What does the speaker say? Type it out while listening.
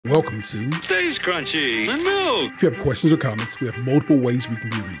Welcome to Stays Crunchy and Milk. If you have questions or comments, we have multiple ways we can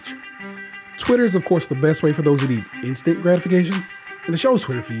be reached. Twitter is, of course, the best way for those who need instant gratification, and the show's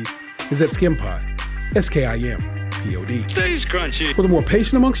Twitter feed is at SkimPod, SKIMPOD. Stays Crunchy. For the more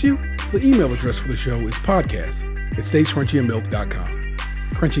patient amongst you, the email address for the show is podcast@stayscrunchyandmilk.com.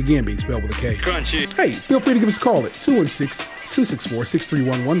 Crunchy again being spelled with a K. Crunchy. Hey, feel free to give us a call at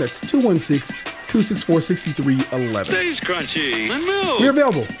 216-264-6311. That's 216-264-6311. Stays Crunchy and Milk. We're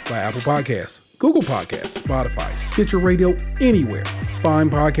available by Apple Podcasts, Google Podcasts, Spotify, Stitcher Radio, anywhere fine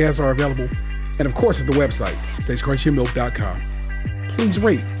podcasts are available. And of course, at the website, stayscrunchyandmilk.com. Please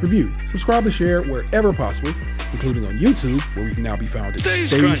rate, review, subscribe, and share wherever possible, including on YouTube, where we can now be found at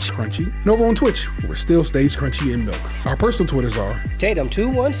Stays Crunchy, and over on Twitch, where we're still Stays Crunchy and Milk. Our personal Twitters are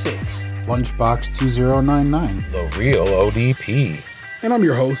Tatum216, Lunchbox2099, The Real ODP. And I'm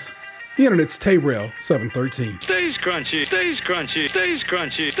your host, the Internet's Tayrell713. Stays Crunchy. Stays Crunchy. Stays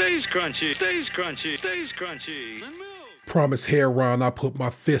Crunchy. Stays Crunchy. Stays Crunchy. Stays Crunchy and Milk. Promise hair Ron, I put my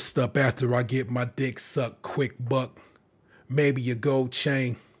fist up after I get my dick sucked, quick buck. Maybe a gold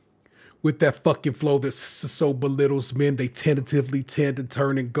chain. With that fucking flow that so belittles men, they tentatively tend to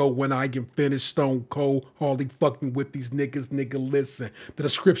turn and go when I am finished stone cold. Hardly fucking with these niggas, nigga, listen. The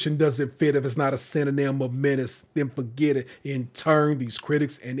description doesn't fit if it's not a synonym of menace. Then forget it. In turn, these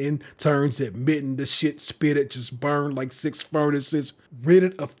critics and interns admitting the shit spit it just burned like 6 furnaces.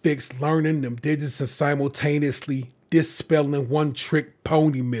 Rid of fixed learning them digits and simultaneously dispelling one-trick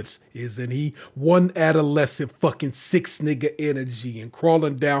pony myths, isn't he? One adolescent fucking 6 nigga energy and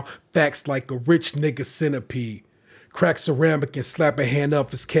crawling down facts like a rich nigga centipede. Crack ceramic and slap a hand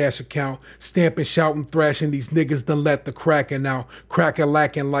up his cash account. Stamping, shouting, thrashing, these niggas done let the cracking out.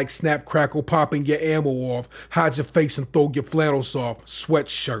 Crack-a-lacking like snap, crackle, popping your ammo off. Hide your face and throw your flannels off.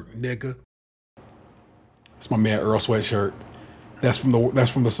 Sweatshirt, nigga. It's my man Earl Sweatshirt. That's from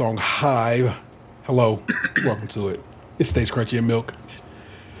the song Hive. Hello, welcome to it. It stays Crunchy and Milk.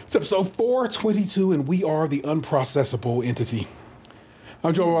 It's episode 422, and we are the unprocessable entity.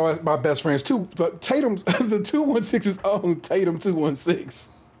 I'm joined by my best friends too, but Tatum, the 216 is on Tatum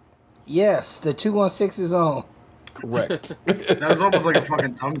 216. Yes, the 216 is on. Correct. That was almost like a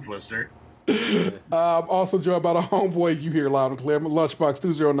fucking tongue twister. I'm also joined by the homeboy you hear loud and clear, Lunchbox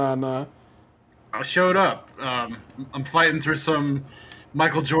 2099. I showed up. I'm fighting through some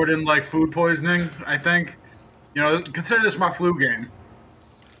Michael Jordan-like food poisoning, I think. You know, consider this my flu game.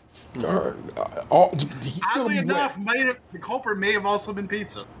 Oddly enough, the culprit may have also been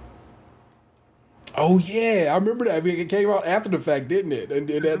pizza. Oh, yeah. I remember that. I mean, it came out after the fact, didn't it? And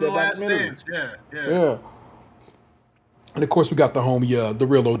It's in the Last Dance, yeah. And, of course, we got the homie, the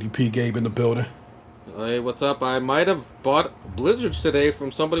real ODP Gabe in the building. Hey, what's up? I might have bought blizzards today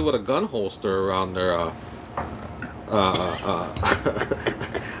from somebody with a gun holster around their,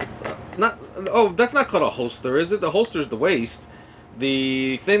 that's not called a holster, is it? The holster's the waist.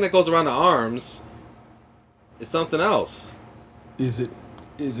 The thing that goes around the arms is something else. Is it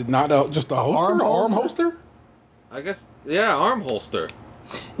not just a holster? Arm holster? I guess, yeah, arm holster.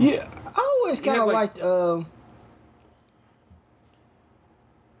 Yeah, I always kind of liked.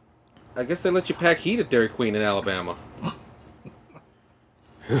 I guess they let you pack heat at Dairy Queen in Alabama.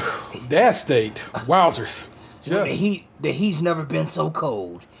 That state, wowzers! The heat's never been so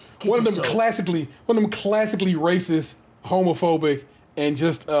cold. One of them classically racist, homophobic, and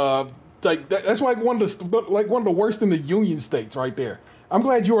just like that's like one of the worst in the Union states right there. I'm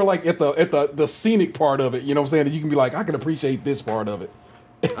glad you are like at the scenic part of it. You know what I'm saying? That you can be like, I can appreciate this part of it.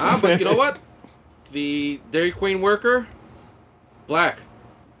 But you know what? The Dairy Queen worker, black.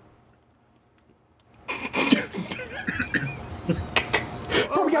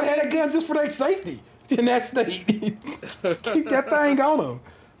 Probably gotta have that gun just for their safety in that state. Keep that thing on them.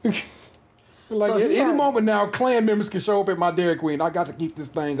 Like, so at any moment now, Klan members can show up at my Dairy Queen. I got to keep this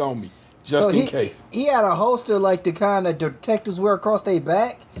thing on me, just in case. He had a holster like the kind of detectives wear across their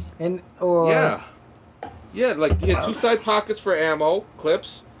back, yeah, like he had 2 side pockets for ammo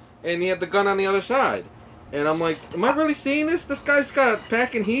clips, and he had the gun on the other side. And I'm like, am I really seeing this? This guy's got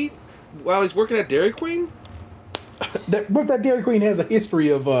packing heat while he's working at Dairy Queen. But that Dairy Queen has a history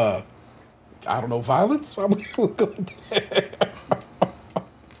of, I don't know, violence.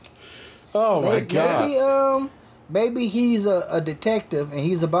 Oh my God! Maybe he's a detective and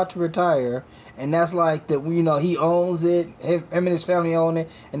he's about to retire, and that's like that. You know, he owns it. Him and his family own it,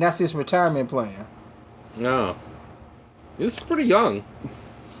 and that's his retirement plan. No, he was pretty young.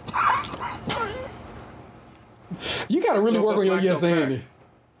 You got to really work on your yes and.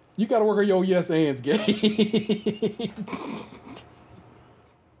 You got to work on your yes ands, Gabe.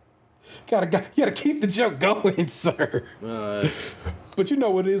 gotta keep the joke going, sir. But you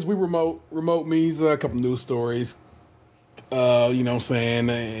know what it is. We remote means a couple news stories. You know what I'm saying,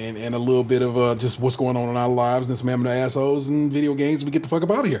 and a little bit of just what's going on in our lives and some the assholes and video games. We get the fuck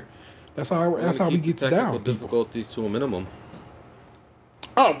up out of here. That's how we get down. Difficulties to a minimum.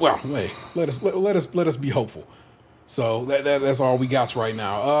 Oh well, hey, let us be hopeful. So that's all we got right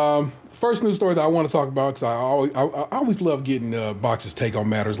now. First news story that I want to talk about, because I always love getting Box's take on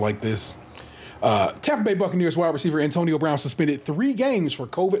matters like this. Tampa Bay Buccaneers wide receiver Antonio Brown suspended 3 games for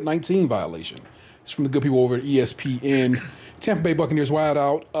COVID-19 violation. It's from the good people over at ESPN. Tampa Bay Buccaneers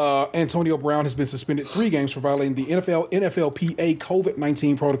wideout Antonio Brown has been suspended 3 games for violating the NFLPA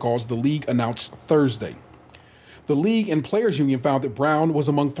COVID-19 protocols, the league announced Thursday. The league and players union found that Brown was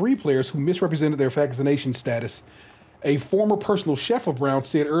among 3 players who misrepresented their vaccination status. A former personal chef of Brown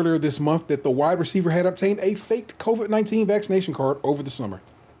said earlier this month that the wide receiver had obtained a faked COVID-19 vaccination card over the summer.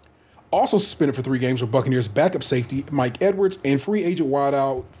 Also suspended for 3 games were Buccaneers backup safety Mike Edwards and free agent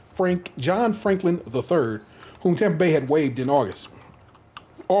wideout John Franklin III, whom Tampa Bay had waived in August.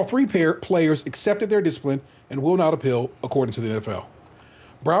 All 3 players accepted their discipline and will not appeal, according to the NFL.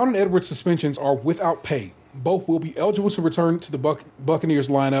 Brown and Edwards' suspensions are without pay. Both will be eligible to return to the Buccaneers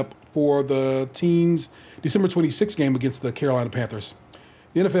lineup for the team's December 26th game against the Carolina Panthers.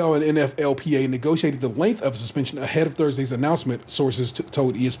 The NFL and NFLPA negotiated the length of suspension ahead of Thursday's announcement, sources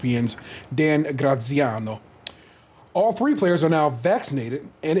told ESPN's Dan Graziano. All 3 players are now vaccinated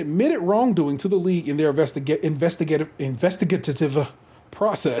and admitted wrongdoing to the league in their investigative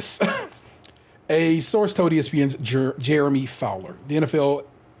process. A source told ESPN's Jeremy Fowler. The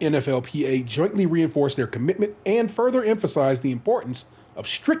NFLPA jointly reinforced their commitment and further emphasized the importance of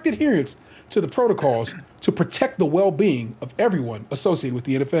strict adherence to the protocols to protect the well-being of everyone associated with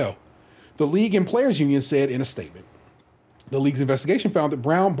the NFL. The league and players union said in a statement. The league's investigation found that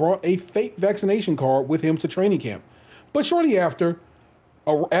Brown brought a fake vaccination card with him to training camp, but shortly after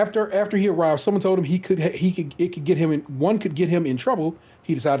he arrived, someone told him it could get him in trouble.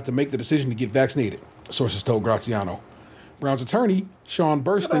 He decided to make the decision to get vaccinated. Sources told Graziano. Brown's attorney, Sean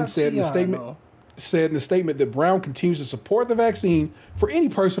Burston, said in a statement that Brown continues to support the vaccine for any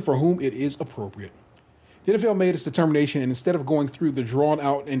person for whom it is appropriate. The NFL made its determination, and instead of going through the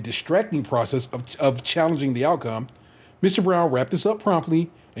drawn-out and distracting process of challenging the outcome, Mr. Brown wrapped this up promptly,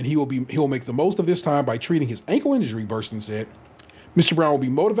 and he will make the most of this time by treating his ankle injury, Burston said. Mr. Brown will be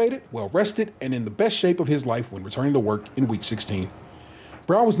motivated, well-rested, and in the best shape of his life when returning to work in Week 16.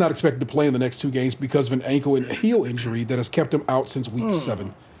 Brown was not expected to play in the next 2 games because of an ankle and heel injury that has kept him out since Week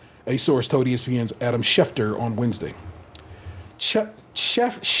 7. A source told ESPN's Adam Schefter on Wednesday.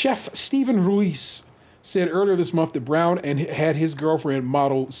 Chef Stephen Ruiz said earlier this month that Brown had his girlfriend,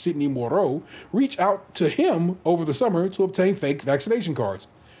 model Sydney Moreau, reach out to him over the summer to obtain fake vaccination cards.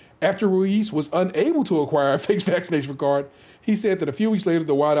 After Ruiz was unable to acquire a fake vaccination card, he said that a few weeks later,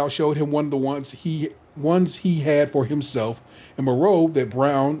 the wideout showed him one of the ones he had for himself and Moreau that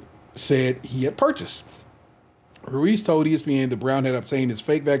Brown said he had purchased. Ruiz told ESPN that Brown had obtained his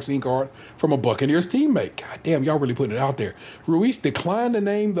fake vaccine card from a Buccaneers teammate. God damn, y'all really putting it out there. Ruiz declined to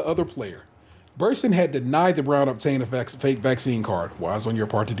name the other player. Burston had denied that Brown obtained a fake vaccine card. Wise on your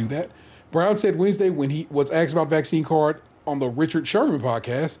part to do that. Brown said Wednesday when he was asked about vaccine card on the Richard Sherman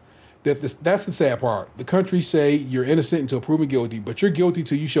podcast that that's the sad part. The country say you're innocent until proven guilty, but you're guilty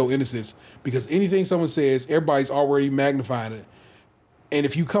till you show innocence because anything someone says, everybody's already magnifying it. And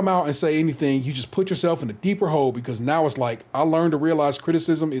if you come out and say anything, you just put yourself in a deeper hole because now it's like, I learned to realize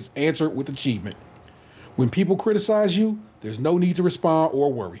criticism is answered with achievement. When people criticize you, there's no need to respond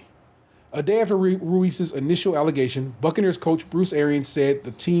or worry. A day after Ruiz's initial allegation, Buccaneers coach Bruce Arians said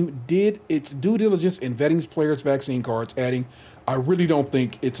the team did its due diligence in vetting his players' vaccine cards, adding, I really don't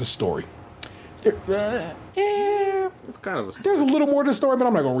think it's a story. It's kind of a story. There's a little more to the story, but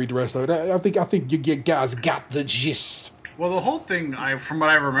I'm not going to read the rest of it. I think you guys got the gist. Well, the whole thing, from what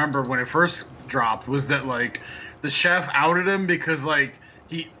I remember when it first dropped, was that, like, the chef outed him because, like,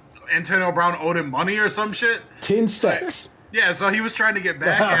 Antonio Brown owed him money or some shit. 10 sacks. Yeah, so he was trying to get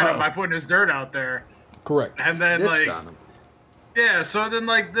back at him by putting his dirt out there. Correct. And then, yeah, so then,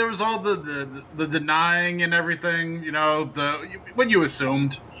 like, there was all the denying and everything, you know, what you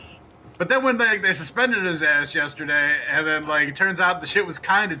assumed. But then when they suspended his ass yesterday, and then, like, it turns out the shit was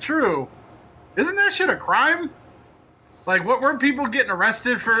kind of true, isn't that shit a crime? Like, what weren't people getting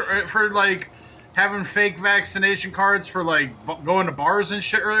arrested for like having fake vaccination cards for like going to bars and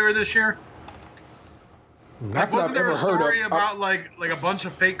shit earlier this year? Like, wasn't there a story about like a bunch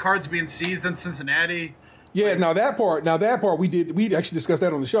of fake cards being seized in Cincinnati Yeah, now that part, we actually discussed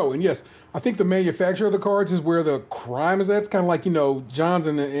that on the show, and yes, I think the manufacturer of the cards is where the crime is at. It's kind of like Johns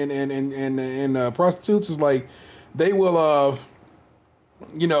and prostitutes is like they will,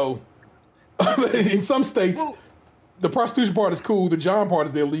 in some states. Well, the prostitution part is cool. The John part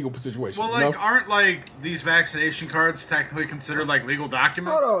is the illegal situation. Well, aren't these vaccination cards technically considered like legal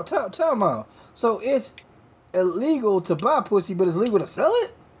documents? Hold on, tell me out. So it's illegal to buy pussy, but it's legal to sell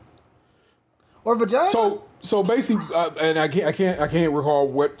it, or vagina. So basically, and I can't recall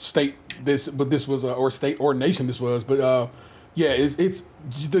what state this was, or state or nation this was, but yeah, it's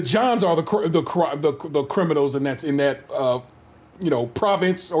the Johns are the criminals, and that's in that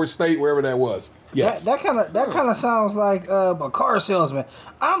province or state, wherever that was. Yes. That kind of sounds like a car salesman.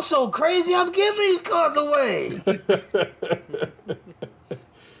 I'm so crazy, I'm giving these cars away.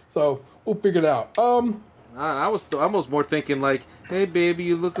 So we'll figure it out. I was more thinking like, hey baby,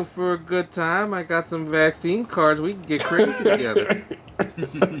 you looking for a good time? I got some vaccine cards. We can get crazy together.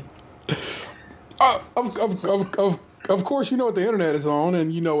 Of course, you know what the internet is on,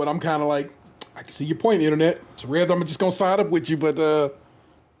 and you know what I'm kind of like. I can see your point, internet. It's rare I'm just gonna side up with you, but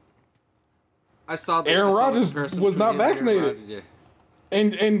I saw Aaron Rodgers was not vaccinated,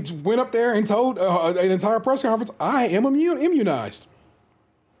 and went up there and told an entire press conference, "I am immunized,"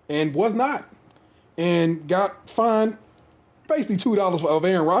 and was not, and got fined basically $2 of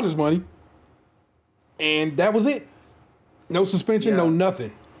Aaron Rodgers money, and that was it. No suspension, no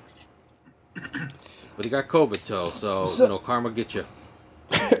nothing. But he got COVID, so karma get you.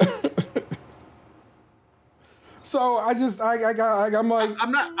 So I'm like,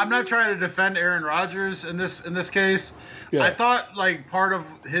 I'm not trying to defend Aaron Rodgers in this case. Yeah. I thought like part of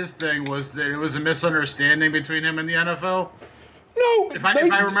his thing was that it was a misunderstanding between him and the NFL. No, if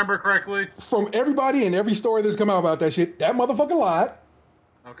I remember correctly, from everybody and every story that's come out about that shit, that motherfucker lied.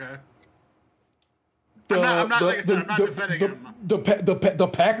 Okay. I'm not defending him. The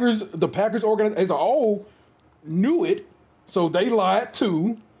Packers organization as a whole knew it, so they lied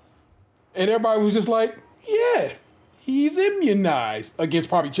too, and everybody was just like, yeah, he's immunized against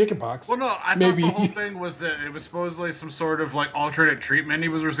probably chickenpox. Well, no, I thought the whole thing was that it was supposedly some sort of like alternate treatment he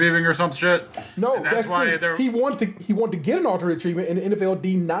was receiving or some shit. No, and that's why he wanted to get an alternate treatment, and the NFL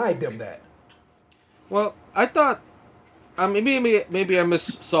denied them that. Well, I thought maybe I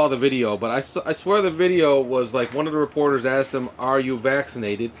saw the video, but I swear the video was like one of the reporters asked him, "Are you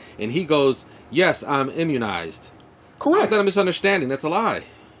vaccinated?" and he goes, "Yes, I'm immunized." Correct. How's that a misunderstanding? That's a lie.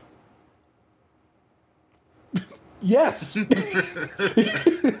 Yes. You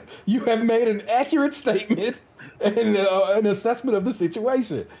have made an accurate statement and an assessment of the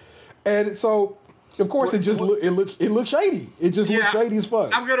situation. And so, of course, it looked shady. It just looked shady as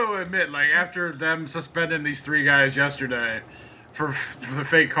fuck. I'm going to admit, like, after them suspending these three guys yesterday for the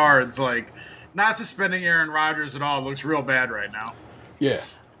fake cards, like, not suspending Aaron Rodgers at all looks real bad right now. Yeah.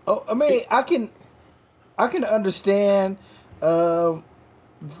 Oh, I mean, I can understand that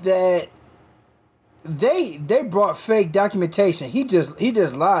they brought fake documentation. He just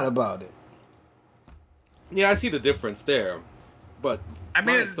lied about it. Yeah, I see the difference there, but I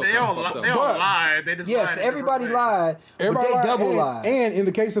mean, they all lied. They just lied. Everybody lied. Everybody lied, double lied. And in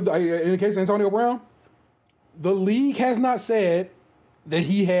the case of Antonio Brown, the league has not said that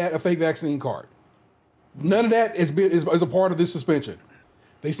he had a fake vaccine card. None of that is a part of this suspension.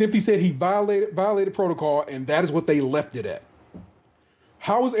 They simply said he violated protocol, and that is what they left it at.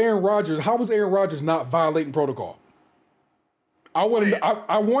 How was Aaron Rodgers not violating protocol? I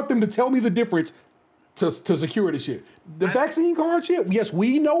want them to tell me the difference to secure this shit. The vaccine card shit, yes,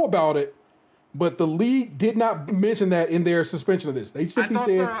 we know about it, but the league did not mention that in their suspension of this. They simply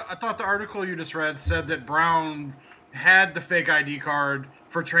said... I thought the article you just read said that Brown had the fake ID card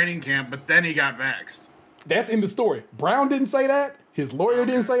for training camp, but then he got vaxxed. That's in the story. Brown didn't say that. His lawyer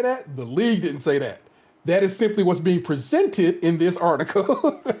didn't say that. The league didn't say that. That is simply what's being presented in this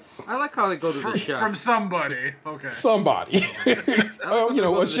article. I like how they go to the chef. From somebody. Okay. Somebody. A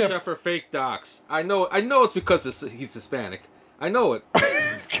chef. Chef for fake docs. I know it's because he's Hispanic. I know it.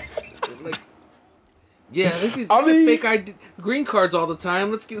 They get fake ID, green cards all the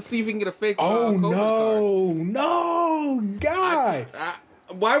time. Let's see if we can get a fake COVID card. No, guy.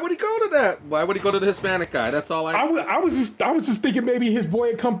 Why would he go to that? Why would he go to the Hispanic guy? That's all I was just thinking maybe his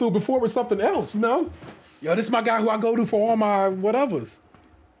boy had come through before with something else, Yo, this is my guy who I go to for all my whatevers.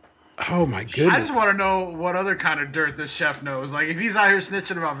 Oh my goodness. I just want to know what other kind of dirt this chef knows. Like, if he's out here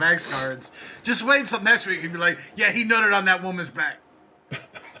snitching about Vax cards, just wait until next week and be like, yeah, he nutted on that woman's back.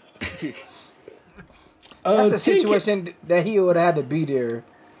 That's a situation that he would have had to be there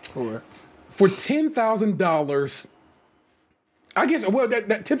for. For $10,000, I guess,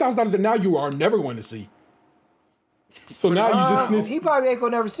 that $10,000 that now you are never going to see. So now you just snitch. He probably ain't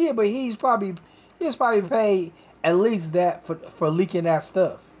gonna never see it, but he's probably paid at least that for leaking that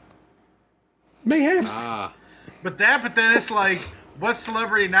stuff. Mayhaps. But then it's like, what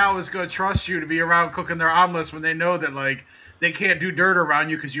celebrity now is going to trust you to be around cooking their omelets when they know that, like, they can't do dirt around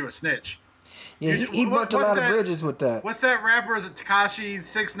you because you're a snitch? Yeah, he burnt a lot of bridges with that. What's that rapper? Is it Tekashi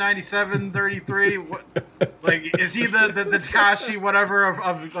 69733? What? Like, is he the Tekashi whatever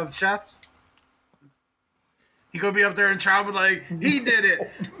of chefs? He gonna be up there in trial, but like, he did it.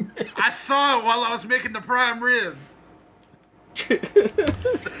 I saw it while I was making the prime rib.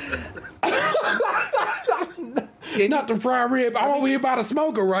 Not the prime rib. I'm over here by the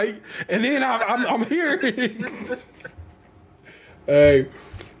smoker, right? And then I'm here. Hey,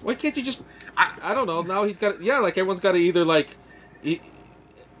 why can't you just? I don't know. Now he's got. Yeah, like everyone's got to either like,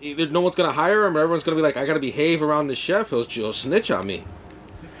 either no one's gonna hire him, or everyone's gonna be like, I gotta behave around the chef. He'll snitch on me.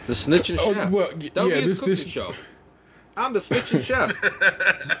 The snitching chef. Well, that would be his cooking show. I'm the snitching chef.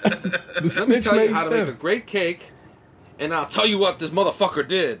 Let me tell you how to make a great cake, and I'll tell you what this motherfucker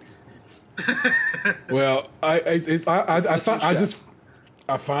did. Well, I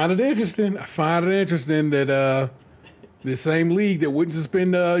find it interesting. I find it interesting that the same league that wouldn't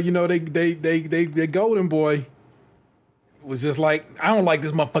suspend they golden boy was just like, I don't like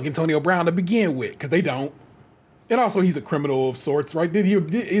this motherfucking Antonio Brown to begin with, because they don't. And also, he's a criminal of sorts, right?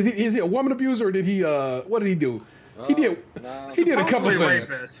 Is he a woman abuser, or did he? What did he do? He did a couple of things.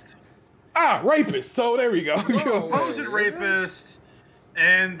 Rapist. Rapist. So there we go. Supposed rapist,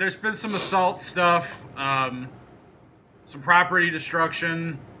 and there's been some assault stuff, some property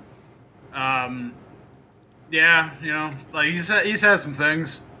destruction. Yeah, like he's had some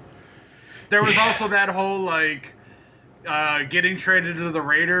things. There was also that whole like getting traded to the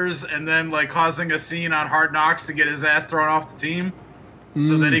Raiders and then like causing a scene on Hard Knocks to get his ass thrown off the team,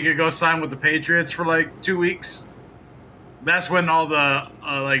 so that he could go sign with the Patriots for like 2 weeks. That's when all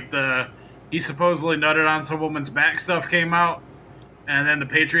the he supposedly nutted on some woman's back stuff came out, and then the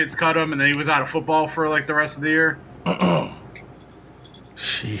Patriots cut him, and then he was out of football for like the rest of the year.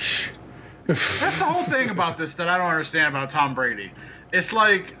 Sheesh. That's the whole thing about this that I don't understand about Tom Brady. It's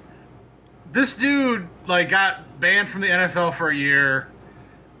like, this dude like got banned from the NFL for a year.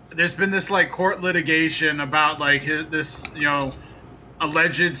 There's been this like court litigation about like this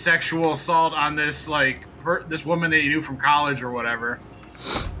alleged sexual assault on this like this woman that he knew from college or whatever.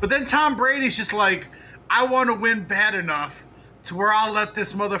 But then Tom Brady's just like, I want to win bad enough to where I'll let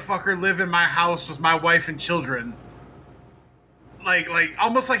this motherfucker live in my house with my wife and children. Like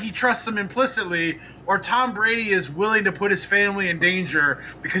almost like he trusts him implicitly, or Tom Brady is willing to put his family in danger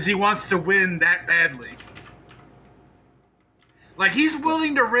because he wants to win that badly. Like, he's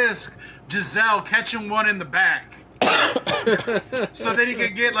willing to risk Giselle catching one in the back so that he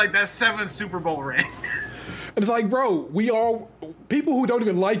can get like that 7th Super Bowl ring. And it's like, bro, people who don't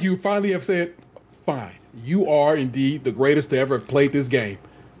even like you finally have said, fine, you are indeed the greatest to ever have played this game.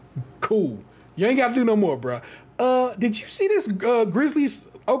 Cool. You ain't got to do no more, bro. Did you see this Grizzlies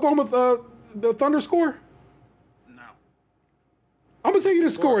Oklahoma the Thunder score? No. I'm gonna tell you the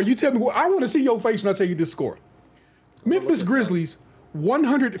score. You tell me. I want to see your face when I tell you this score. Memphis Grizzlies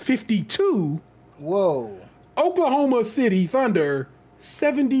 152. Whoa. Oklahoma City Thunder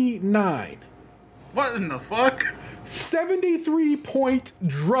 79. What in the fuck? 73-point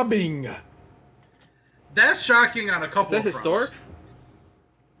drubbing. That's shocking on a couple of fronts. Is that historic?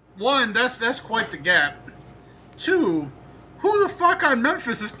 One, that's quite the gap. Two, who the fuck on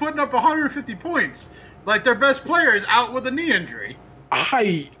Memphis is putting up 150 points? Like, their best player is out with a knee injury.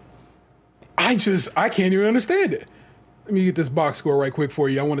 I can't even understand it. Let me get this box score right quick for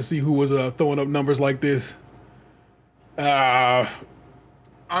you. I want to see who was throwing up numbers like this.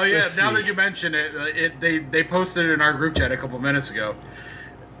 Oh yeah, now that you mention it, they posted it in our group chat a couple minutes ago.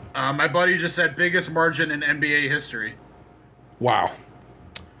 My buddy just said biggest margin in NBA history. Wow.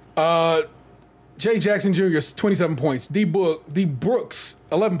 Jay Jackson Jr. 27 points. D Brooks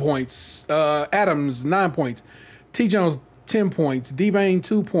 11 points. Adams 9 points. T Jones 10 points. D Bain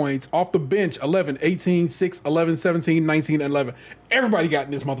 2 points. Off the bench 11, 18, 6, 11, 17, 19, and 11. Everybody got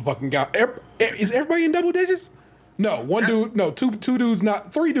in this motherfucking guy. Is everybody in double digits? No, two dudes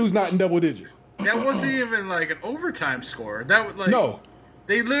not, 3 dudes not in double digits. That wasn't even like an overtime score. That was like, no.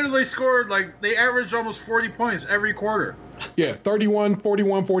 They literally scored like, they averaged almost 40 points every quarter. Yeah, 31,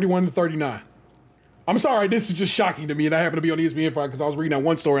 41, 41 to 39. I'm sorry, this is just shocking to me, and I happen to be on ESPN because I was reading that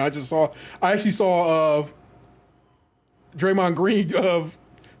one story, and I actually saw Draymond Green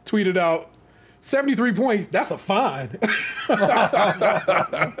tweeted out 73 points. That's a fine.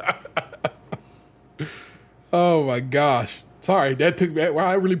 Oh my gosh. Sorry, that took that.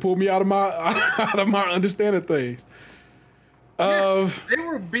 Wow, it really pulled me out of my understanding things. They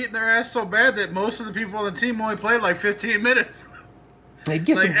were beating their ass so bad that most of the people on the team only played like 15 minutes. Hey,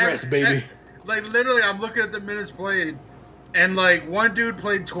 get some rest, baby. Like literally, I'm looking at the minutes played, and like one dude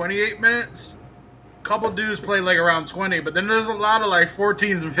played 28 minutes. A couple dudes played like around 20, but then there's a lot of like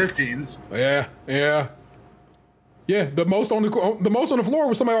 14s and 15s. Yeah. The most on the floor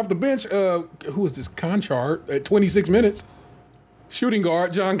was somebody off the bench. Who was this? Conchar at 26 minutes. Shooting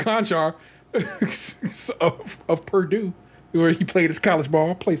guard John Conchar of Purdue, where he played his college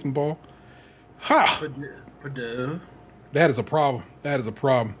ball, played some ball. Purdue. That is a problem.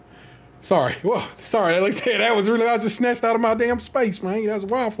 Sorry. Well, sorry. Like I said, I was just snatched out of my damn space, man. That was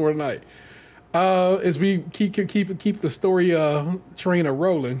wild for tonight. As we keep the story train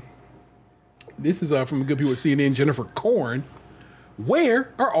rolling. This is from good people at CNN, Jennifer Korn.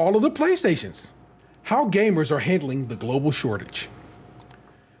 Where are all of the PlayStations? How gamers are handling the global shortage.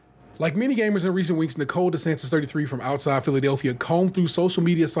 Like many gamers in recent weeks, Nicole DeSantis, 33, from outside Philadelphia, combed through social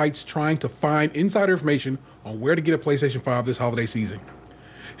media sites trying to find insider information on where to get a PlayStation 5 this holiday season.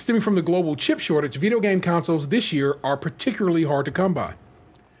 Stemming from the global chip shortage, video game consoles this year are particularly hard to come by.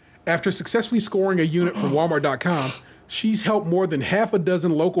 After successfully scoring a unit from Walmart.com, she's helped more than half a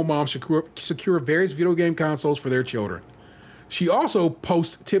dozen local moms secure various video game consoles for their children. She also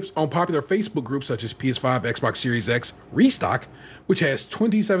posts tips on popular Facebook groups such as PS5, Xbox Series X, Restock, which has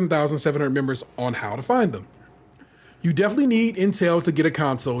 27,700 members, on how to find them. You definitely need intel to get a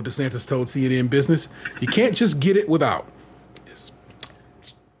console, DeSantis told CNN Business. You can't just get it without.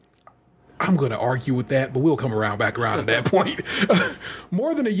 I'm going to argue with that, but we'll come back around at that point.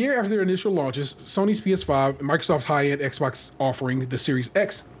 More than a year after their initial launches, Sony's PS5 and Microsoft's high-end Xbox offering, the Series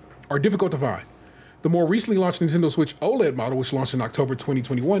X, are difficult to find. The more recently launched Nintendo Switch OLED model, which launched in October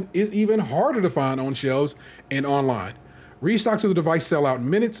 2021, is even harder to find on shelves and online. Restocks of the device sell out in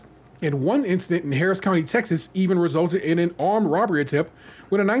minutes, and one incident in Harris County, Texas, even resulted in an armed robbery attempt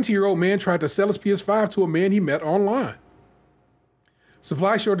when a 19-year-old man tried to sell his PS5 to a man he met online.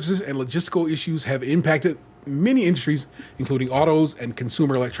 Supply shortages and logistical issues have impacted many industries, including autos and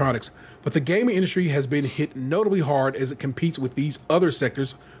consumer electronics, but the gaming industry has been hit notably hard as it competes with these other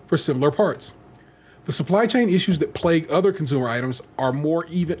sectors for similar parts. The supply chain issues that plague other consumer items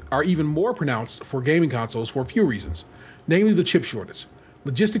are even more pronounced for gaming consoles for a few reasons, namely the chip shortage,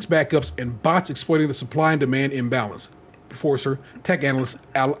 logistics backups, and bots exploiting the supply and demand imbalance. Forcer tech analyst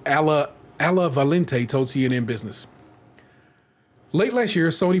Ala Valente told CNN Business. Late last year,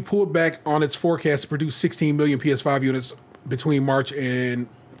 Sony pulled back on its forecast to produce 16 million PS5 units between March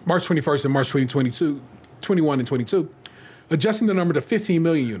 21st and March 2021 and 22, adjusting the number to 15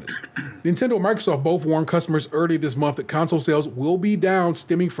 million units. Nintendo and Microsoft both warned customers earlier this month that console sales will be down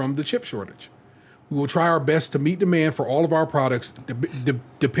stemming from the chip shortage. We will try our best to meet demand for all of our products,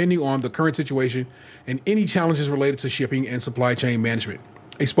 depending on the current situation and any challenges related to shipping and supply chain management,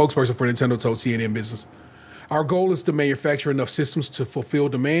 a spokesperson for Nintendo told CNN Business. Our goal is to manufacture enough systems to fulfill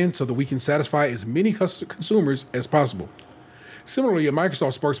demand so that we can satisfy as many consumers as possible. Similarly, a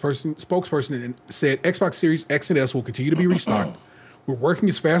Microsoft spokesperson said Xbox Series X and S will continue to be restocked. We're working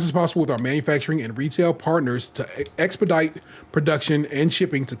as fast as possible with our manufacturing and retail partners to expedite production and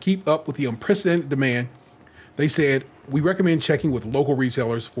shipping to keep up with the unprecedented demand. They said, we recommend checking with local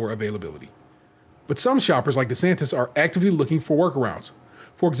retailers for availability. But some shoppers like DeSantis are actively looking for workarounds.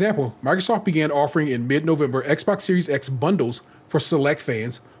 For example, Microsoft began offering in mid-November Xbox Series X bundles for select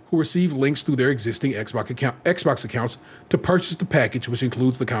fans who receive links through their existing Xbox accounts to purchase the package, which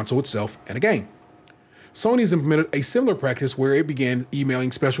includes the console itself and a game. Sony has implemented a similar practice where it began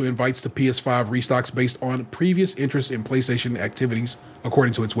emailing special invites to PS5 restocks based on previous interest in PlayStation activities,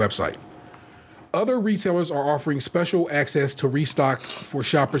 according to its website. Other retailers are offering special access to restock for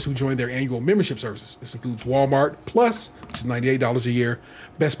shoppers who join their annual membership services. This includes Walmart Plus, which is $98 a year,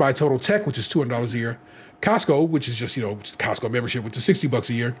 Best Buy Total Tech, which is $200 a year, Costco, which is just, Costco membership, which is $60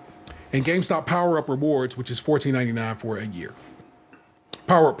 a year, and GameStop Power Up Rewards, which is $14.99 for a year.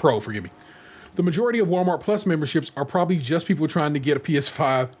 Power Up Pro, forgive me. The majority of Walmart Plus memberships are probably just people trying to get a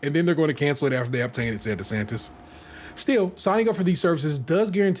PS5, and then they're going to cancel it after they obtain it, said DeSantis. Still, signing up for these services does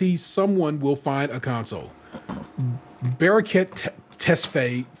guarantee someone will find a console. Baraket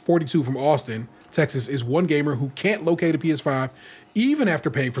Tesfaye, 42, from Austin, Texas, is one gamer who can't locate a PS5 even after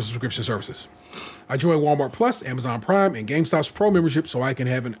paying for subscription services. I joined Walmart Plus, Amazon Prime, and GameStop's Pro membership so I can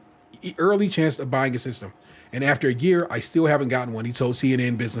have an early chance of buying a system. And after a year, I still haven't gotten one, he told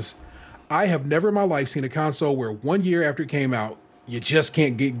CNN Business. I have never in my life seen a console where 1 year after it came out, you just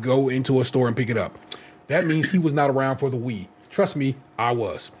can't go into a store and pick it up. That means he was not around for the Wii. Trust me, I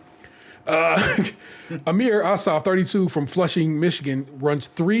was. Amir Asaf, 32, from Flushing, Michigan, runs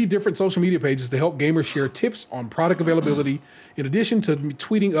 3 different social media pages to help gamers share tips on product availability. In addition to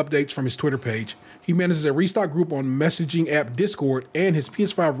tweeting updates from his Twitter page, he manages a restock group on messaging app Discord and his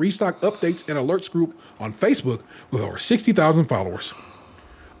PS5 restock updates and alerts group on Facebook with over 60,000 followers.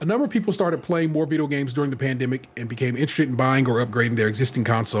 A number of people started playing more video games during the pandemic and became interested in buying or upgrading their existing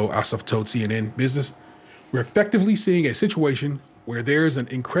console, Asaf told CNN Business. We're effectively seeing a situation where there's an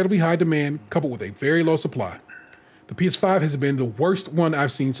incredibly high demand coupled with a very low supply. The PS5 has been the worst one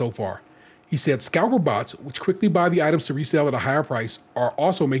I've seen so far. He said scalper bots, which quickly buy the items to resell at a higher price, are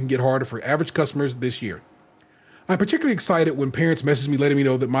also making it harder for average customers this year. I'm particularly excited when parents message me letting me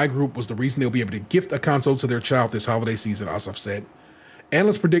know that my group was the reason they'll be able to gift a console to their child this holiday season, Asaf said.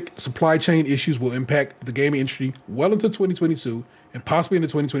 Analysts predict supply chain issues will impact the gaming industry well into 2022 and possibly into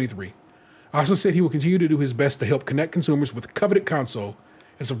 2023. Also said he will continue to do his best to help connect consumers with coveted console.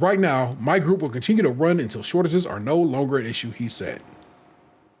 As of right now, my group will continue to run until shortages are no longer an issue, he said.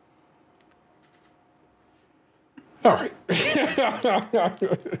 All right. Had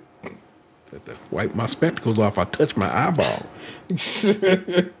to wipe my spectacles off. I touched my eyeball.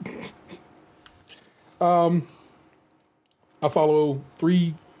 I follow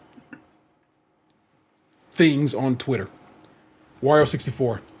 3 things on Twitter.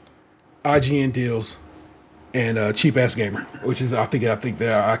 Wario64. IGN Deals, and Cheap Ass Gamer, which is I think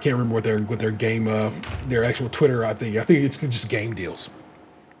they I can't remember what their game their actual Twitter. I think it's just Game Deals.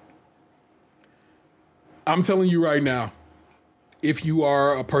 I'm telling you right now, if you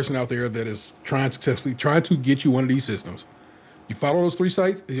are a person out there that is trying to get you one of these systems, you follow those 3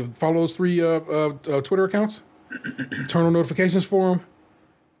 sites, you follow those 3 Twitter accounts, turn on notifications for them,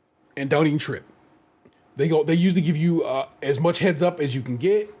 and don't even trip. They usually give you as much heads up as you can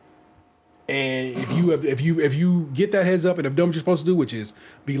get. And if you get that heads up and have done what you're supposed to do, which is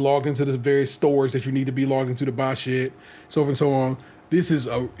be logged into the various stores that you need to be logged into to buy shit, so forth and so on, this is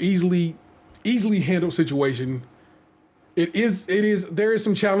a easily handled situation. There is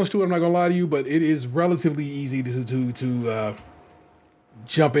some challenge to it. I'm not gonna lie to you, but it is relatively easy to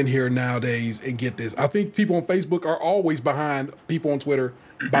jump in here nowadays and get this. I think people on Facebook are always behind people on Twitter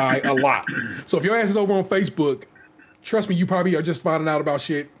by a lot. So if your ass is over on Facebook, trust me, you probably are just finding out about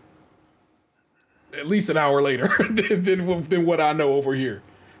shit at least an hour later than what I know over here.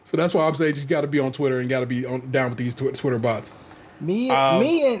 So that's why I'm saying you got to be on Twitter and got to be down with these Twitter bots. Me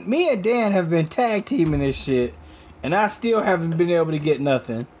and Dan have been tag teaming this shit, and I still haven't been able to get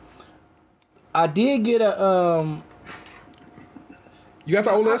nothing. I did get a You got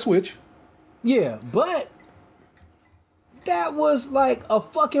the OLED Switch. Yeah, but that was like a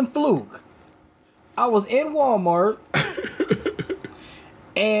fucking fluke. I was in Walmart,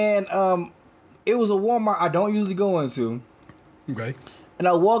 and it was a Walmart I don't usually go into. Okay. And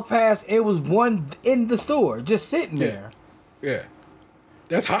I walked past, it was one in the store, just sitting there. Yeah.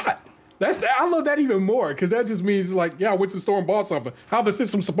 That's hot. I love that even more, because that just means like, yeah, I went to the store and bought something. How the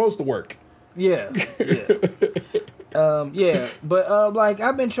system's supposed to work. Yeah. Yeah. But like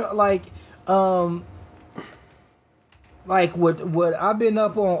I've been what I've been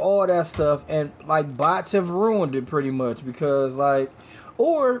up on all that stuff, and like bots have ruined it pretty much, because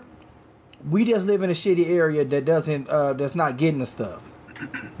or we just live in a shitty area that doesn't that's not getting the stuff.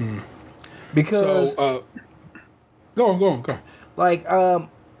 Because go on. Like I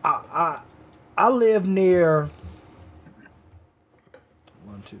live near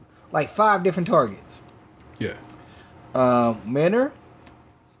 5 different Targets. Yeah. Menor,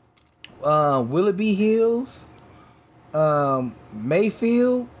 Willoughby Hills,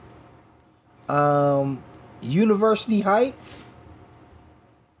 Mayfield, University Heights.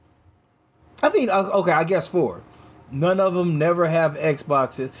 I think, okay, I guess 4. None of them never have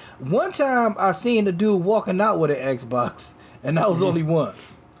Xboxes. One time I seen a dude walking out with an Xbox, and that was only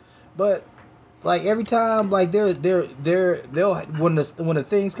once. But like every time, like they'll when the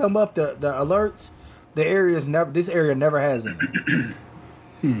things come up, the alerts, this area never has any.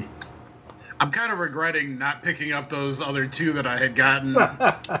 I'm kind of regretting not picking up those other 2 that I had gotten.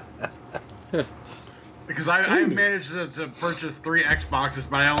 Because I managed to purchase 3 Xboxes,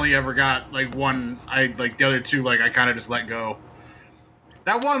 but I only ever got like 1. The other 2, like I kind of just let go.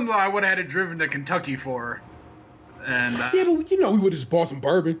 That one I would have had it driven to Kentucky for. And yeah, but we would have just bought some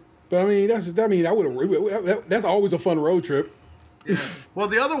bourbon. But I mean, that's always a fun road trip. Yeah. Well,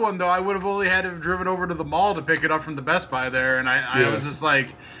 the other one though, I would have only had to have driven over to the mall to pick it up from the Best Buy there, and I was just like,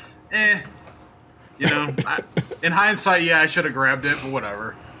 in hindsight, yeah, I should have grabbed it, but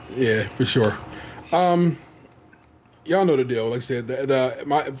whatever. Yeah, for sure. Y'all know the deal. Like I said,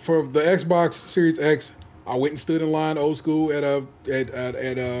 for the Xbox Series X, I went and stood in line old school at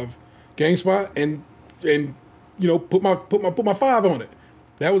GameSpot, and put my 5 on it.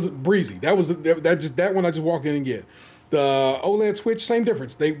 That was breezy. That one I just walked in and get. The OLED Switch, same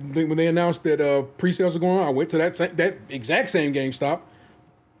difference. When they announced that pre-sales are going on, I went to that exact same GameStop,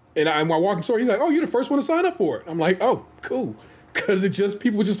 and I walked in the store. He's like, "Oh, you're the first one to sign up for it." I'm like, "Oh, cool," because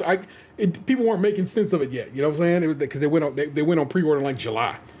people weren't making sense of it yet. You know what I'm saying? Because they went on pre-order in like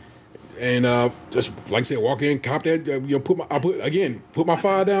July, and just like I said, walk in, cop that. Put my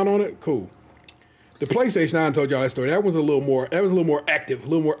 5 down on it. Cool. The PlayStation, I told y'all that story. That was a little more active, a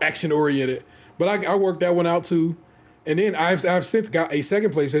little more action oriented. But I worked that one out too. And then I've since got a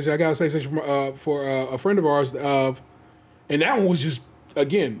second PlayStation. I got a PlayStation for a friend of ours, and that one was just,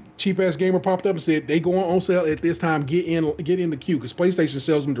 again, cheap ass gamer popped up and said they go on sale at this time. Get in the queue, because PlayStation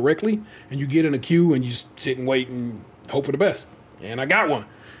sells them directly, and you get in a queue and you just sit and wait and hope for the best. And I got one,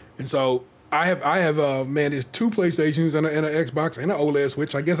 and so I have there's 2 PlayStations and an Xbox and an OLED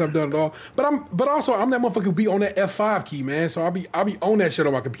Switch. I guess I've done it all. But also I'm that motherfucker who be on that F5 key, man. So I'll be on that shit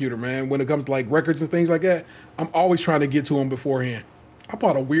on my computer, man. When it comes to like records and things like that, I'm always trying to get to them beforehand. I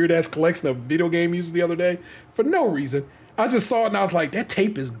bought a weird ass collection of video game music the other day for no reason. I just saw it and I was like, that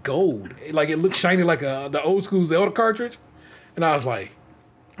tape is gold. Like it looked shiny like the old school Zelda cartridge. And I was like,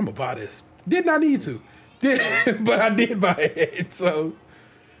 I'm gonna buy this. Did not need to. But I did buy it.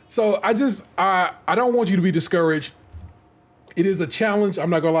 So I don't want you to be discouraged. It is a challenge. I'm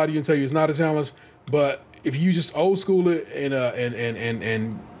not gonna lie to you and tell you it's not a challenge. But if you just old school it and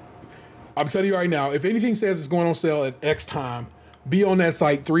I'm telling you right now, if anything says it's going on sale at X time, be on that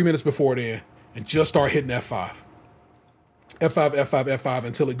site 3 minutes before then and just start hitting F5. F5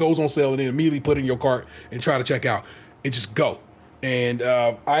 until it goes on sale, and then immediately put it in your cart and try to check out and just go. And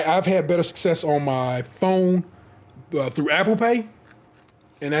I've had better success on my phone through Apple Pay.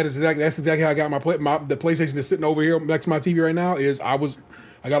 And that's exactly how I got the PlayStation that's sitting over here next to my TV right now.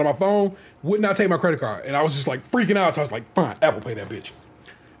 I got on my phone, would not take my credit card, and I was just like freaking out. So I was like, fine, Apple Pay that bitch,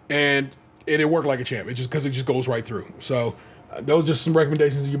 and it worked like a champ. It just goes right through. So those are just some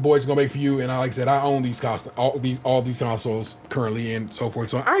recommendations your boys gonna make for you. And like I said, I own all these consoles currently and so forth.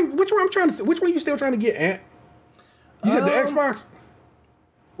 So which one you still trying to get, Ant? You said the Xbox,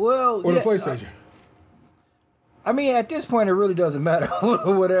 or the PlayStation? I mean, at this point, it really doesn't matter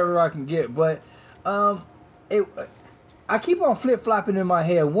whatever I can get. But I keep on flip-flopping in my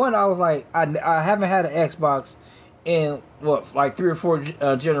head. One, I was like, I haven't had an Xbox in, like 3 or 4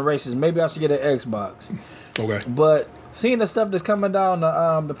 generations. Maybe I should get an Xbox. Okay. But seeing the stuff that's coming down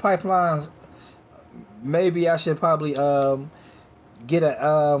the pipelines, maybe I should probably get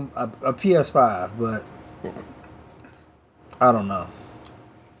a PS5. But I don't know.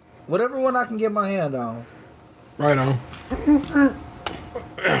 Whatever one I can get my hand on. Right on.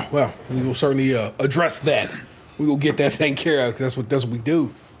 Well, we will certainly address that. We will get that taken care of, because that's what we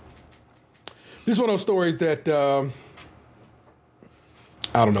do. This is one of those stories that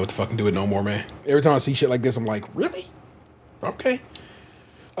I don't know what to fucking do it no more, man. Every time I see shit like this, I'm like, really? Okay.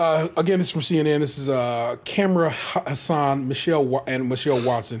 Again, this is from CNN. This is Kamra Hassan, Michelle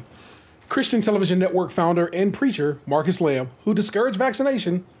Watson. Christian television network founder and preacher Marcus Lamb, who discouraged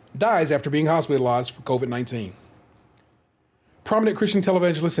vaccination, dies after being hospitalized for COVID-19. Prominent Christian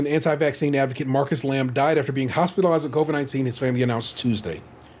televangelist and anti-vaccine advocate Marcus Lamb died after being hospitalized with COVID-19, his family announced Tuesday.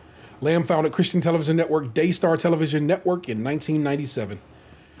 Lamb founded Christian television network Daystar Television Network in 1997.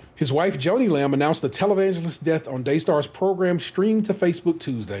 His wife, Joni Lamb, announced the televangelist's death on Daystar's program streamed to Facebook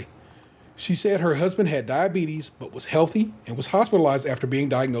Tuesday. She said her husband had diabetes but was healthy and was hospitalized after being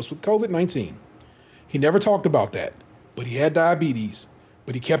diagnosed with COVID-19. He never talked about that, but he had diabetes.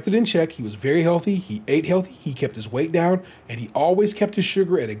 But he kept it in check. He was very healthy. He ate healthy. He kept his weight down, and he always kept his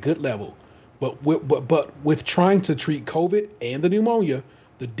sugar at a good level. But with trying to treat COVID and the pneumonia,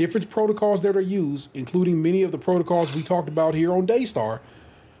 the different protocols that are used, including many of the protocols we talked about here on Daystar,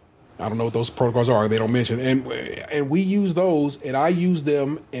 I don't know what those protocols are. They don't mention. And we use those, and I use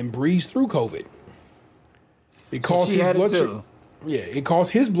them and breeze through COVID. It caused his blood sugar. Yeah, it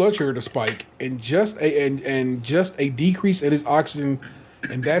caused his blood sugar to spike, and just a decrease in his oxygen.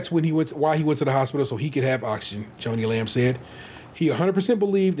 And that's when why he went to the hospital, so he could have oxygen, Joni Lamb said. He 100%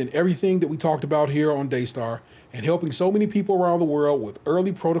 believed in everything that we talked about here on Daystar and helping so many people around the world with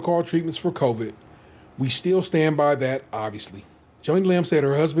early protocol treatments for COVID. We still stand by that, obviously. Joni Lamb said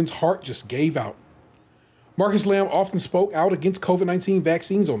her husband's heart just gave out. Marcus Lamb often spoke out against COVID-19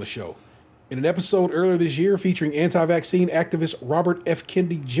 vaccines on the show. In an episode earlier this year featuring anti-vaccine activist Robert F.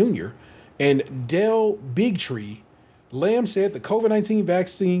 Kennedy Jr. and Del Bigtree, Lamb said the COVID-19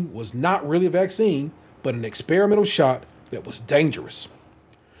 vaccine was not really a vaccine, but an experimental shot that was dangerous.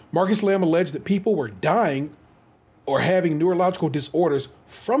 Marcus Lamb alleged that people were dying or having neurological disorders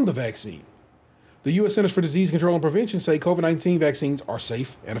from the vaccine. The U.S. Centers for Disease Control and Prevention say COVID-19 vaccines are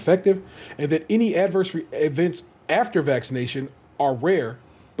safe and effective, and that any adverse events after vaccination are rare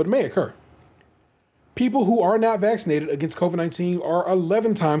but may occur. People who are not vaccinated against COVID-19 are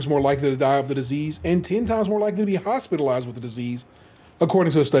 11 times more likely to die of the disease and 10 times more likely to be hospitalized with the disease,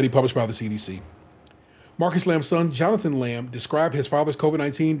 according to a study published by the CDC. Marcus Lamb's son, Jonathan Lamb, described his father's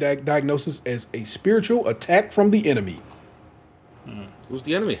COVID-19 diagnosis as a spiritual attack from the enemy. Who's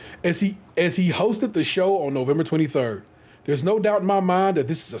the enemy? As he hosted the show on November 23rd, there's no doubt in my mind that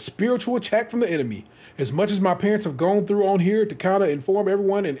this is a spiritual attack from the enemy. As much as my parents have gone through on here to kind of inform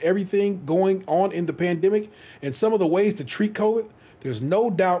everyone and everything going on in the pandemic and some of the ways to treat COVID, there's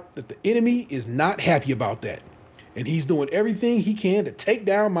no doubt that the enemy is not happy about that. And he's doing everything he can to take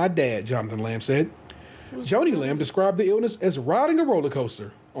down my dad, Jonathan Lamb said. Joni Lamb described the illness as riding a roller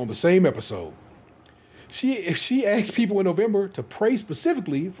coaster on the same episode. She asked people in November to pray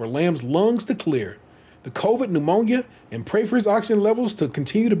specifically for Lamb's lungs to clear, the COVID pneumonia, and pray for his oxygen levels to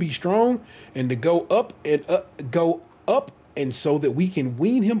continue to be strong and to go up and so that we can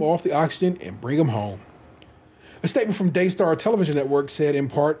wean him off the oxygen and bring him home. A statement from Daystar Television Network said in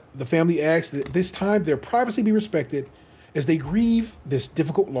part, the family asked that this time their privacy be respected as they grieve this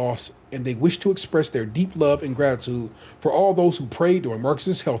difficult loss, and they wish to express their deep love and gratitude for all those who prayed during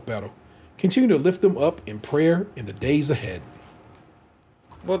Marcus's health battle. Continue to lift them up in prayer in the days ahead.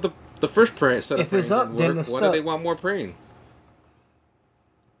 Well, the first prayer set of If it's praying up, didn't then work. it's Why stuck. do they want more praying?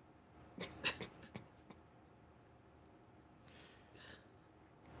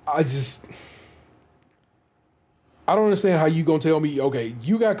 I don't understand how you gonna tell me, okay,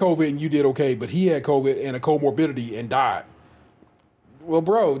 you got COVID and you did okay, but he had COVID and a comorbidity and died. Well,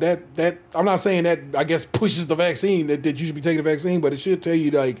 bro, that I'm not saying that, I guess, pushes the vaccine, that you should be taking the vaccine, but it should tell you,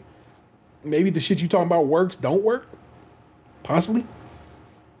 like, maybe the shit you talking about don't work. Possibly.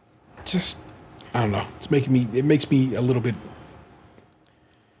 Just, I don't know. It makes me a little bit,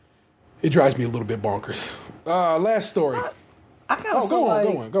 it drives me a little bit bonkers. Last story. I kind of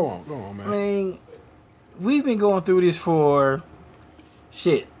feel go on, man. I mean, we've been going through this for,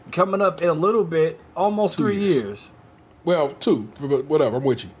 coming up in a little bit, almost 3 years. Well, 2, but whatever, I'm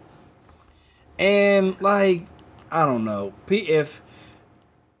with you. And, like, I don't know.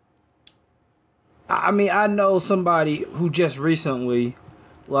 I know somebody who just recently,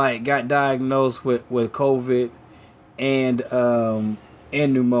 like, got diagnosed with COVID and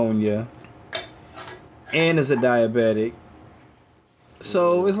pneumonia and is a diabetic.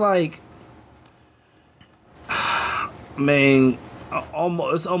 So it's like, man,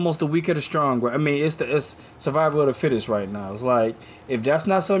 it's almost the weak of the strong. I mean, it's survival of the fittest right now. It's like, if that's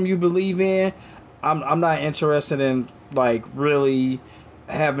not something you believe in, I'm not interested in, like, really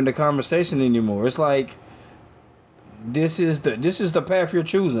having the conversation anymore. It's like, this is the path you're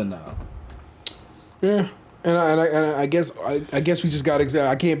choosing now. Yeah, and I guess we just got to.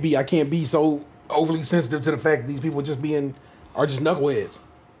 I can't be so overly sensitive to the fact that these people are just knuckleheads.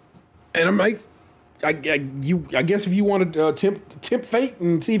 And I'm like, I guess if you want to tempt fate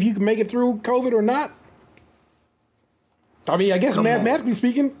and see if you can make it through COVID or not. I mean, I guess mathematically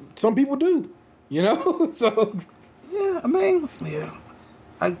speaking, some people do. You know, so yeah. I mean, yeah.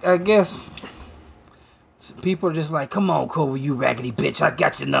 I guess people are just like, come on, COVID, you raggedy bitch, I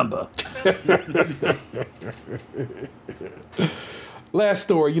got your number. Last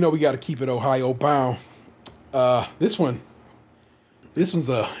story, we got to keep it Ohio bound. This one's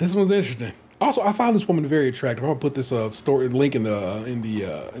interesting. Also, I found this woman very attractive. I'm gonna put this story link in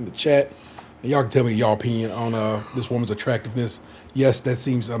the chat, and y'all can tell me y'all opinion on this woman's attractiveness. Yes, that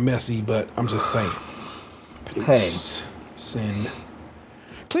seems messy, but I'm just saying. Hey, send.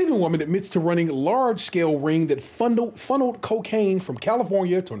 Cleveland woman admits to running large-scale ring that funneled cocaine from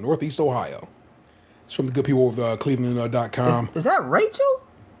California to Northeast Ohio. It's from the good people of Cleveland.com. Is that Rachel?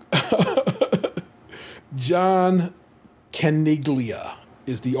 John Caniglia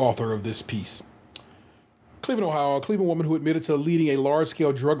is the author of this piece. Cleveland, Ohio, a Cleveland woman who admitted to leading a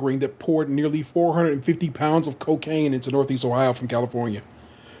large-scale drug ring that poured nearly 450 pounds of cocaine into Northeast Ohio from California.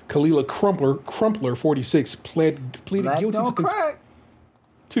 Kalila Crumpler, 46, pleaded guilty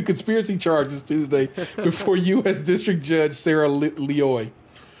to conspiracy charges Tuesday before U.S. District Judge Sarah Leoy.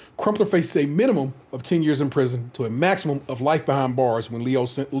 Crumpler faces a minimum of 10 years in prison to a maximum of life behind bars when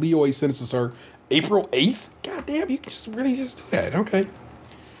Leoy sentences her April 8th? God damn, you can really just do that. Okay.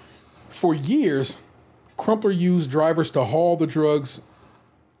 For years, Crumpler used drivers to haul the drugs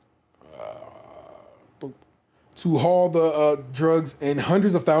and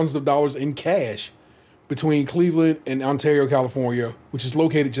hundreds of thousands of dollars in cash between Cleveland and Ontario, California, which is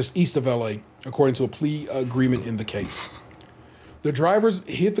located just east of LA. according to a plea agreement in the case. The drivers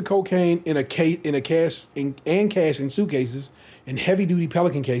hid the cocaine in cash in suitcases and heavy-duty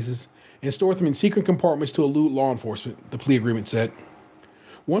Pelican cases and stored them in secret compartments to elude law enforcement, the plea agreement said.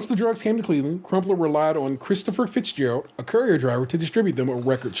 Once the drugs came to Cleveland, Crumpler relied on Christopher Fitzgerald, a courier driver, to distribute them, a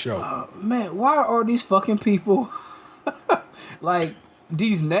record show. Man, why are these fucking people like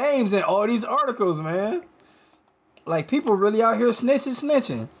these names and all these articles, man? Like, people really out here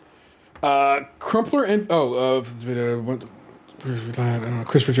snitching. Crumpler and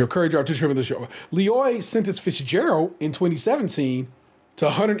Chris Fitzgerald, courier driver, to distribute the show. Leoy sentenced Fitzgerald in 2017 to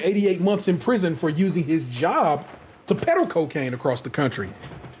 188 months in prison for using his job to peddle cocaine across the country.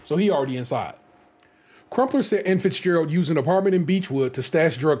 So he already inside. Crumpler said and Fitzgerald used an apartment in Beechwood to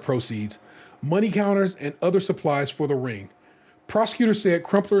stash drug proceeds, money counters, and other supplies for the ring. Prosecutors said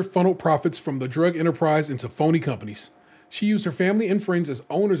Crumpler funneled profits from the drug enterprise into phony companies. She used her family and friends as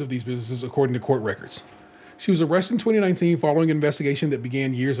owners of these businesses, according to court records. She was arrested in 2019 following an investigation that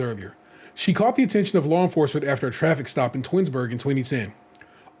began years earlier. She caught the attention of law enforcement after a traffic stop in Twinsburg in 2010.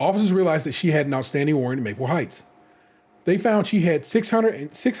 Officers realized that she had an outstanding warrant in Maple Heights. They found she had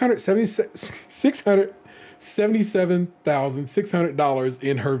 $677,600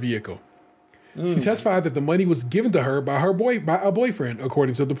 in her vehicle. She testified that the money was given to her by a boyfriend,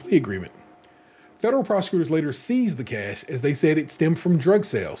 according to the plea agreement. Federal prosecutors later seized the cash as they said it stemmed from drug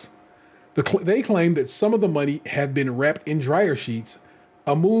sales. They claimed that some of the money had been wrapped in dryer sheets,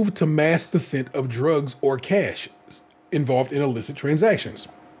 a move to mask the scent of drugs or cash involved in illicit transactions.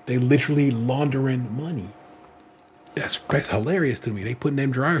 They literally laundering money. That's hilarious to me. They putting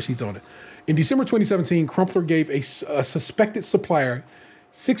them dryer sheets on it. In December 2017, Crumpler gave a suspected supplier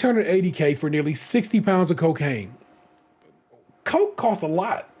 $680K for nearly 60 pounds of cocaine. Coke costs a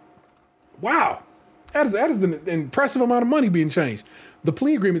lot. Wow. That is an impressive amount of money being changed. The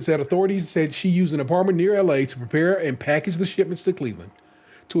plea agreement said authorities said she used an apartment near LA to prepare and package the shipments to Cleveland.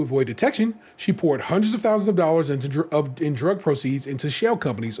 To avoid detection, she poured hundreds of thousands of dollars in drug proceeds into shell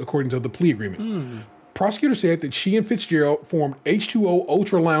companies, according to the plea agreement. Prosecutors said that she and Fitzgerald formed H2O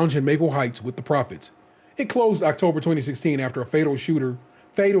Ultra Lounge in Maple Heights with the profits. It closed October 2016 after a fatal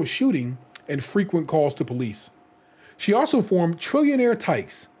shooting and frequent calls to police. She also formed Trillionaire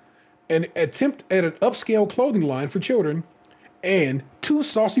Tykes, an attempt at an upscale clothing line for children, and Two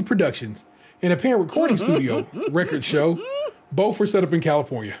Saucy Productions, an apparent recording studio record show. Both were set up in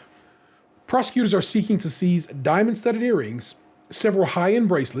California. Prosecutors are seeking to seize diamond-studded earrings, several high-end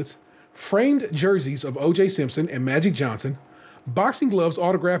bracelets, framed jerseys of O.J. Simpson and Magic Johnson, boxing gloves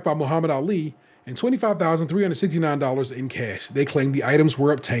autographed by Muhammad Ali, and $25,369 in cash. They claim the items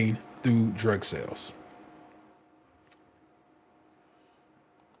were obtained through drug sales.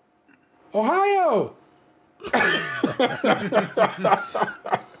 Ohio!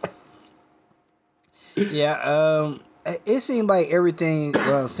 Yeah, it seems like everything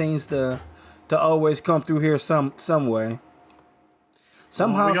seems to always come through here some way.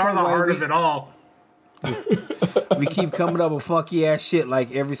 Somehow, we are the heart of it all. We keep coming up with funky ass shit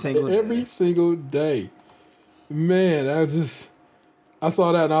like every single day. Man, I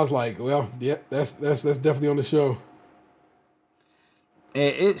saw that and I was like, well, yeah, that's definitely on the show.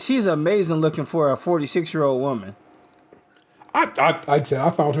 And she's amazing looking for a 46-year-old woman. I'd say I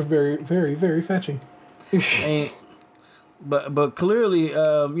found her very, very, very fetching. But clearly,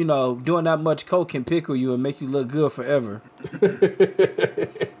 doing that much coke can pickle you and make you look good forever.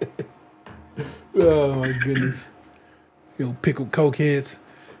 Oh my goodness, pickled coke heads.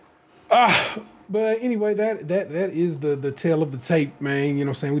 But anyway, that is the tale of the tape, man. You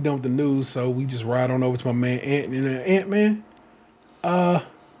know what I'm saying? We done with the news, so we just ride on over to my man Ant-Man.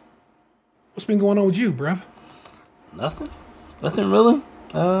 What's been going on with you, bruv? Nothing really.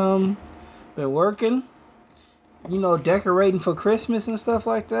 Been working. Decorating for Christmas and stuff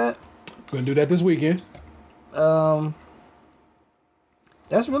like that. Gonna do that this weekend. That's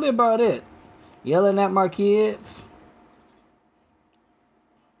really about it. Yelling at my kids.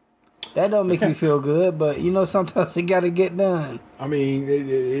 That don't make me feel good, but sometimes it gotta get done. I mean,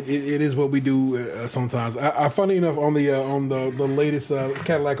 it is what we do sometimes. Funny enough, on the latest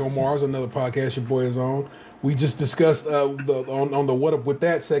Cadillac on Mars, another podcast your boy is on, we just discussed on the What Up With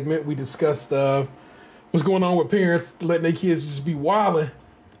That segment, we discussed what's going on with parents letting their kids just be wilding,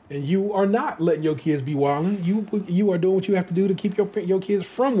 and you are not letting your kids be wilding. You are doing what you have to do to keep your kids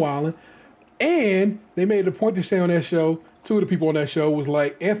from wilding. And they made it a point to say on that show, two of the people on that show was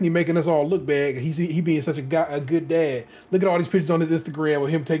like, Anthony making us all look bad. He being such a good dad. Look at all these pictures on his Instagram of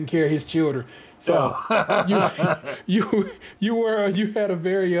him taking care of his children. So you had a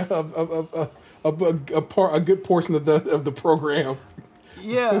very a good portion of the program.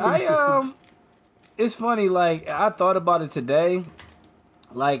 Yeah, it's funny. Like I thought about it today,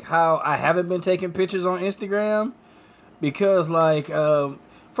 like how I haven't been taking pictures on Instagram because, like,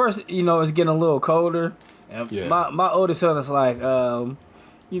 first it's getting a little colder, and my oldest son is like,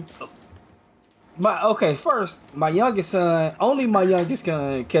 first my youngest son, only my youngest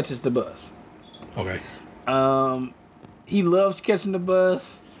son catches the bus. Okay. He loves catching the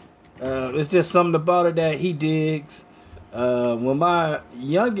bus. It's just something about it that he digs. When my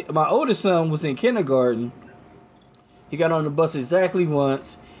oldest son was in kindergarten, he got on the bus exactly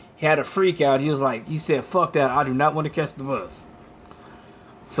once. He had a freak out. He said, "Fuck that! I do not want to catch the bus."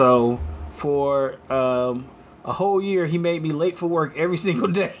 So for a whole year, he made me late for work every single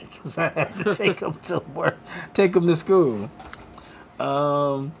day because I had to take him to work, take him to school.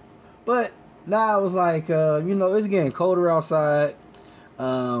 But now I was like, it's getting colder outside,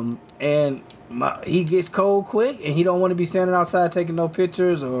 and he gets cold quick, and he don't want to be standing outside taking no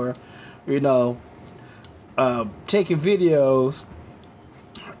pictures or, taking videos.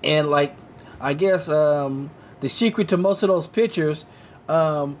 And like, I guess the secret to most of those pictures,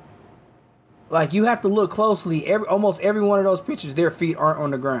 like you have to look closely. Almost every one of those pictures, their feet aren't on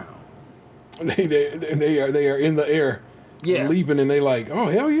the ground. They are in the air, leaping, and they like, oh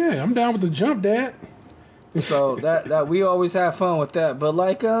hell yeah, I'm down with the jump, Dad. So that we always have fun with that. But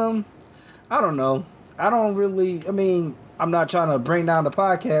like, I don't know. I don't really. I mean, I'm not trying to bring down the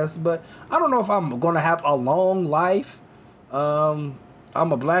podcast, but I don't know if I'm going to have a long life. I'm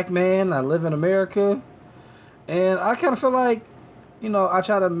a black man. I live in America, and I kind of feel like, I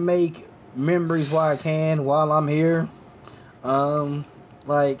try to make memories while I can while I'm here. I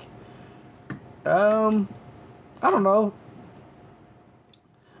don't know.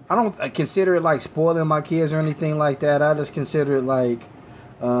 I don't consider it like spoiling my kids or anything like that. I just consider it like,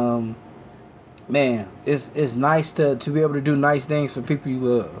 man, it's nice to be able to do nice things for people you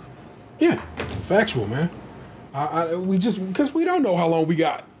love. Yeah, factual, man. We just, because we don't know how long we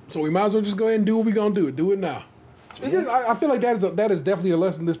got, so we might as well just go ahead and do what we gonna do. Do it now. Yeah. I feel like that is definitely a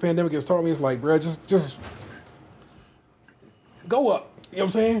lesson this pandemic has taught me. It's like, bro, just go up. You know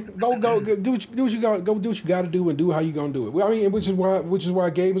what I'm saying? Go do what you got. Go do what you got to do and do how you gonna do it. Well, I mean, which is why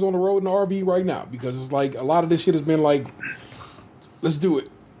Gabe is on the road in the RV right now, because it's like a lot of this shit has been like, let's do it,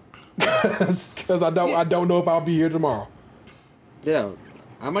 because I don't know if I'll be here tomorrow. Yeah,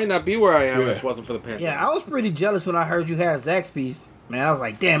 I might not be where I am if it wasn't for the pandemic. Yeah, I was pretty jealous when I heard you had Zaxby's. Man, I was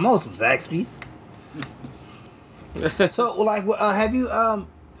like, damn, I want some Zaxby's. So, like, have you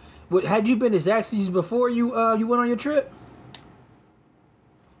had you been to Zaxby's before you went on your trip?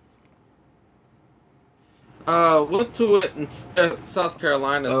 Went to it in South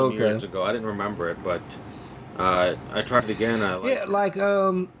Carolina some years ago. I didn't remember it, but I tried it again. I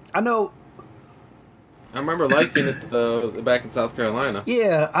know. I remember liking it back in South Carolina.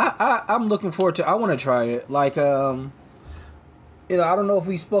 Yeah, I'm looking forward to. I want to try it. Like, I don't know if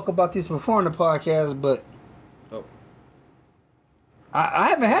we spoke about this before in the podcast, but I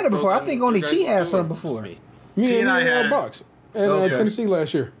haven't had it before. I think only T had some before. Me and I had a box in Tennessee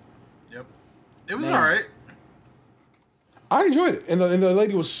last year. Yep, it was all right. I enjoyed it, and the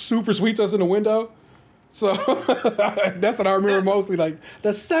lady was super sweet to us in the window. So that's what I remember mostly, like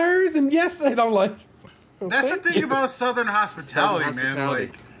the sirs and yes, and I'm like, that's the thing about Southern hospitality, man.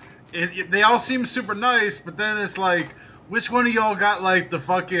 Like, they all seem super nice, but then it's like, which one of y'all got like the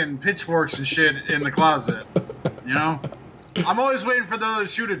fucking pitchforks and shit in the closet? You know, I'm always waiting for the other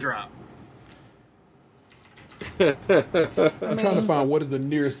shoe to drop. I'm trying to find what is the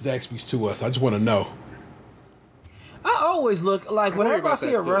nearest Zaxby's to us. I just want to know. I always look like whenever I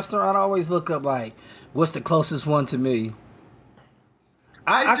see a restaurant, I always look up like, what's the closest one to me?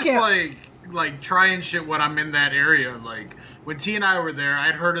 I just like trying shit when I'm in that area. Like when T and I were there,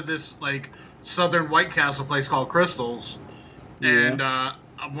 I'd heard of this like Southern White Castle place called Crystals, and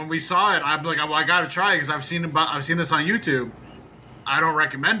when we saw it, I'm like, well, I gotta try it because I've seen this on YouTube. I don't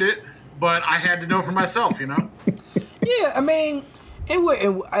recommend it, but I had to know for myself, you know. Yeah, I mean,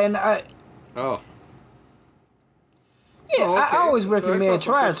 Yeah, I always recommend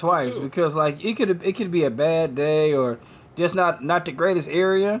try it twice because like it could be a bad day or just not the greatest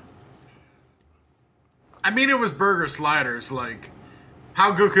area. I mean, it was burger sliders. Like,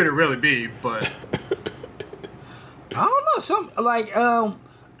 how good could it really be? But I don't know.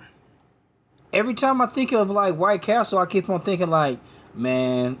 Every time I think of like White Castle, I keep on thinking like,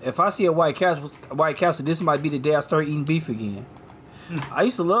 man, if I see a White Castle, this might be the day I start eating beef again. I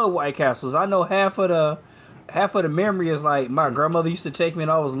used to love White Castles. I know half of the memory is like my grandmother used to take me when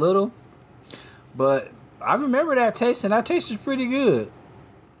I was little, but I remember that taste, and that taste is pretty good.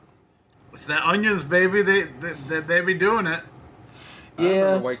 It's that onions, baby. They be doing it. I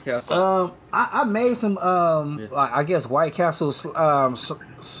remember White Castle. I made some like, I guess White Castle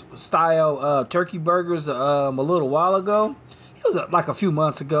style turkey burgers a little while ago. It was like a few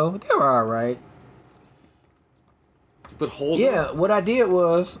months ago. They were all right. You put holes in Yeah, them? what I did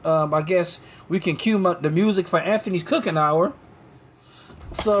was, I guess we can cue the music for Anthony's cooking hour.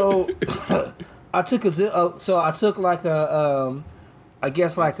 So I took like a I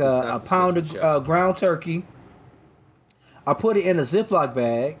guess like a pound of ground turkey. I put it in a Ziploc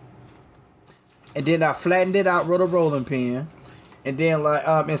bag, and then I flattened it out with a rolling pin, and then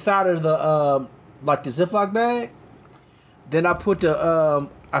like inside of the like the Ziploc bag, then I put the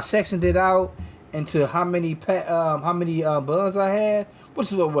I sectioned it out into how many buns I had,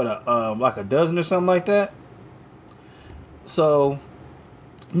 which is what like a dozen or something like that. So,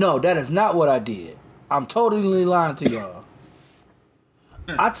 no, that is not what I did. I'm totally lying to y'all.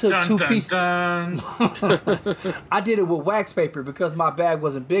 I took two pieces. I did it with wax paper because my bag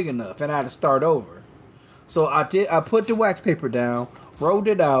wasn't big enough and I had to start over. So I put the wax paper down, rolled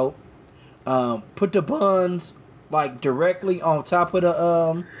it out, put the buns like directly on top of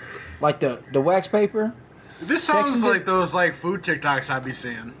the like the wax paper. This sounds like those like food TikToks I be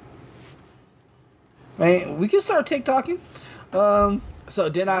seeing. Man, we can start TikToking. So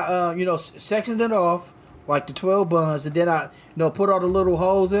then I sectioned it off like the 12 buns, and then I put all the little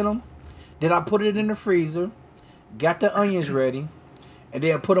holes in them. Then I put it in the freezer, got the onions ready, and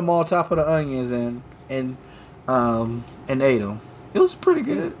then put them on top of the onions and ate them. It was pretty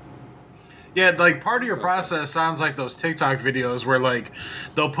good. Yeah, like part of your process sounds like those TikTok videos where like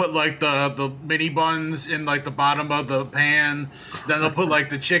they'll put like the mini buns in like the bottom of the pan, then they'll put like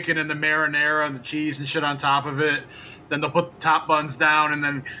the chicken and the marinara and the cheese and shit on top of it. Then they'll put the top buns down and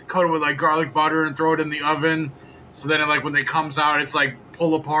then coat it with like garlic butter and throw it in the oven. So then like when it comes out, it's like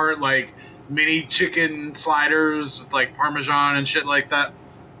pull apart like mini chicken sliders with like Parmesan and shit like that.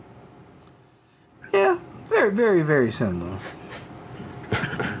 Yeah, very, very, very similar.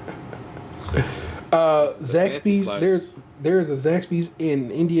 Zaxby's. There's a Zaxby's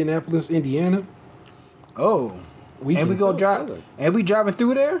in Indianapolis, Indiana. Oh, we driving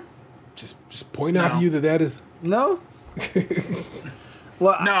through there. Just point out to you that is no.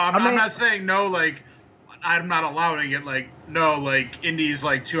 Well, no, I'm not saying no. Like, I'm not allowing it. Like, no, like Indy's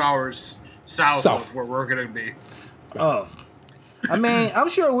like 2 hours south of where we're gonna be. Oh, I mean, I'm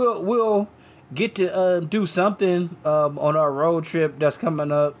sure we'll get to do something on our road trip that's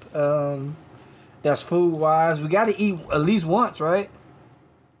coming up. That's food wise. We got to eat at least once, right?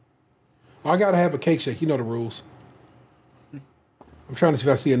 I gotta have a cake shake. You know the rules. I'm trying to see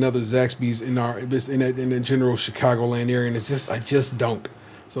if I see another Zaxby's in the general Chicagoland area, and I just don't.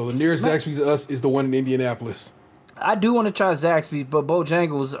 So the nearest Zaxby's to us is the one in Indianapolis. I do want to try Zaxby's, but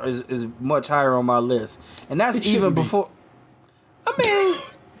Bojangles is much higher on my list, and that's even before. I mean,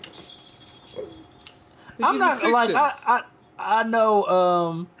 I'm not like I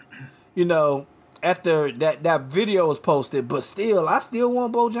know after that video was posted, but still I still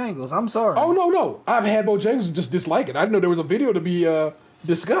want Bojangles. I'm sorry. Oh no, I've had Bojangles and just dislike it. I didn't know there was a video to be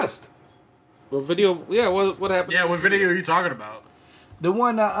discussed. What video? Yeah, what happened? Yeah, what video are you talking about? The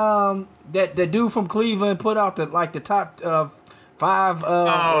one that the dude from Cleveland put out the top 5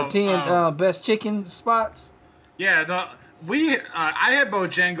 or 10 best chicken spots. Yeah, I had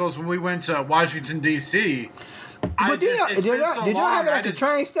Bojangles when we went to Washington D.C. But did y'all have it at the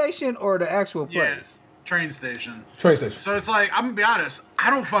train station or the actual place? Yeah, train station. Train station. So it's like, I'm gonna be honest,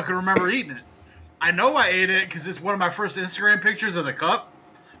 I don't fucking remember eating it. I know I ate it because it's one of my first Instagram pictures of the cup,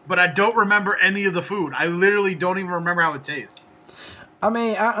 but I don't remember any of the food. I literally don't even remember how it tastes. I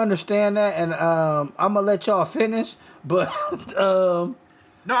mean, I understand that, and I'm gonna let y'all finish, but no,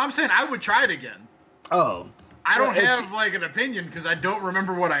 I'm saying I would try it again. Oh, I don't have like an opinion because I don't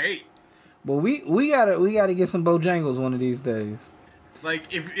remember what I ate. Well, we gotta get some Bojangles one of these days.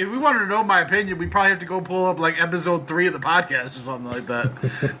 Like, if we wanted to know my opinion, we'd probably have to go pull up like episode 3 of the podcast or something like that,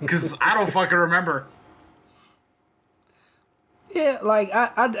 because I don't fucking remember. Yeah, like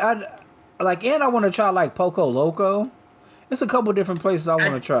I like, and I want to try like Poco Loco. There's a couple different places I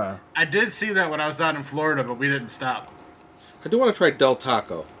want to try. I did see that when I was down in Florida, but we didn't stop. I do want to try Del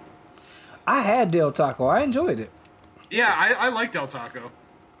Taco. I had Del Taco. I enjoyed it. Yeah, I like Del Taco.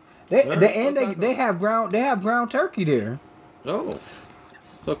 They have ground turkey there. Oh,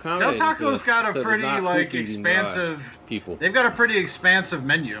 so Del Taco's got a pretty like expansive people. They've got a pretty expansive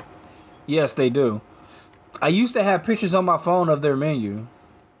menu. Yes, they do. I used to have pictures on my phone of their menu.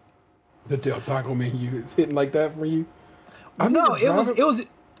 The Del Taco menu, it's hitting like that for you? No,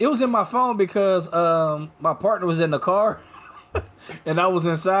 it was in my phone because my partner was in the car and I was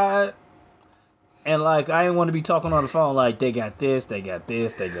inside. And like, I didn't want to be talking on the phone like they got this, they got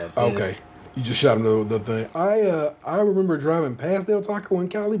this, they got this. Okay. You just shot him the thing. I remember driving past Del Taco in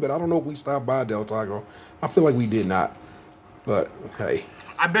Cali, but I don't know if we stopped by Del Taco. I feel like we did not. But hey.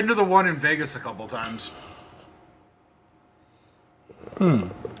 I've been to the one in Vegas a couple times.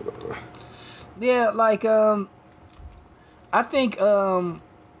 Yeah, like I think I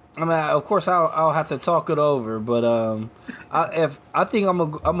mean, of course I'll have to talk it over, but I think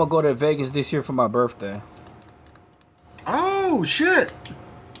I'm gonna go to Vegas this year for my birthday. Oh shit!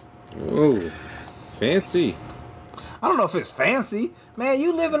 Oh, fancy. I don't know if it's fancy, man.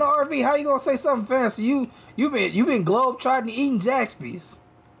 You live in an RV. How you gonna say something fancy? You been globe-trotting eating Zaxby's.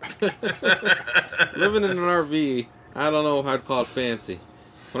 Living in an RV, I don't know if I'd call it fancy.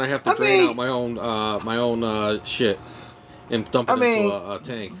 When I have to drain out my own shit and dump it into a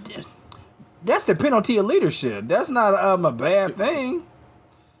tank. That's the penalty of leadership. That's not a bad thing.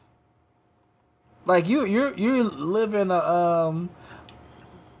 Like you're living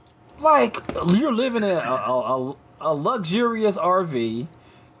you're living in a luxurious RV.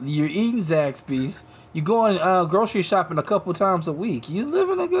 You're eating Zaxby's. You're going grocery shopping a couple times a week. You're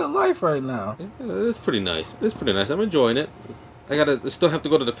living a good life right now. Yeah, it's pretty nice. It's pretty nice. I'm enjoying it. I still have to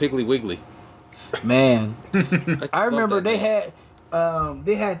go to the Piggly Wiggly. Man, I remember they had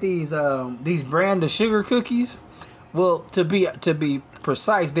these brand of sugar cookies. Well, to be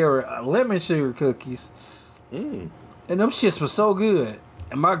precise, they were lemon sugar cookies. And them shits was so good.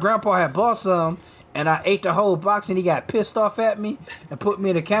 And my grandpa had bought some, and I ate the whole box, and he got pissed off at me and put me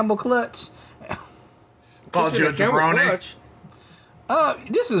in a camel clutch. Called you a jabroni.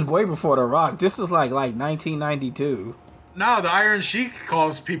 This is way before The Rock. This is like 1992. No, the Iron Sheik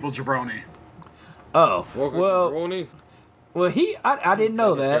calls people jabroni. Oh, jabroni? Well, I didn't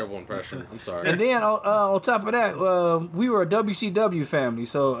know that. That's a terrible impression. I'm sorry. And then on top of that, we were a WCW family,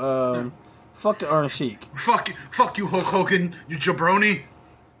 so fuck the Iron Sheik. Fuck you, Hulk Hogan, you jabroni.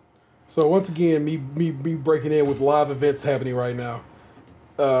 So once again, me breaking in with live events happening right now.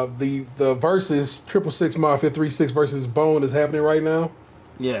 The versus 666 Mafia 36 versus Bone is happening right now.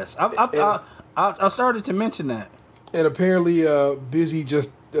 Yes, I started to mention that. And apparently, Busy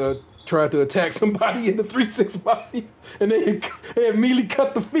just tried to attack somebody in the 3-6 Mafia, and they immediately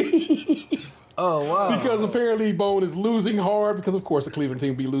cut the feed. Oh wow! Because apparently Bone is losing hard. Because of course the Cleveland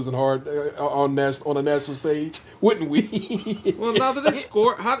team be losing hard on a national stage, wouldn't we? Well, now that they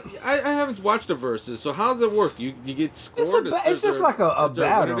score, I haven't watched the verses. So how does it work? You get scored? It's just like a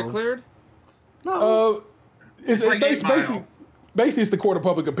battle. Winner declared? No. It's like basically it's the court of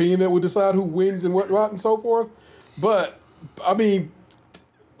public opinion that will decide who wins and whatnot and so forth. But I mean,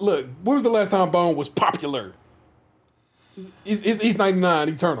 look, when was the last time Bone was popular? He's 99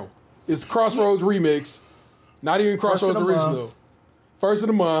 Eternal. It's Crossroads remix, not even Crossroads original. First of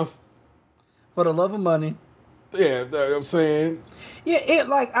the month. For the love of money. Yeah, I'm saying.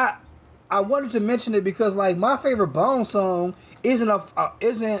 Yeah, I wanted to mention it because like my favorite Bone song isn't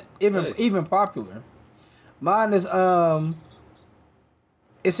even popular. Mine is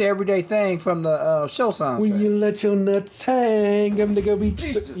it's an everyday thing from the show soundtrack. When you let your nuts hang, I'm gonna be.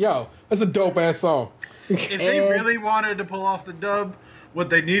 Yo, that's a dope ass song. If they really wanted to pull off the dub, what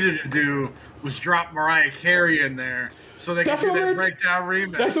they needed to do was drop Mariah Carey in there so they could do that breakdown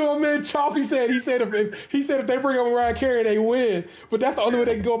remix. That's what my man Choppy said. He said if they bring up Mariah Carey, they win. But that's the only way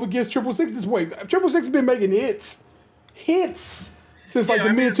they can go up against 666 this way. 666 has been making hits since like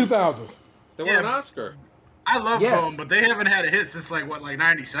the mid 2000s. They won an Oscar. I love Bone, but they haven't had a hit since like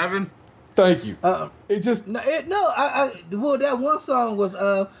 97. Thank you. Well, that one song was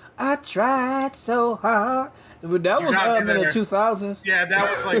I tried so hard. That was in the 2000s. Yeah,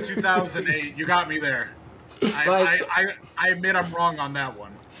 that was like 2008. You got me there. I admit I'm wrong on that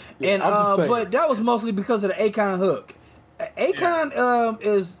one. And but that was mostly because of the Akon hook.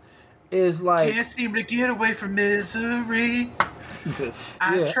 Akon is like can't seem to get away from misery.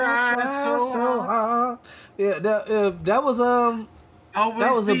 I tried so hard. Yeah, that was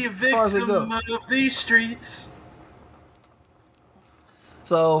always be a victim of these streets.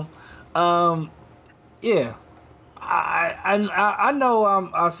 So, yeah. I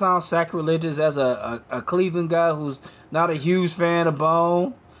know I sound sacrilegious as a Cleveland guy who's not a huge fan of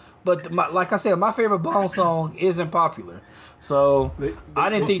Bone, but like I said, my favorite Bone song isn't popular, so I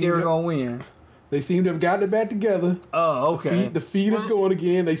didn't think they were gonna win. They seem to have gotten it back together. Oh, okay. The feed is going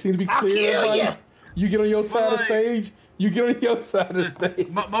again. They seem to be clear. I'll kill you. You get on your side of the stage. You get on your side of the stage.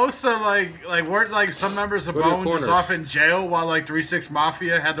 Most of weren't like some members of Bone just off in jail while like 3-6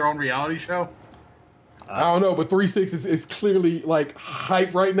 Mafia had their own reality show. I don't know, but 3-6 is clearly like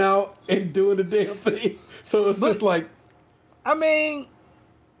hype right now and doing the damn thing. So it's just like, I mean,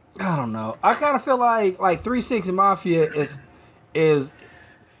 I don't know. I kind of feel like 360 Mafia is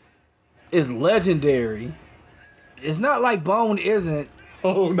legendary. It's not like Bone isn't.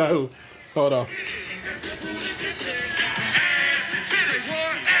 Oh no. Hold on.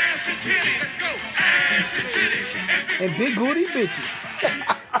 And big booty bitches.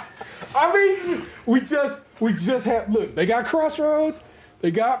 I mean, we just have look. They got Crossroads. They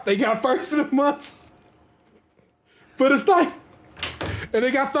got first of the month. But it's like, and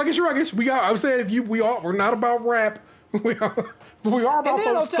they got Thuggish Ruggish. I'm saying we're not about rap. we are about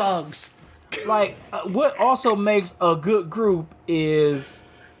those thugs. Like what also makes a good group is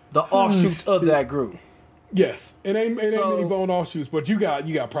the offshoots of that group. Yes, it ain't many Bone offshoots, but you got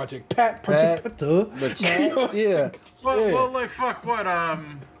Project Pat, the chat, yeah. Well, like fuck what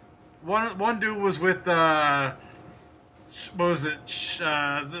one dude was with what was it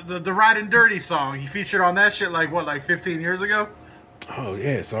the Riding Dirty song. He featured on that shit like 15 years ago. Oh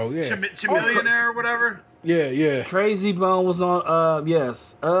yeah, so yeah, Chamillionaire or whatever. Yeah. Crazy Bone was on.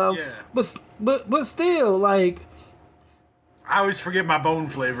 Yes. Yeah. But still, like, I always forget my Bone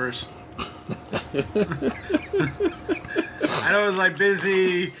flavors. I know it's like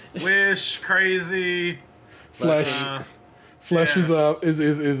Busy, Wish, Crazy, Flesh. Flesh is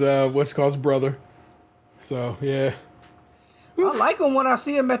what's called his brother. So yeah. I like him when I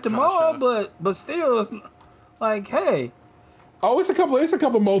see him at the mall, but still, it's like, hey. Oh, it's a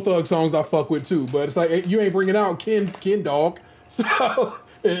couple Mo Thug songs I fuck with too, but it's like you ain't bringing out Ken Dog. So,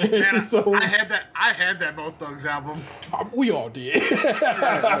 man, so I had that Mo Thugs album. We all did.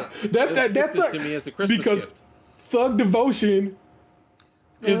 That to me as a Christmas because gift. Thug Devotion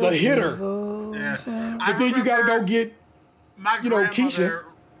is a hitter. Yeah. But then you gotta go get Keisha.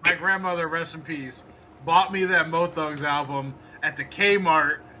 My grandmother, rest in peace, bought me that Mo Thugs album at the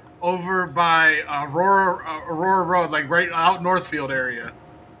Kmart over by Aurora Road, like right out Northfield area.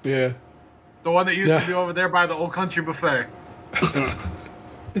 Yeah. The one that used to be over there by the Old Country Buffet.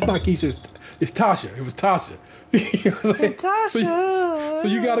 It's not Keisha. It's Tasha. It was Tasha. You know what I'm saying? Tasha. So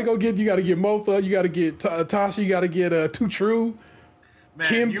you gotta get Mo Thug. You gotta get Tasha. You gotta get Too True.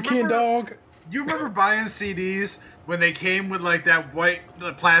 Man, Ken Dog. You remember buying CDs when they came with like that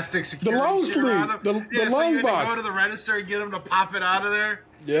the plastic security long shit sleeve, around them? the so long you had box. to go to the register and get them to pop it out of there.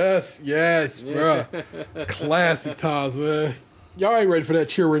 Yes, bruh. Classic times, man. Y'all ain't ready for that,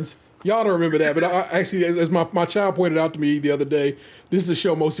 children's. Y'all don't remember that, but actually, as my child pointed out to me the other day, this is a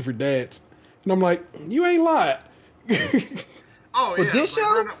show mostly for dads. And I'm like, you ain't lied. Oh, but yeah. This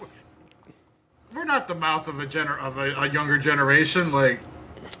show? We're not the mouth of a younger generation. Like,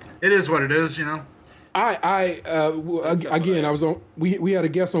 it is what it is, you know? Again, I was on. We had a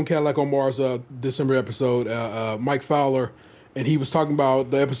guest on Cadillac Omar's December episode, Mike Fowler, and he was talking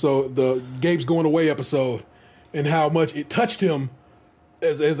about the Gabe's Going Away episode, and how much it touched him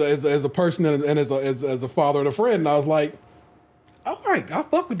as a person and as a father and a friend. And I was like, all right, I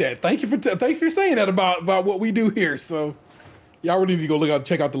fuck with that. Thank you for saying that about what we do here. So y'all really need to go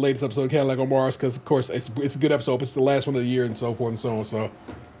check out the latest episode of Cadillac Omar's, because of course it's a good episode. It's the last one of the year and so forth and so on. So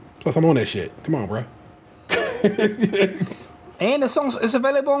plus I'm on that shit. Come on, bro. And it's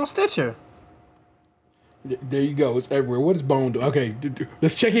available on Stitcher. There you go. It's everywhere. What does Bone do? Okay,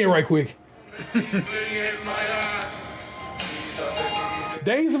 let's check in right quick.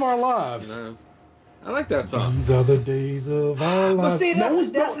 Days of Our Lives. No. I like that song. These are the days of our lives. But see, that's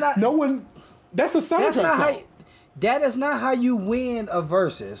a soundtrack song. That is not how you win a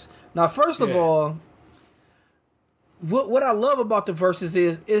versus. Now, first of all, what I love about the versus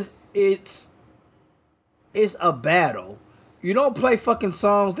is it's a battle. You don't play fucking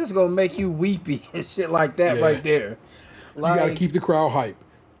songs that's gonna make you weepy and shit like that right there. Like, you gotta keep the crowd hype.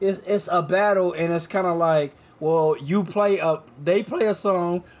 It's a battle, and it's kind of like, well, they play a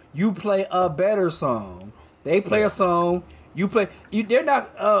song, you play a better song. They play a song, you play. They're not.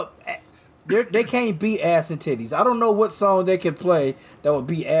 They can't beat Ass and Titties. I don't know what song they can play that would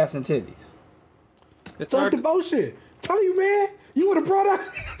beat Ass and Titties. It's our devotion. Tell you, man, you would have brought out.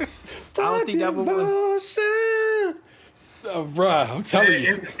 I don't think that would win. Bruh, I'm telling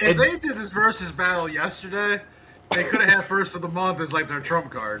you. If they did this versus battle yesterday, they could have had first of the month as like their trump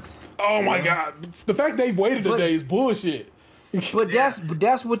card. Oh my god! The fact they waited a day is bullshit. But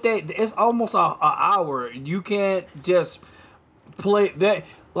that's what it's almost an hour. You can't just play that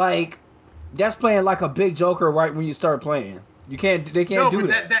like that's playing like a big joker right when you start playing. They can't do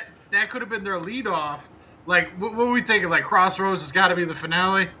that. That could have been their lead off. Like what were we thinking? Like Crossroads has got to be the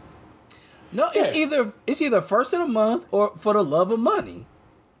finale. No, it's either first of the month or For the Love of Money.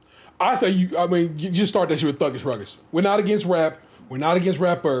 I say you just start that shit with Thuggish Ruggish. We're not against rap. We're not against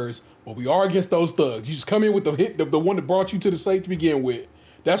rappers. But we are against those thugs. You just come in with the one that brought you to the state to begin with.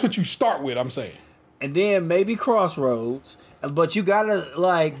 That's what you start with. I'm saying. And then maybe Crossroads, but you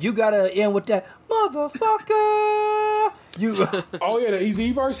gotta end with that motherfucker. You. Oh yeah, the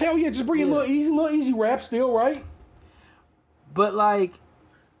Easy verse. Hell yeah, just bring a little easy rap still, right? But like,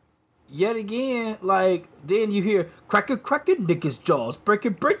 yet again, like then you hear cracking niggas' jaws,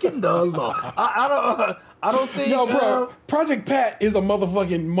 breaking the law. I don't think. Yo, bro, Project Pat is a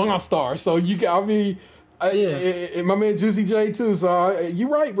motherfucking monster. So you got, and my man Juicy J too. So you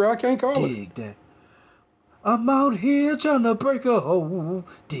right, bro. I can't call it. That. I'm out here trying to break a hole.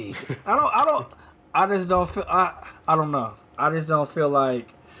 Dig. I just don't feel. I don't know. I just don't feel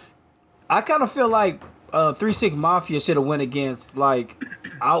like. I kind of feel like 3-6 Mafia should have went against like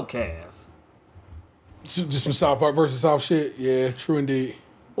Outkast. Just some South Park versus South shit. Yeah, true indeed.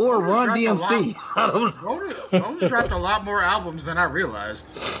 Or Run DMC. Ronan dropped a lot more albums than I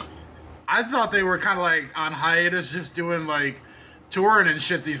realized. I thought they were kind of like on hiatus, just doing like touring and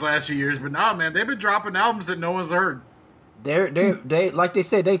shit these last few years. But nah, man, they've been dropping albums that no one's heard. They like they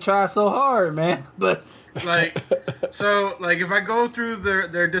said, they try so hard, man. But like, so like if I go through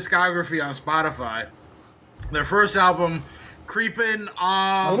their discography on Spotify, their first album, Creepin'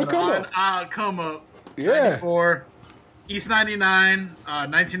 on Come Up, 94, East 99,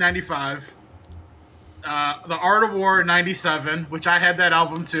 1995. The Art of War 97, which I had that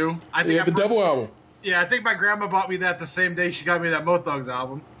album too. I think the double album. Yeah, I think my grandma bought me that the same day she got me that Mo Thugs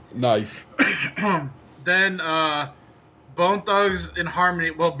album. Nice. Then Bone Thugs in Harmony.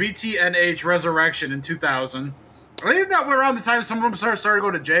 Well, BTNH Resurrection in 2000. I think that went around the time some of them started to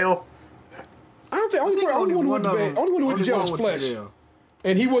go to jail. I don't think only one who went to jail was Flesh.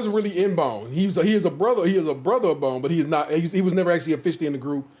 And he wasn't really in Bone. He is a brother of Bone, but he is not. He was never actually officially in the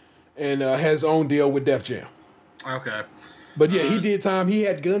group, and has his own deal with Def Jam. Okay. But yeah, he did time. He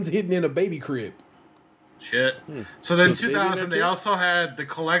had guns hidden in a baby crib. Shit. So then 2000, they also had The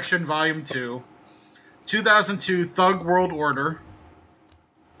Collection Volume 2. 2002, Thug World Order.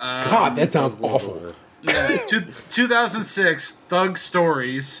 God, that sounds awful. Yeah. 2006, Thug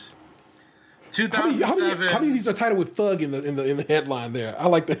Stories. 2007. How many of these are titled with Thug in the headline there? I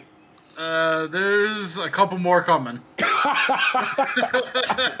like that. There's a couple more coming.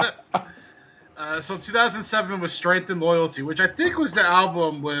 So 2007 was Strength and Loyalty, which I think was the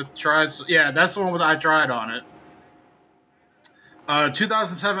album with Tried. Yeah, that's the one with I Tried on it.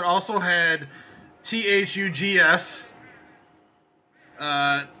 2007 also had THUGS.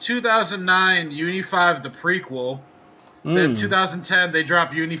 2009, Uni 5, the prequel. Then 2010, they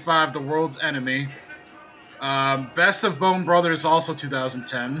dropped Uni 5, the World's Enemy. Best of Bone Brothers, also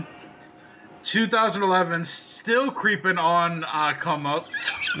 2010. 2011, still creeping on Come Up.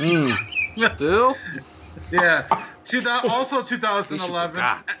 Still? Yeah. Also 2011,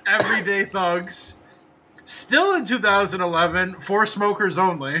 Everyday Thugs. Still in 2011, For Smokers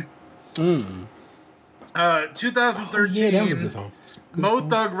Only. 2013, Mo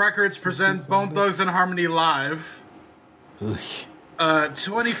Thug Records present Bone Thugs and Harmony Live.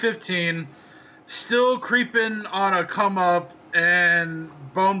 2015, still creeping on a Come Up and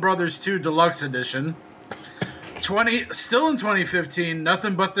Bone Brothers 2 Deluxe Edition. Still in 2015,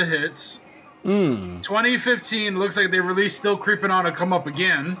 Nothing But the Hits. 2015 looks like they released Still Creeping On a Come Up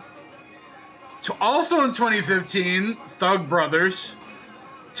again. Also in 2015, Thug Brothers.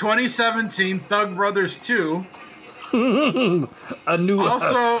 2017, Thug Brothers 2.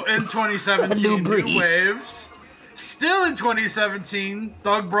 Also in 2017, New Waves. Still in 2017,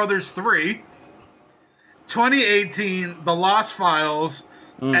 Thug Brothers 3. 2018, The Lost Files.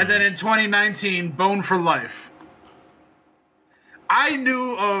 And then in 2019, Bone for Life. I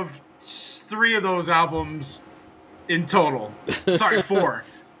knew of 3 of those albums in total. Sorry, 4.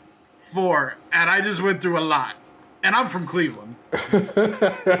 4. And I just went through a lot. And I'm from Cleveland.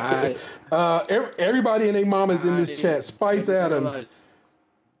 Everybody and their mamas in this chat. Spice Adams.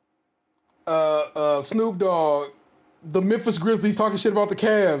 Snoop Dogg. The Memphis Grizzlies talking shit about the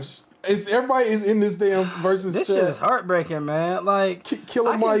Cavs. Everybody is in this damn versus this chat. shit is heartbreaking, man. Like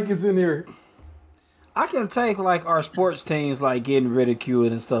Killer Mike is in here. I can take like our sports teams like getting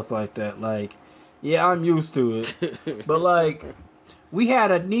ridiculed and stuff like that. Like, yeah, I'm used to it. But like, we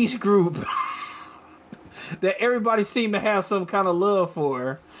had a niche group that everybody seemed to have some kind of love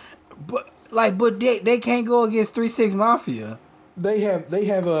for, but they can't go against 3-6 Mafia. They have.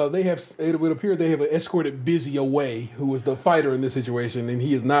 It would appear they have escorted Busy away, who was the fighter in this situation, and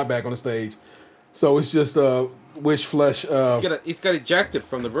he is not back on the stage. So it's just Wish Flesh. He's got ejected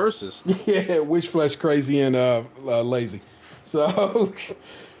from the verses. Yeah, Wish Flesh, Crazy, and Lazy. So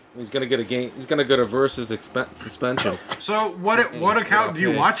he's gonna get a game. He's gonna get a versus suspension. So what account do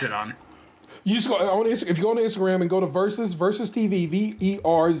you watch it on? You just go on if you go on Instagram and go to Verzuz TV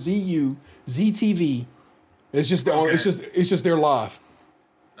VERZUZTV. It's just it's just their live.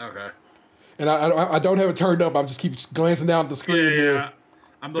 Okay. And I don't have it turned up. I just keep glancing down at the screen here. Yeah.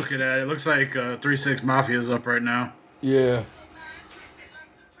 I'm looking at it. It looks like 3-6 Mafia is up right now. Yeah.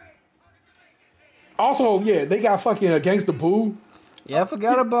 Also, yeah, they got fucking Gangsta Boo. Yeah, I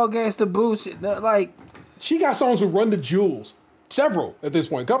forgot about Gangsta Boo. Like, she got songs with Run the Jewels. Several at this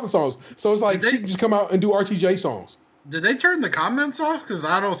point. A couple of songs. So it's like she can just come out and do RTJ songs. Did they turn the comments off? Because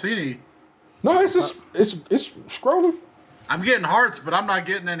I don't see any. No, it's just it's scrolling. I'm getting hearts, but I'm not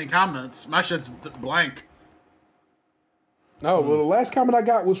getting any comments. My shit's blank. No, well, the last comment I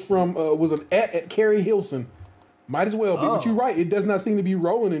got was from was an at Carrie Hilson. Might as well be, but you're right. It does not seem to be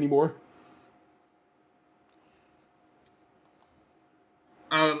rolling anymore.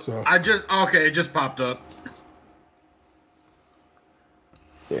 It just popped up.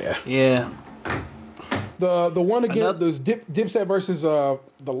 Yeah. The one again, those Dipset versus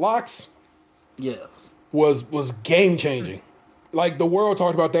the Locks. Yes. Was game changing. Like the world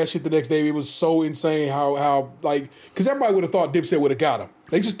talked about that shit the next day. It was so insane how like because everybody would have thought Dipset would have got him.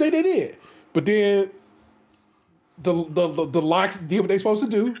 They did. But then the Locks did what they supposed to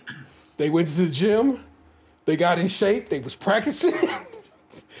do. They went to the gym. They got in shape. They was practicing.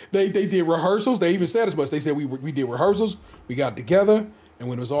 They did rehearsals. They even said as much. They said we did rehearsals. We got together, and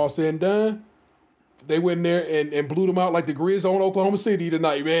when it was all said and done, they went in there and blew them out like the Grizz on Oklahoma City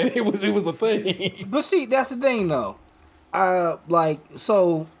tonight, man. It was a thing. But see, that's the thing though.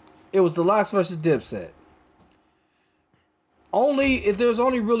 So it was the Locks versus Dipset. There's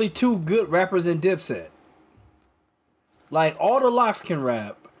only really two good rappers in Dipset. Like all the Locks can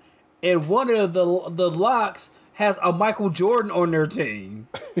rap, and one of the Locks has a Michael Jordan on their team.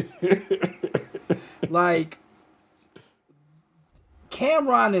 Like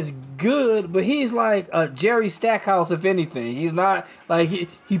Cameron is good, but he's like a Jerry Stackhouse, if anything. He's not like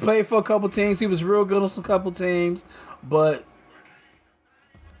he played for a couple teams. He was real good on some couple teams, but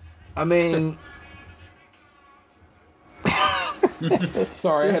I mean,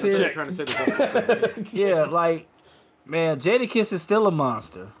 sorry, I had to check. Trying to say the yeah, like man, Jadakiss is still a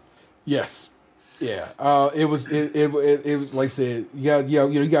monster. Yes. Yeah. It was like I said,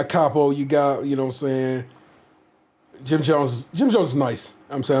 you got Capo, you got, you know what I'm saying, Jim Jones is nice.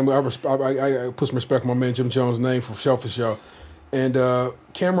 I'm saying I put some respect on my man Jim Jones' name for sure. And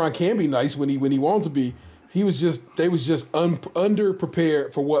Cameron can be nice when he wanted to be. They was just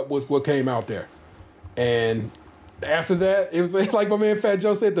underprepared for what came out there. And after that, it was like my man Fat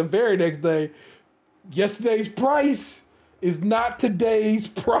Joe said the very next day, yesterday's price is not today's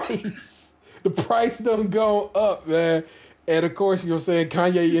price. The price done gone up, man. And of course, you know what I'm saying,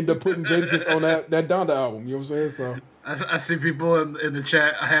 Kanye ended up putting Jadakiss on that Donda album. You know what I'm saying? So I see people in the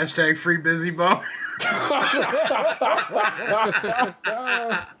chat, hashtag free Busy Bone.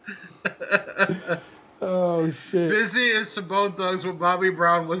 Oh shit. Busy is some Bone Thugs with Bobby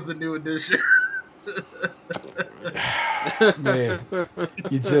Brown was the new addition. Man,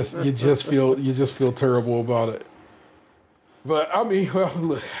 you just feel terrible about it. But I mean, well,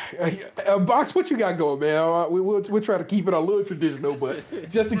 look, Box, what you got going, man? We'll try to keep it a little traditional, but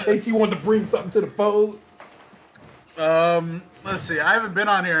just in case you wanted to bring something to the fold. Let's see. I haven't been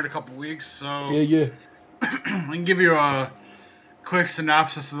on here in a couple weeks, so yeah. I can give you a quick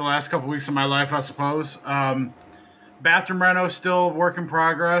synopsis of the last couple weeks of my life, I suppose. Bathroom reno, still work in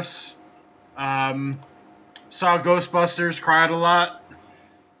progress. Saw Ghostbusters, cried a lot.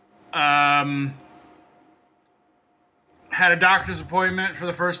 Had a doctor's appointment for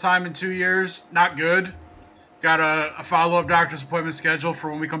the first time in 2 years. Not good. Got a follow-up doctor's appointment scheduled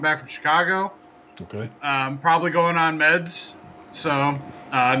for when we come back from Chicago. Okay. Probably going on meds. So,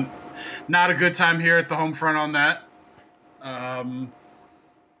 not a good time here at the home front on that.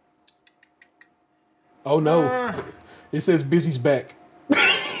 Oh, no. It says Busy's back.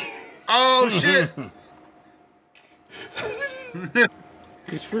 Oh, shit.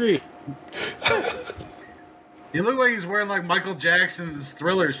 He's free. He looked like he's wearing like Michael Jackson's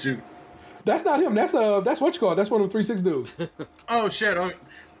Thriller suit. That's not him. That's what you call it. That's one of the 3-6 dudes. Oh shit! Oh,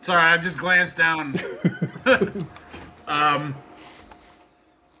 sorry, I just glanced down.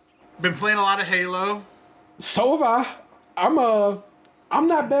 Been playing a lot of Halo. So have I. I'm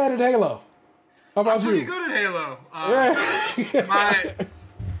not bad at Halo. How about I'm you? pretty good at Halo.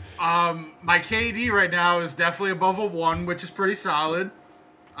 Yeah. My KD right now is definitely above a 1, which is pretty solid.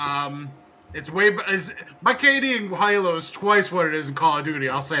 It's my KD in Halo is twice what it is in Call of Duty.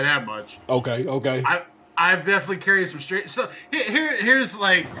 I'll say that much. Okay. I've definitely carried some straight. So here's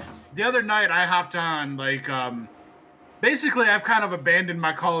like the other night I hopped on like basically I've kind of abandoned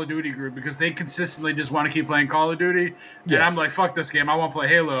my Call of Duty group because they consistently just want to keep playing Call of Duty. Yes. And I'm like, fuck this game. I want to play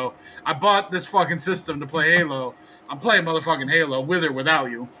Halo. I bought this fucking system to play Halo. I'm playing motherfucking Halo with or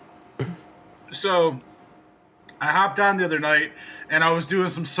without you. So I hopped on the other night and I was doing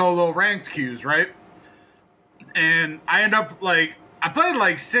some solo ranked queues, right? And I end up like, I played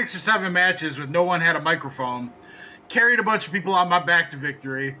like 6 or 7 matches with no one had a microphone, carried a bunch of people on my back to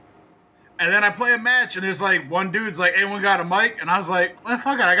victory. And then I play a match, and there's like one dude's like, anyone got a mic? And I was like, well,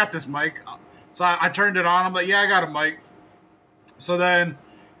 fuck it, I got this mic. So I turned it on. I'm like, yeah, I got a mic. So then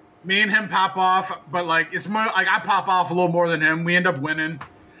me and him pop off, but like it's more like I pop off a little more than him. We end up winning.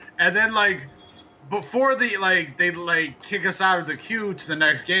 And then like before they kick us out of the queue to the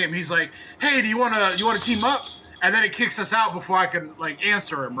next game, he's like, hey, do you wanna team up? And then it kicks us out before I can like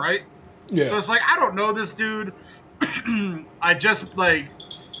answer him, right? Yeah. So it's like, I don't know this dude. I just like,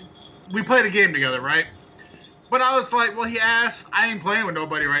 we played a game together, right? But I was like, well, he asked. I ain't playing with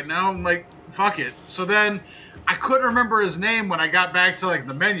nobody right now. I'm like, fuck it. So then I couldn't remember his name when I got back to like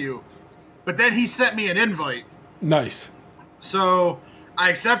the menu. But then he sent me an invite. Nice. So I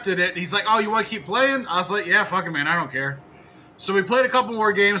accepted it. He's like, oh, you want to keep playing? I was like, yeah, fuck it, man. I don't care. So we played a couple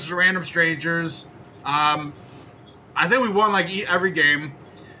more games with random strangers. I think we won like every game.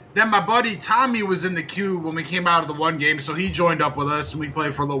 Then my buddy Tommy was in the queue when we came out of the one game, so he joined up with us, and we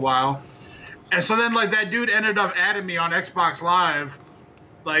played for a little while. And so then, like, that dude ended up adding me on Xbox Live,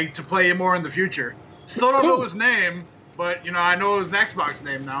 like, to play more in the future. Still don't know his name, but, you know, I know his Xbox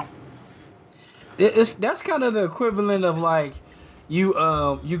name now. That's kind of the equivalent of, like, you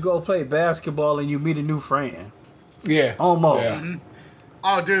go play basketball and you meet a new friend. Yeah. Almost. Yeah. Mm-hmm.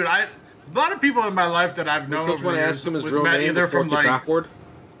 Oh, dude, a lot of people in my life that I've known over the years was met either from, like... awkward?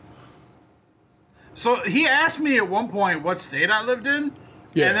 So he asked me at one point what state I lived in, and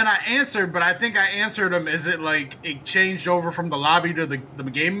then I answered, but I think I answered him as it like it changed over from the lobby to the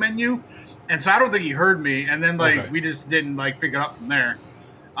game menu, and so I don't think he heard me, and then like we just didn't like pick it up from there.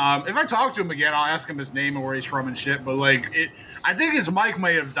 If I talk to him again, I'll ask him his name and where he's from and shit, but like I think his mic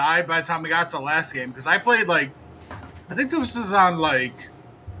may have died by the time we got to the last game, because I played like, I think this was on like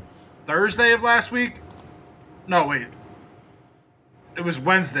Thursday of last week. No, wait. It was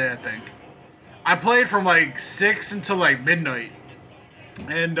Wednesday, I think. I played from like 6 until like midnight,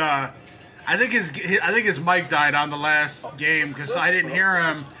 and I think his mic died on the last game because I didn't hear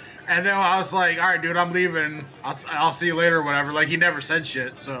him. And then I was like, "All right, dude, I'm leaving. I'll see you later, or whatever." Like he never said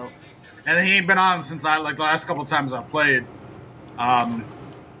shit. So, and then he ain't been on since the last couple times I played.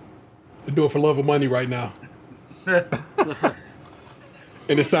 They do it for love of money right now, and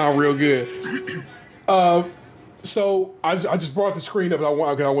it sounds real good. So I just brought the screen up. I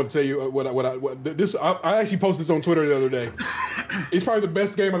want to tell you I actually posted this on Twitter the other day. It's probably the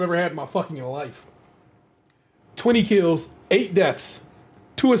best game I've ever had in my fucking life. 20 kills, 8 deaths,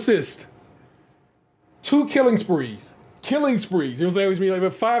 2 assists, 2 killing sprees. You know what I'm saying? It was me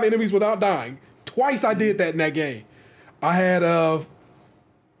like 5 enemies without dying. Twice I did that in that game. I had the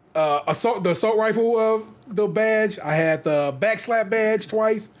assault rifle the badge. I had the backslap badge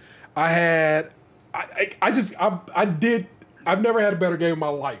twice. I've never had a better game in my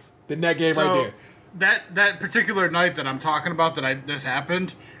life than that game right there. That particular night that I'm talking about this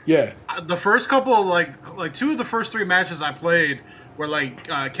happened. Yeah. The first couple like 2 of the first 3 matches I played were like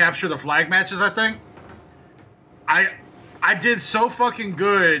capture the flag matches, I think. I did so fucking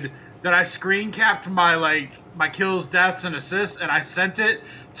good that I screen capped my kills, deaths, and assists, and I sent it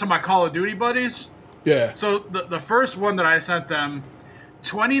to my Call of Duty buddies. Yeah. So the first one that I sent them,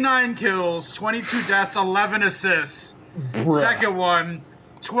 29 kills, 22 deaths, 11 assists. Bruh. Second one,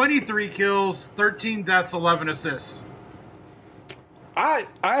 23 kills, 13 deaths, 11 assists. I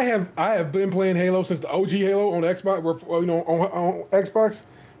have been playing Halo since the OG Halo on Xbox. On Xbox.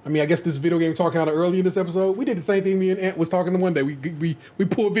 I mean, I guess this video game talk kind of early in this episode. We did the same thing me and Ant was talking one day. We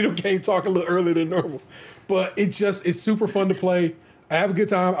pulled video game talk a little earlier than normal, but it's super fun to play. I have a good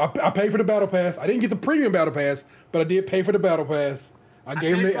time. I paid for the battle pass. I didn't get the premium battle pass, but I did pay for the battle pass. I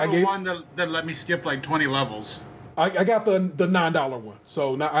gave one that let me skip like 20 levels. I got the $9 one,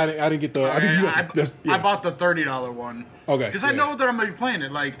 so I didn't get the. I bought the $30 one. Okay, because I know that I'm gonna be playing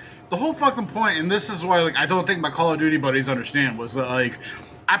it. Like the whole fucking point, and this is why I don't think my Call of Duty buddies understand was that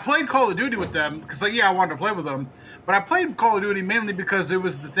I played Call of Duty with them because I wanted to play with them, but I played Call of Duty mainly because it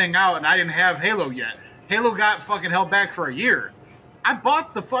was the thing out and I didn't have Halo yet. Halo got fucking held back for a year. I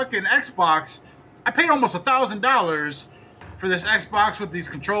bought the fucking Xbox. I paid almost $1,000 for this Xbox with these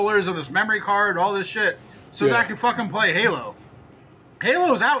controllers and this memory card, all this shit, so that I can fucking play Halo.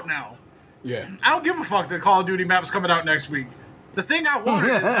 Halo's out now. Yeah. I don't give a fuck that Call of Duty map's coming out next week. The thing I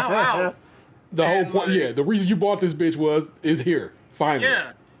wanted is now out. The whole And, point, like, yeah. The reason you bought this bitch is here finally.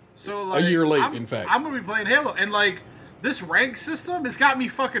 Yeah. So like a year late, in fact. I'm gonna be playing Halo, and like this rank system has got me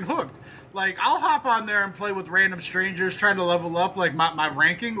fucking hooked. Like I'll hop on there and play with random strangers trying to level up like my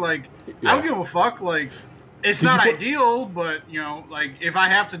ranking. Like I don't give a fuck. Like it's not ideal, but you know, like if I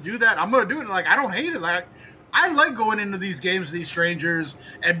have to do that, I'm gonna do it. Like I don't hate it. Like I like going into these games with these strangers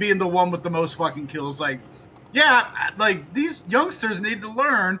and being the one with the most fucking kills. Like. Yeah, like, these youngsters need to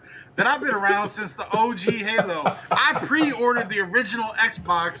learn that I've been around since the OG Halo. I pre-ordered the original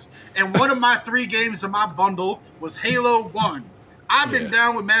Xbox, and one of my 3 games in my bundle was Halo 1. I've been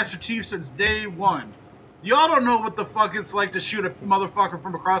down with Master Chief since day 1. Y'all don't know what the fuck it's like to shoot a motherfucker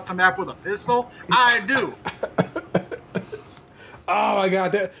from across the map with a pistol. I do. Oh, my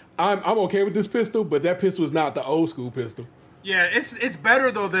God. I'm okay with this pistol, but that pistol is not the old school pistol. Yeah, it's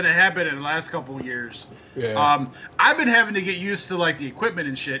better though than it had been in the last couple of years. Yeah. I've been having to get used to like the equipment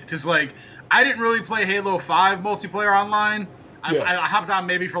and shit because like I didn't really play Halo 5 multiplayer online. I hopped on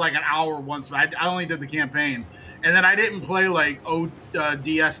maybe for like an hour once, but I only did the campaign, and then I didn't play like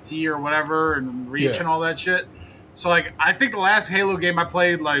DST or whatever and Reach and all that shit. So like I think the last Halo game I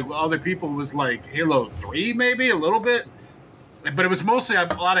played like with other people was like Halo 3 maybe a little bit, but it was mostly a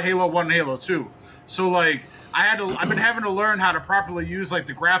lot of Halo 1 and Halo 2. So like. I've been having to learn how to properly use like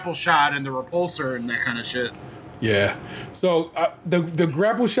the grapple shot and the repulsor and that kind of shit. Yeah. So the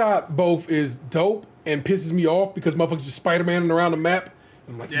grapple shot both is dope and pisses me off because motherfuckers just Spider-Man around the map.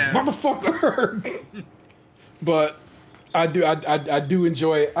 I'm like, motherfucker. But I do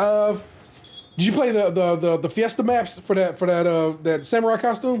enjoy it. Did you play the Fiesta maps for that samurai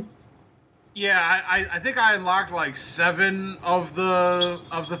costume? Yeah, I think I unlocked like 7 of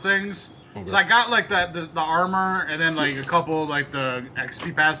the things. Okay. So I got like the armor and then like a couple like the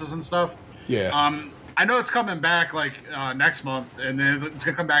XP passes and stuff. Yeah. I know it's coming back like next month, and then it's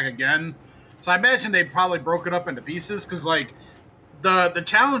gonna come back again. So I imagine they probably broke it up into pieces because like the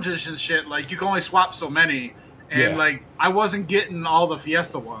challenges and shit, like you can only swap so many, and like I wasn't getting all the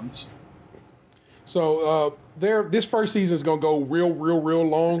Fiesta ones. So this first season is gonna go real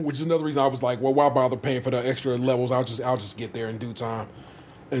long, which is another reason I was like, well, why bother paying for the extra levels? I'll just get there in due time.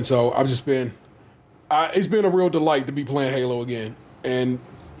 And so I've just been, it's been a real delight to be playing Halo again, and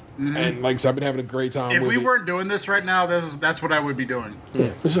like I said, I've been having a great time. If we weren't doing this right now, that's what I would be doing.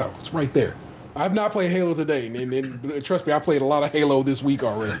 Yeah, for sure. It's right there. I've not played Halo today, and trust me, I played a lot of Halo this week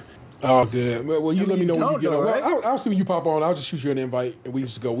already. Oh, good. Well, you let me know when you get on. Right? I'll see when you pop on. I'll just shoot you an invite, and we can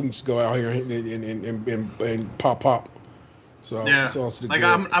just go out here and pop. So yeah, like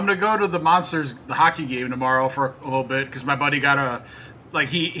I'm gonna go to the Monsters the hockey game tomorrow for a little bit because my buddy got a. Like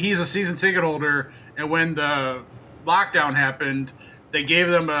he's a season ticket holder, and when the lockdown happened, they gave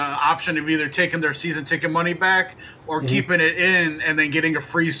them an option of either taking their season ticket money back or keeping it in and then getting a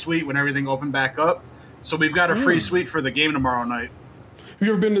free suite when everything opened back up. So we've got a free suite for the game tomorrow night. Have you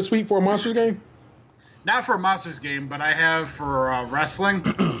ever been to the suite for a Monsters game? Not for a Monsters game, but I have for wrestling.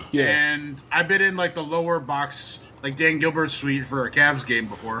 And I've been in like the lower box, like Dan Gilbert's suite for a Cavs game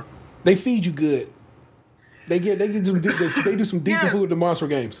before. They feed you good. They do some decent food at the Monster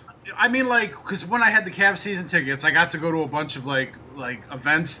games. I mean, like, because when I had the Cavs season tickets, I got to go to a bunch of like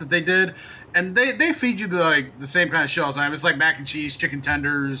events that they did, and they feed you the same kind of shit all the time. It's like mac and cheese, chicken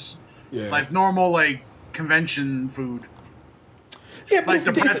tenders, like normal like convention food. Yeah, like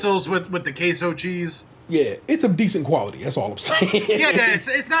the pretzels with the queso cheese. Yeah, it's of decent quality. That's all I'm saying. yeah,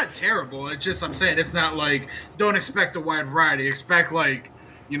 it's not terrible. It's just I'm saying it's not like don't expect a wide variety. Expect like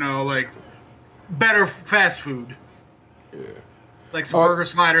better fast food. Yeah. Like some burger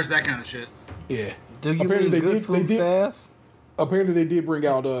sliders, that kind of shit. Yeah. Do you mean good food fast? Apparently they did bring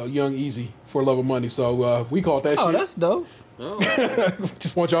out Young Easy for Love of Money, so we called that shit. Oh, that's dope. Oh.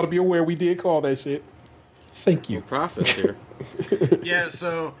 Just want y'all to be aware we did call that shit. Thank you. No profits here. Yeah,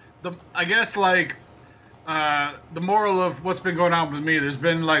 so I guess like the moral of what's been going on with me, there's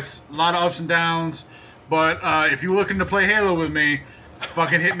been like a lot of ups and downs, but if you're looking to play Halo with me,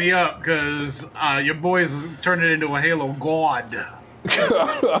 fucking hit me up, because your boys turned it into a Halo god.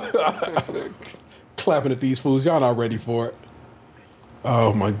 Clapping at these fools. Y'all not ready for it.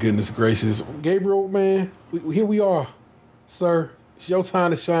 Oh, my goodness gracious. Gabriel, man, here we are. Sir, it's your time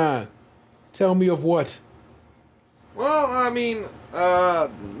to shine. Tell me of what? Well, I mean,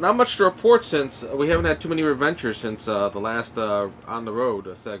 not much to report since we haven't had too many adventures since the last on the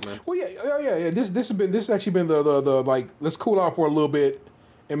road segment. Well, yeah. This has actually been the like let's cool out for a little bit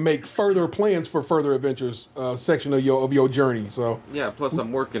and make further plans for further adventures section of your journey. So yeah, plus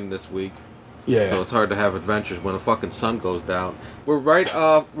I'm working this week. Yeah. So it's hard to have adventures when the fucking sun goes down. We're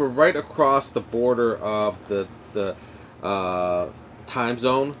right across the border of the time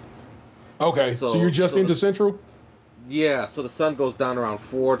zone. Okay, so you're just into Central? Yeah, so the sun goes down around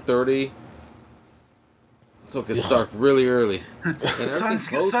 4:30. So it gets dark really early. Sun's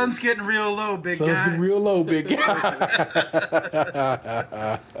getting real low, big guy. Sun's getting real low, big guy.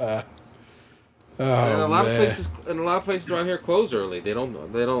 And a lot of places around here close early. They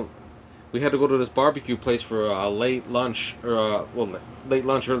don't. We had to go to this barbecue place for a late lunch, late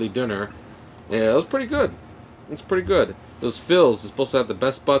lunch, early dinner. Yeah, it was pretty good. It's pretty good. Those Phil's is supposed to have the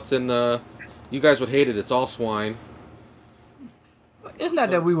best butts in. You guys would hate it. It's all swine. It's not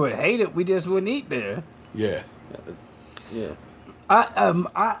that we would hate it. We just wouldn't eat there. Yeah. Yeah.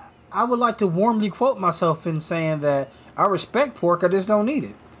 I would like to warmly quote myself in saying that I respect pork. I just don't eat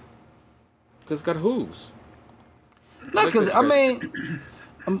it. Because it's got hooves. Not because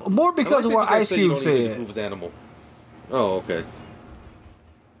more because of what Ice Cube said. Hooves animal. Oh, okay.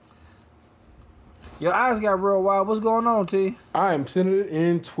 Your eyes got real wild. What's going on, T? I am sending it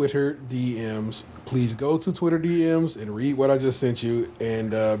in Twitter DMs. Please go to Twitter DMs and read what I just sent you and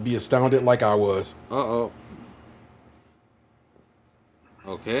be astounded like I was. Uh-oh.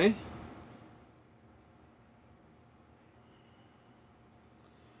 Okay.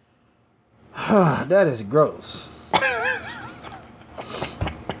 That is gross.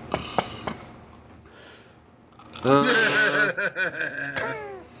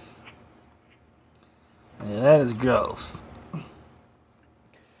 Yeah, that is gross.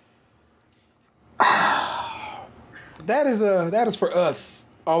 That is for us.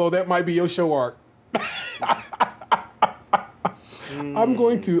 Although that might be your show art. I'm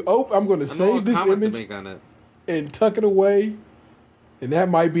going to save this image and tuck it away, and that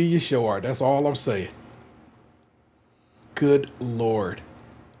might be your show art. That's all I'm saying. Good Lord.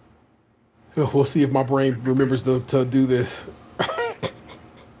 We'll see if my brain remembers to do this.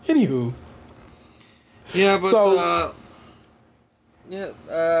 Anywho. Yeah, but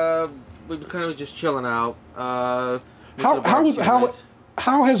we've been kind of just chilling out. How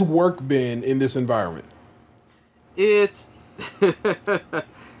has work been in this environment? It's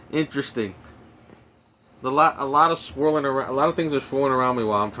interesting. A lot of swirling around. A lot of things are swirling around me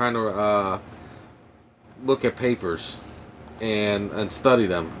while I'm trying to look at papers and study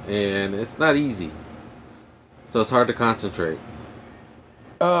them, and it's not easy. So it's hard to concentrate.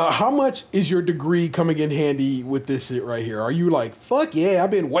 How much is your degree coming in handy with this shit right here? Are you like, fuck yeah, I've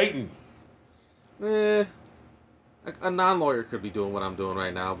been waiting? A non-lawyer could be doing what I'm doing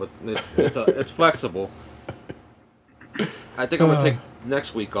right now, but it's flexible. I think I'm gonna take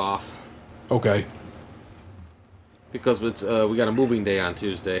next week off. Okay. Because it's we got a moving day on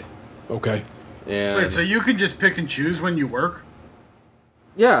Tuesday. Okay. And wait, so you can just pick and choose when you work?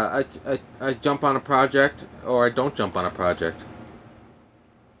 Yeah, I jump on a project or I don't jump on a project.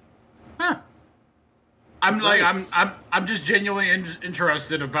 Huh. I'm just genuinely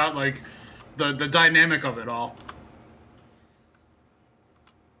interested about like the dynamic of it all.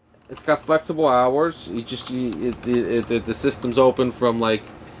 It's got flexible hours. The system's open from like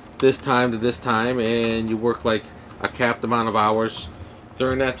this time to this time, and you work like a capped amount of hours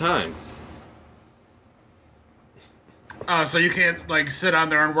during that time. So you can't like sit on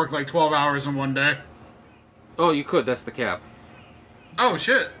there and work like 12 hours in one day? Oh, you could. That's the cap. Oh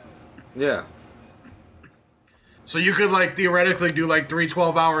shit. Yeah. So you could like theoretically do like 3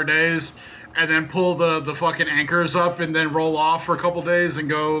 12-hour days and then pull the fucking anchors up and then roll off for a couple days and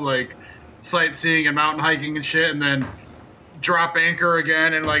go like sightseeing and mountain hiking and shit and then drop anchor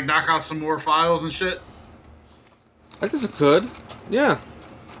again and like knock out some more files and shit? I guess it could. Yeah.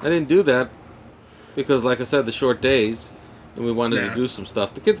 I didn't do that because like I said, the short days and we wanted to do some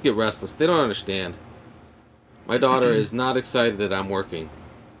stuff. The kids get restless. They don't understand. My daughter is not excited that I'm working.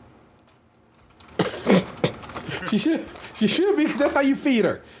 She should be, because that's how you feed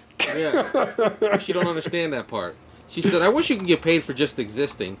her. Yeah. She don't understand that part. She said, I wish you could get paid for just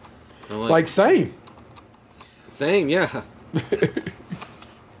existing. I'm like same. Same, yeah.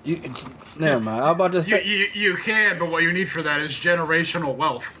 Never mind. I'm about to say you can, but what you need for that is generational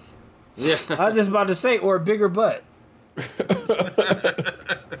wealth. Yeah. I was just about to say, or a bigger butt.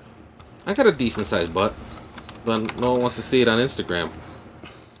 I got a decent sized butt, but no one wants to see it on Instagram.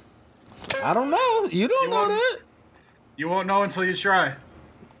 I don't know. You don't know that. You won't know until you try.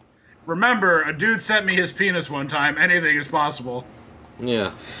 Remember, a dude sent me his penis one time. Anything is possible.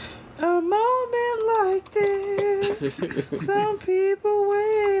 Yeah. A moment like this, some people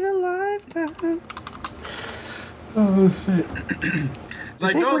wait a lifetime. Oh shit!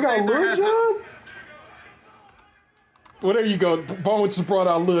 Like, They don't bring out think there Lil has Jon? Well, there you go. Bone just brought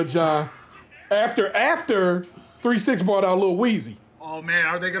out Lil Jon. After 3-6 brought out Lil Weezy. Oh man,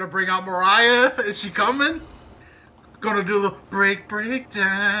 are they gonna bring out Mariah? Is she coming? Gonna do the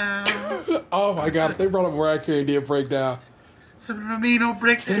breakdown. Oh my God! If they brought up Mariah Carey and did breakdown. Subliminal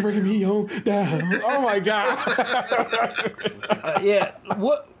breakdown. They're breaking me on down. Oh my God! Yeah.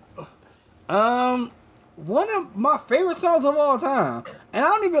 What? One of my favorite songs of all time, and I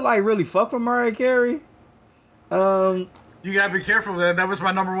don't even like really fuck with Mariah Carey. You gotta be careful, man. That was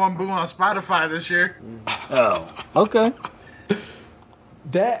my #1 boo on Spotify this year. Oh, okay.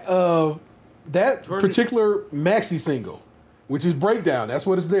 That particular maxi single, which is breakdown, that's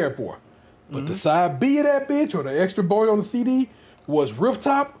what it's there for. But the side B of that bitch, or the extra boy on the CD, was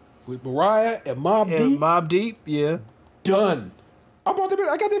Rooftop with Mariah and Mobb Deep. Mobb Deep, yeah. Done. I got that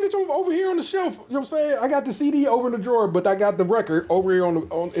bitch over here on the shelf. You know what I'm saying? I got the CD over in the drawer, but I got the record over here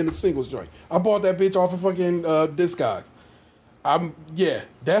in the singles joint. I bought that bitch off of fucking Discogs. Yeah,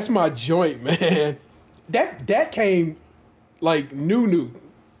 that's my joint, man. That came like new,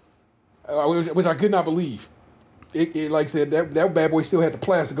 which I could not believe. It like I said, that bad boy still had the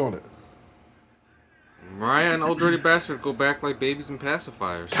plastic on it. Mariah and Old Dirty Bastard go back like babies and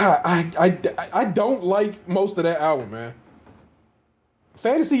pacifiers. God, I don't like most of that album, man.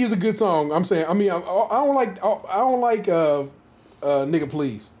 Fantasy is a good song. I'm saying. I don't like Nigga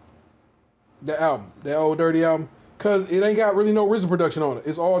Please. The album, that Old Dirty album, cause it ain't got really no RZA production on it.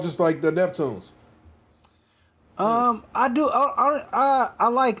 It's all just like the Neptunes. I do. I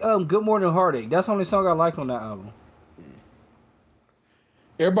like Good Morning Heartache. That's the only song I like on that album.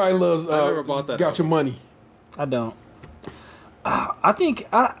 Everybody loves I never bought that Got album. Your Money. I don't. I think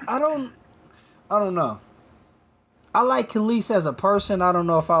I don't know. I like Khalees as a person. I don't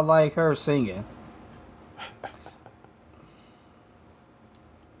know if I like her singing.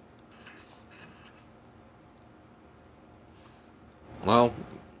 Well,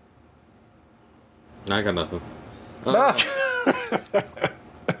 I got nothing. I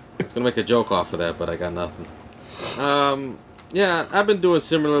was gonna make a joke off of that, but I got nothing. Yeah, I've been doing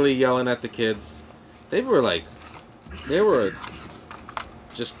similarly, yelling at the kids. They were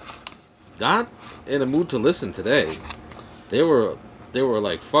just not in a mood to listen today. They were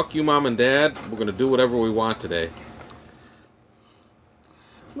like, "Fuck you, mom and dad. We're gonna do whatever we want today."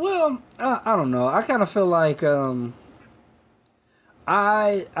 Well, I don't know. I kind of feel like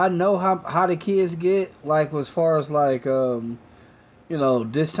I know how the kids get, like, as far as like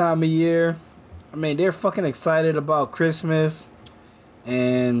this time of year. I mean, they're fucking excited about Christmas,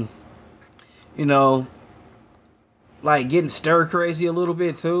 and like getting stir crazy a little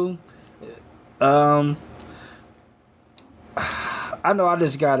bit too. I know I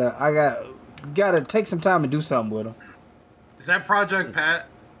just gotta take some time and do something with them. Is that Project Pat?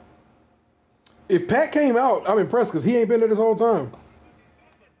 If Pat came out, I'm impressed because he ain't been there this whole time.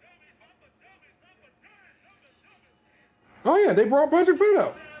 Oh yeah, they brought Project Pat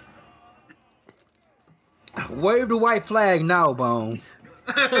out. Wave the white flag now, Bone.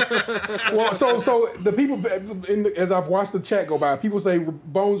 Well, so the people, as I've watched the chat go by, people say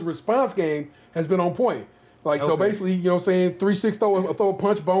Bone's response game has been on point. Like, so basically, you know what I'm saying, 3-6, throw a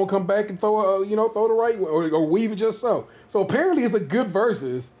punch, Bone come back and throw the right way, or weave it just so. So apparently it's a good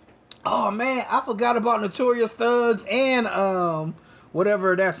versus. Oh man, I forgot about Notorious Thugs and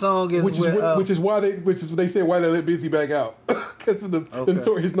whatever that song is. Which is why they said why they let Busy back out, because of the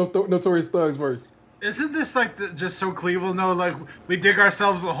Notorious Thugs verse. Isn't this like just so Cleveland though? Like, we dig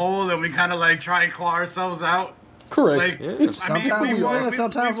ourselves a hole and we kind of like try and claw ourselves out. Correct. Like, Sometimes we win,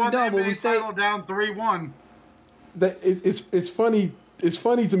 sometimes we don't. But we say down 3-1. That it's funny. It's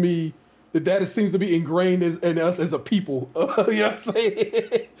funny to me that seems to be ingrained in us as a people. You know what I'm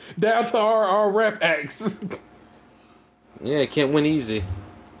saying? Down to our rap acts. Yeah, can't win easy.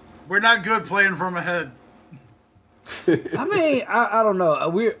 We're not good playing from ahead. I mean, I don't know. I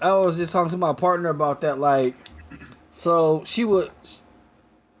was just talking to my partner about that. Like, so she got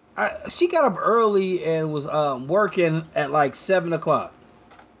up early and was working at like 7:00.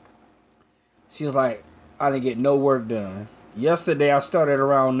 She was like, I didn't get no work done. Yesterday I started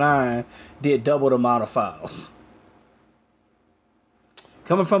around 9, did double the amount of files.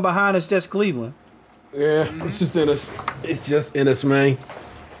 Coming from behind, it's just Cleveland. Yeah, it's just in us. It's just in us, man.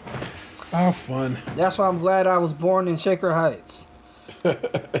 How fun. That's why I'm glad I was born in Shaker Heights.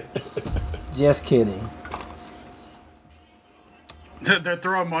 Just kidding. They're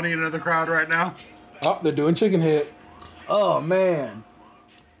throwing money into the crowd right now. Oh, they're doing chicken head. Oh, man.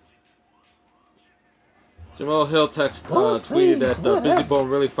 Jamal Hill tweeted that Busy Bone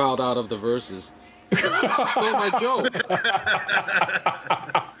really fouled out of the verses. Stole my joke.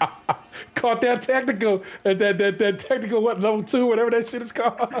 Caught that technical, that technical, what, level 2, whatever that shit is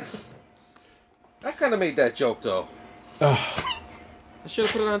called. I kind of made that joke, though. I should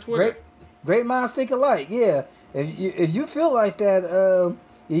have put it on Twitter. Great minds think alike, yeah. If you feel like that,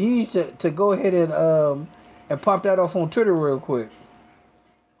 you need to go ahead and pop that off on Twitter real quick.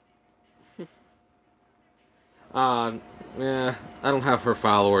 Yeah, I don't have her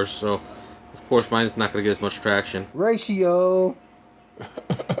followers, so of course mine's not gonna get as much traction. Ratio.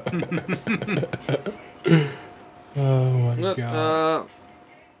 Oh my god.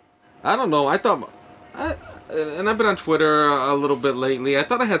 I don't know. And I've been on Twitter a little bit lately. I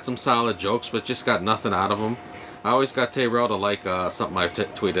thought I had some solid jokes, but just got nothing out of them. I always got Tayrell to like something I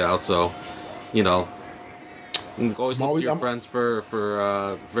tweeted out, so you know, always look to your friends for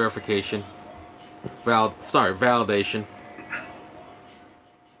verification. Validation.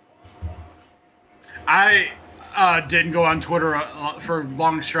 I didn't go on Twitter for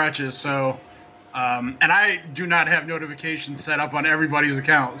long stretches, so and I do not have notifications set up on everybody's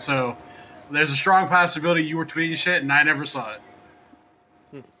account, so there's a strong possibility you were tweeting shit and I never saw it.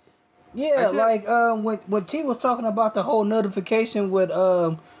 Yeah, like when T was talking about the whole notification with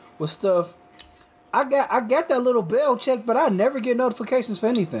stuff, I got that little bell check, but I never get notifications for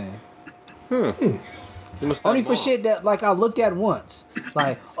anything. Only for shit that like I looked at once.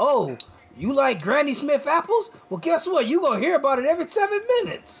 Like, oh, you like Granny Smith apples? Well, guess what? You gonna hear about it every 7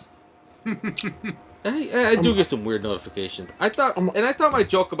 minutes. I do get some weird notifications. I thought my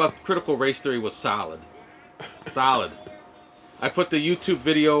joke about critical race theory was solid. Solid. I put the YouTube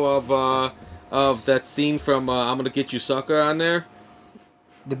video of that scene from I'm Gonna Get You Sucker on there.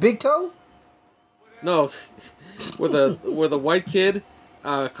 The big toe? No, where the white kid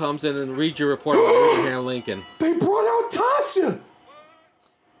comes in and reads your report about Abraham Lincoln. They brought out Tasha.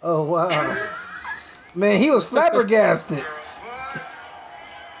 Oh wow, man, he was flabbergasted.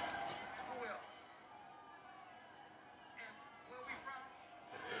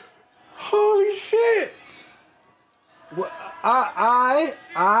 Holy shit! Well,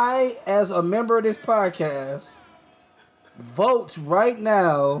 I, as a member of this podcast, vote right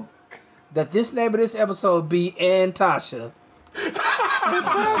now that this name of this episode be and Tasha. And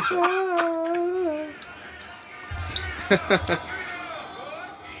Tasha.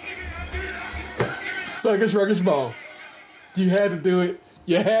 Thuggish Ruggish Ball. You had to do it.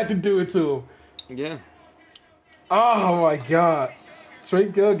 You had to do it to him. Yeah. Oh my god.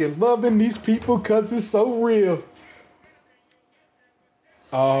 Straight Guggen, loving these people cause it's so real.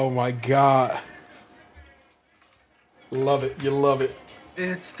 Oh my god. Love it. You love it.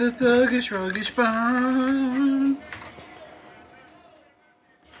 It's the Thuggish Ruggish Bond.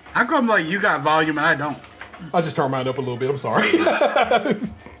 How come like you got volume and I don't? I just turned mine up a little bit. I'm sorry.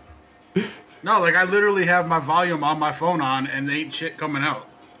 No, like I literally have my volume on my phone on and ain't shit coming out.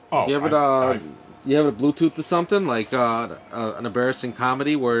 Oh, you have it you have a Bluetooth to something like an embarrassing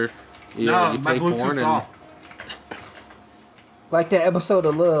comedy where you my play Bluetooth's porn and off. Like that episode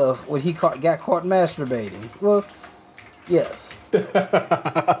of Love when he got caught masturbating. Well, yes.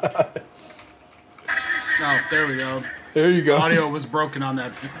 Oh, there we go. There you go. Audio was broken on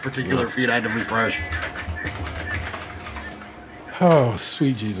that particular feed. I had to refresh. Oh,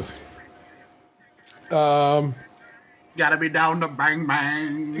 sweet Jesus. Gotta be down to bang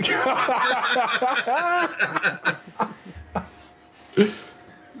bang.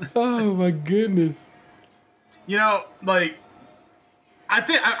 Oh my goodness. You know, like, I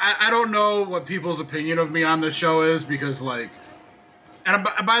think I don't know what people's opinion of me on this show is because, like, and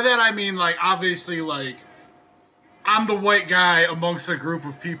by that I mean, like, obviously, like, I'm the white guy amongst a group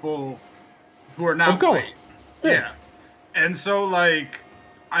of people who are not white. Yeah. And so, like,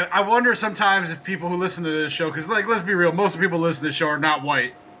 I wonder sometimes if people who listen to this show, because, like, let's be real, most of the people who listen to this show are not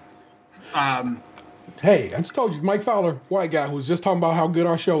white. Hey, I just told you, Mike Fowler, white guy, who was just talking about how good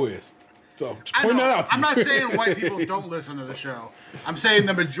our show is. So, just point that out to I'm not saying white people don't listen to the show. I'm saying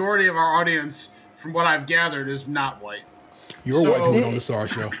the majority of our audience, from what I've gathered, is not white. You're white people on the Star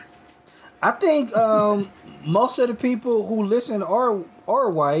Show. I think most of the people who listen are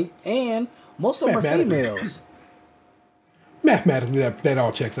white, and most of them are females. Mathematically, that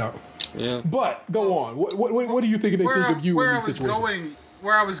all checks out. Yeah. But go on. What do you think they think of you in this situation?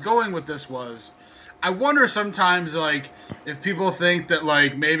 Where I was going with this was, I wonder sometimes, like, if people think that,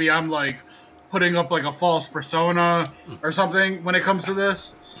 like, maybe I'm, like, putting up, like, a false persona or something when it comes to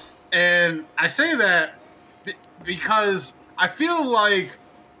this. And I say that because I feel like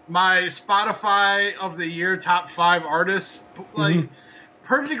my Spotify of the year top 5 artists, like,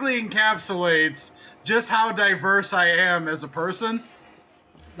 perfectly encapsulates just how diverse I am as a person.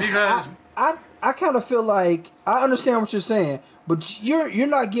 Because I kind of feel like I understand what you're saying, but you're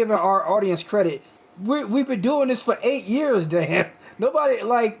not giving our audience credit. We've been doing this for 8 years, Dan. Nobody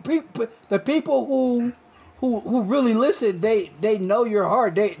like the people who really listen. They know your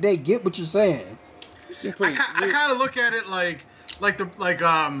heart. They get what you're saying. I kind of look at it like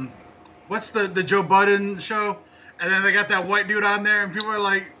what's the Joe Budden show, and then they got that white dude on there, and people are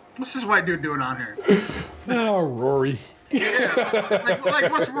like, what's this white dude doing on here? Oh, Rory. Yeah,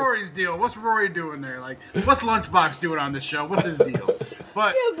 like what's Rory's deal? What's Rory doing there? Like, what's Lunchbox doing on this show? What's his deal?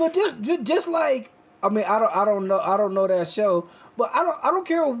 But yeah, but just like, I mean, I don't know that show, but I don't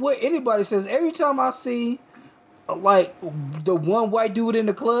care what anybody says. Every time I see like the one white dude in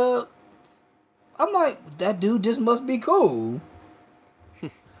the club, I'm like, that dude just must be cool.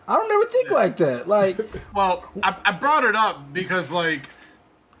 I don't ever think like that. Like, well, I brought it up because like,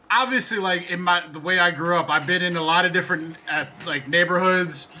 obviously, like in the way I grew up, I've been in a lot of different like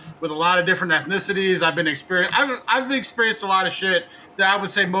neighborhoods with a lot of different ethnicities. I've experienced a lot of shit that I would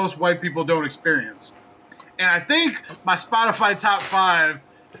say most white people don't experience. And I think my Spotify top 5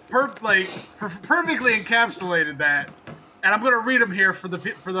 perfectly encapsulated that. And I'm gonna read them here for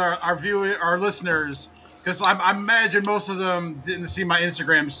our listeners, because I imagine most of them didn't see my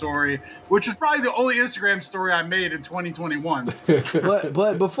Instagram story, which is probably the only Instagram story I made in 2021.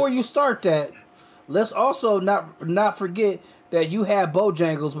 but before you start that, let's also not forget that you had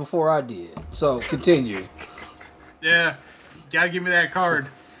Bojangles before I did. So continue. Yeah, gotta give me that card.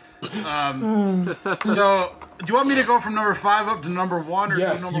 So, do you want me to go from number 5 up to number 1, or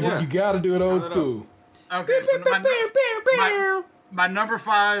yes, number 1? You gotta do it old school. Okay, so my number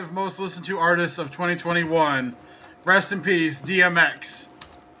 5 most listened to artist of 2021, rest in peace, DMX.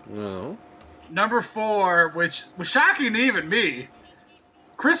 No. Number 4, which was shocking to even me,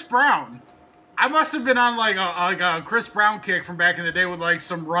 Chris Brown. I must have been on like a Chris Brown kick from back in the day with like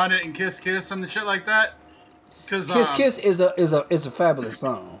some Run It and Kiss Kiss and shit like that. Kiss Kiss is a fabulous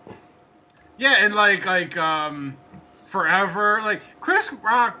song. Yeah, and like Forever, like Chris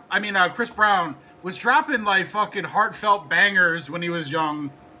Brown was dropping like fucking heartfelt bangers when he was young,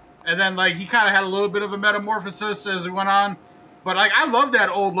 and then like he kind of had a little bit of a metamorphosis as it went on. But like I love that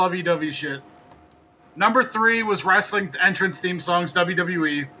old lovey-dovey shit. Number 3 was wrestling entrance theme songs,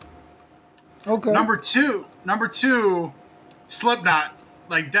 WWE. Okay. Number two, Slipknot,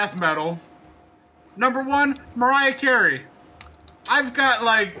 like death metal. Number 1, Mariah Carey. I've got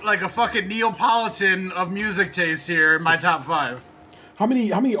like a fucking Neapolitan of music taste here in my top 5. How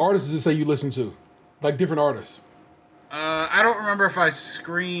many artists does it say you listen to? Like different artists? I don't remember if I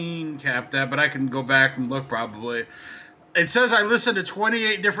screen capped that, but I can go back and look probably. It says I listened to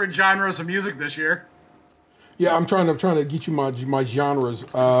 28 different genres of music this year. Yeah, I'm trying to get you my genres.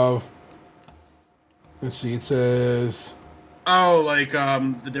 Let's see. It says. Oh, like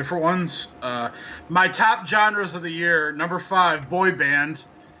the different ones. My top genres of the year: number 5, boy band;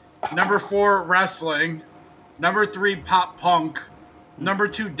 number 4, wrestling; number 3, pop punk; number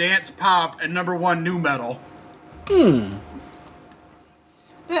 2, dance pop; and number 1, nu metal. Yeah,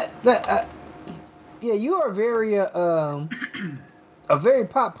 you are very a very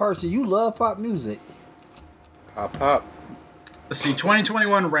pop person. You love pop music. Pop. Let's see,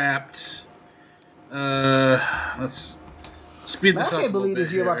 2021 Wrapped. Let's speed this up. I can't believe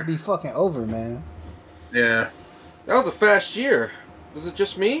this year about to be fucking over, man. Yeah. That was a fast year. Was it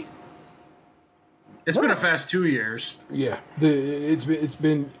just me? It's been a fast 2 years. Yeah, it's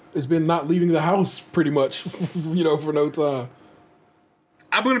been not leaving the house pretty much, for no time.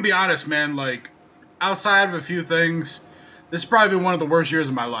 I'm gonna be honest, man. Like, outside of a few things, this has probably been one of the worst years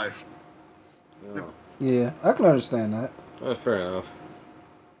of my life. Yeah, I can understand that. Fair enough.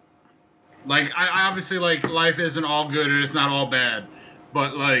 Like, I obviously, like, life isn't all good and it's not all bad,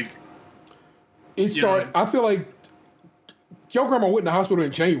 but like, it started. I feel like your grandma went in the hospital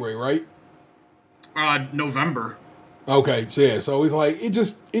in January, right? November. Okay, so yeah, so it's like it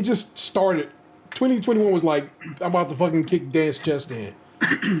just started. 2021 was like, I'm about to fucking kick Dan's chest in.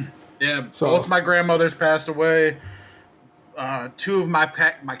 Yeah, so, both my grandmothers passed away. 2 of my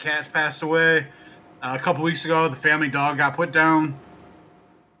cats passed away. A couple weeks ago, the family dog got put down.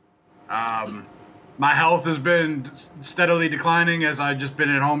 My health has been steadily declining as I've just been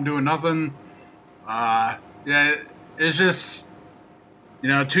at home doing nothing. Yeah, it's just,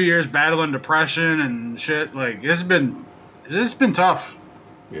 2 years battling depression and shit. Like, it's been tough.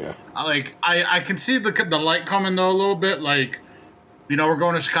 Yeah. I can see the light coming though a little bit. Like, we're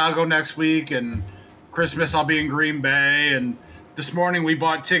going to Chicago next week, and Christmas I'll be in Green Bay. And this morning we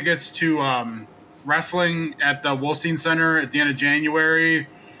bought tickets to wrestling at the Wolstein Center at the end of January.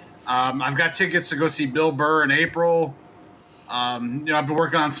 I've got tickets to go see Bill Burr in April. I've been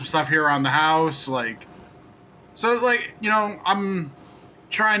working on some stuff here around the house. I'm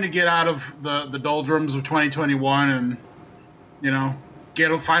trying to get out of the doldrums of 2021 and,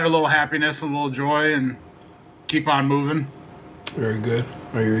 find a little happiness and a little joy and keep on moving. Very good.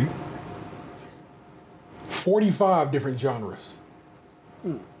 I agree. 45 different genres.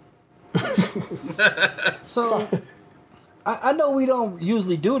 So, I know we don't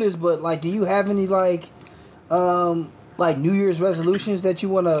usually do this, but like, do you have any like New Year's resolutions that you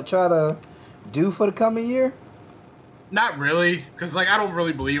want to try to do for the coming year? Not really, because like I don't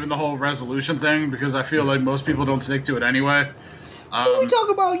really believe in the whole resolution thing because I feel like most people don't stick to it anyway. We talk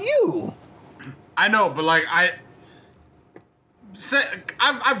about you. I know, but like I've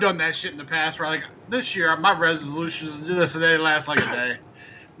done that shit in the past where like this year my resolutions do this and they last like a day.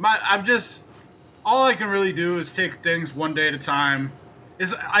 All I can really do is take things one day at a time.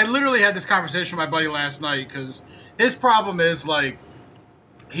 I literally had this conversation with my buddy last night because his problem is like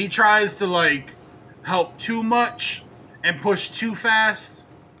he tries to like help too much and push too fast,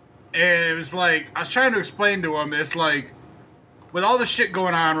 and it was like I was trying to explain to him, it's like with all the shit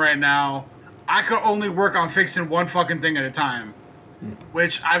going on right now, I could only work on fixing one fucking thing at a time,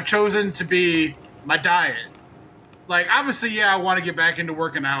 which I've chosen to be my diet. Like, obviously, yeah, I want to get back into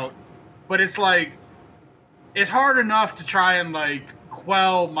working out, but it's like, it's hard enough to try and like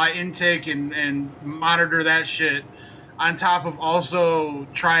quell my intake and monitor that shit on top of also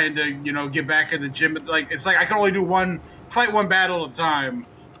trying to, you know, get back in the gym. Like, it's like I can only do fight one battle at a time.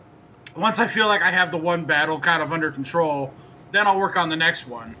 Once I feel like I have the one battle kind of under control, then I'll work on the next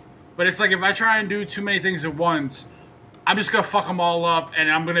one. But it's like if I try and do too many things at once, I'm just going to fuck them all up,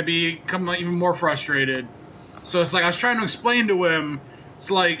 and I'm going to become even more frustrated. So it's like I was trying to explain to him,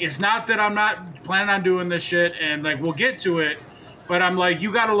 it's like, it's not that I'm not planning on doing this shit, and like we'll get to it, but I'm like,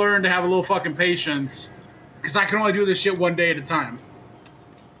 you got to learn to have a little fucking patience, because I can only do this shit one day at a time.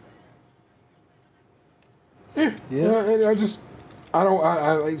 Yeah. I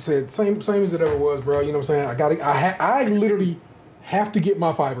like I said, same as it ever was, bro. You know what I'm saying? I literally have to get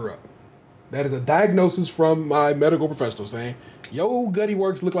my fiber up. That is a diagnosis from my medical professional saying, yo, gutty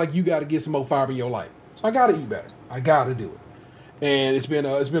works look like you got to get some more fiber in your life. So I got to eat better. I got to do it. And it's been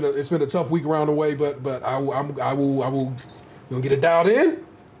a tough week around the way, but I will get it dialed in,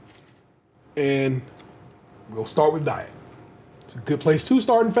 and we'll start with diet. It's a good place to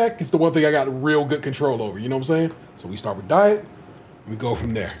start. In fact, it's the one thing I got real good control over. You know what I'm saying? So we start with diet. We go from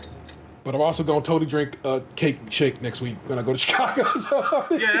there. But I'm also going to totally drink a cake shake next week when I go to Chicago. So.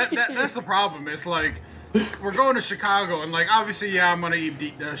 Yeah, that's the problem. It's like, we're going to Chicago, and like, obviously, yeah, I'm going to eat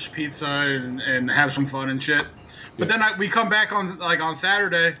deep dish pizza and have some fun and shit. But then we come back on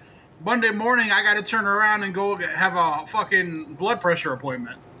Saturday. Monday morning, I got to turn around and go have a fucking blood pressure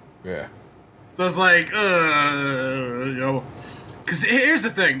appointment. Yeah. So it's like, you know, because here's the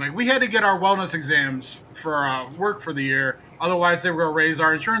thing, like we had to get our wellness exams for work for the year, otherwise they were going to raise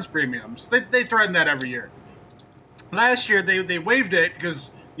our insurance premiums. They threaten that every year. Last year they waived it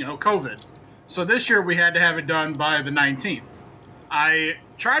because, you know, COVID. So this year we had to have it done by the 19th. I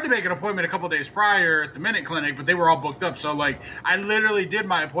tried to make an appointment a couple days prior at the Minute Clinic, but they were all booked up. So like I literally did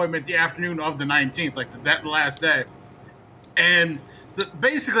my appointment the afternoon of the 19th, like that last day. And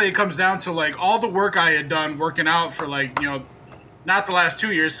basically it comes down to like all the work I had done working out for like, you know, not the last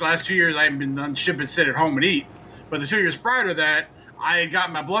 2 years. The last 2 years I haven't been done shit but sit at home and eat. But the 2 years prior to that, I had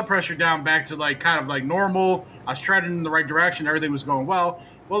got my blood pressure down back to like kind of like normal. I was treading in the right direction. Everything was going well.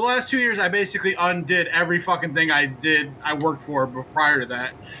 Well, the last 2 years I basically undid every fucking thing I worked for prior to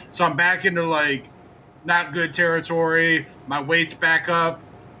that. So I'm back into like not good territory. My weight's back up.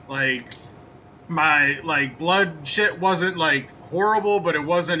 Like my like blood shit wasn't like horrible, but it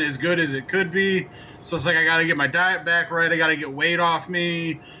wasn't as good as it could be. So it's like I gotta get my diet back right. I gotta get weight off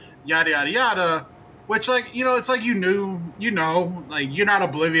me, yada yada yada. Which, like, you know, it's like you know, like you're not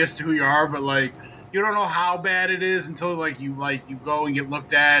oblivious to who you are, but like you don't know how bad it is until like you go and get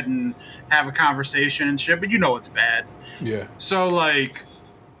looked at and have a conversation and shit. But you know it's bad. Yeah. So like,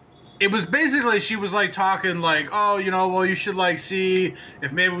 it was basically she was like talking like, oh, you know, well you should like see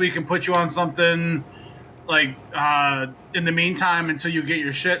if maybe we can put you on something like in the meantime until you get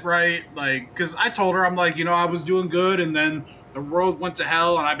your shit right. Like, because I told her, I'm like, you know, I was doing good and then the world went to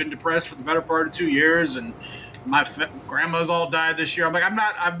hell and I've been depressed for the better part of 2 years and my grandma's all died this year. I'm like,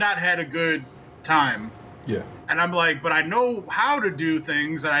 I've not had a good time. Yeah. And I'm like, but I know how to do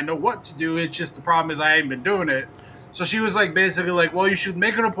things and I know what to do. It's just the problem is I ain't been doing it. So she was like, basically like, well, you should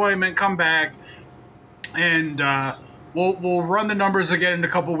make an appointment, come back, and we'll run the numbers again in a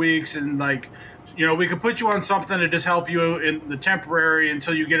couple weeks, and like, you know, we could put you on something to just help you in the temporary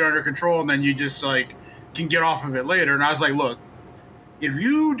until you get it under control, and then you just like can get off of it later. And I was like, look, if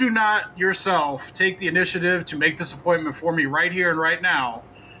you do not yourself take the initiative to make this appointment for me right here and right now,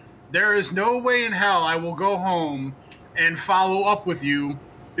 there is no way in hell I will go home and follow up with you,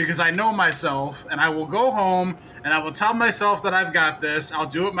 because I know myself, and I will go home and I will tell myself that I've got this. I'll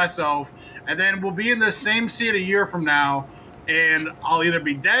do it myself, and then we'll be in the same seat a year from now, and I'll either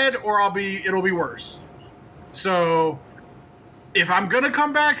be dead or it'll be worse. So if I'm gonna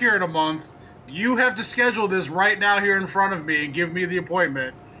come back here in a month, you have to schedule this right now here in front of me and give me the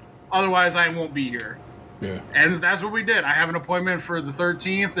appointment. Otherwise, I won't be here. Yeah. And that's what we did. I have an appointment for the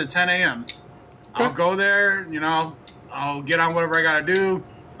 13th at 10 a.m. Okay. I'll go there, I'll get on whatever I got to do.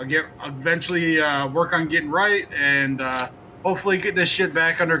 I'll eventually work on getting right and hopefully get this shit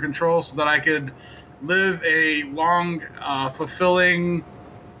back under control so that I could live a long, fulfilling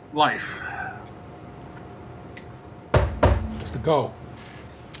life. That's the goal.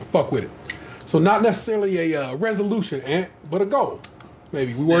 Fuck with it. So not necessarily a resolution, Ant, but a goal.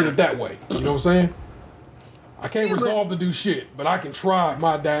 Maybe we word it that way. You know what I'm saying? I can't resolve to do shit, but I can try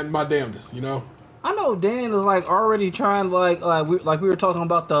my damnedest. I know Dan is like already trying like we were talking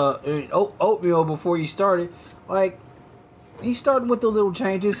about the oatmeal before you started. Like he started with the little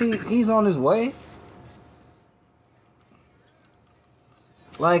changes. He's on his way.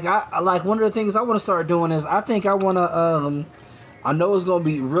 Like I like one of the things I want to start doing is I think I want to I know it's gonna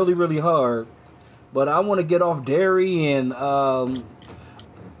be really really hard, but I want to get off dairy and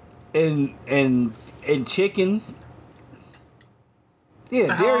chicken.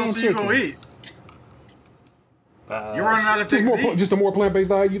 Yeah, dairy and chicken. You gonna eat? You're running out of things to eat. Just a more plant-based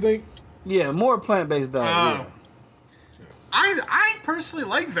diet, you think? Yeah, more plant-based diet. Yeah. I personally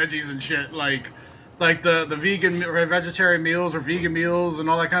like veggies and shit, like the vegan or vegetarian meals or vegan meals and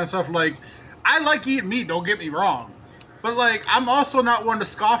all that kind of stuff. Like, I like eating meat. Don't get me wrong, but like, I'm also not one to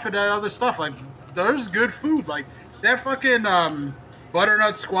scoff at other stuff. Like, there's good food, like that fucking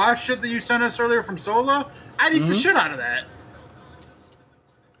butternut squash shit that you sent us earlier from Sola. I'd eat the shit out of that.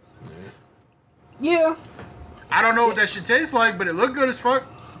 Yeah. I don't know what that shit tastes like, but it looked good as fuck.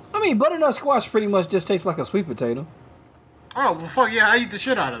 I mean, butternut squash pretty much just tastes like a sweet potato. Oh, well, fuck yeah, I eat the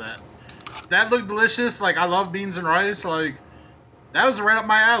shit out of that. That looked delicious. Like, I love beans and rice. Like, that was right up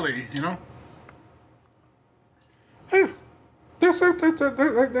my alley, Yeah. That's I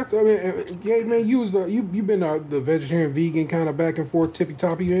mean, yeah, man. You've been the vegetarian vegan kind of back and forth tippy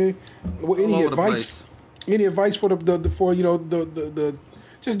toppy, man. Any advice? Any advice for the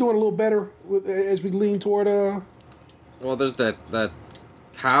just doing a little better as we lean toward Well, there's that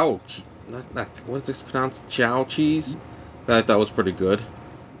cow. What's this pronounced? Chow cheese. That I thought was pretty good.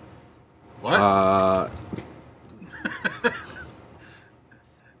 What?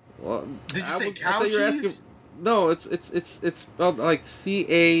 Well, did you say cow cheese? No, it's spelled like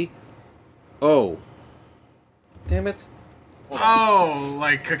CAO. Damn it. Oh,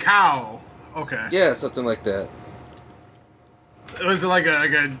 like cacao. Okay. Yeah, something like that. Was it like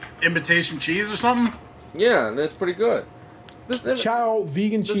a imitation cheese or something? Yeah, that's pretty good. Chow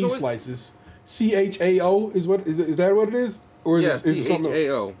vegan cheese slices. CHAO is that what it is? Or is it something?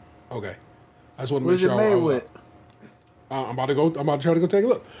 CHAO. Okay. I just want to make sure. What is it made with? I'm about to try to go take a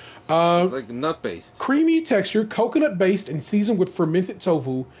look. It's like nut-based. Creamy texture, coconut-based, and seasoned with fermented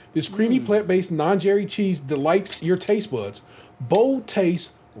tofu. This creamy plant-based non-dairy cheese delights your taste buds. Bold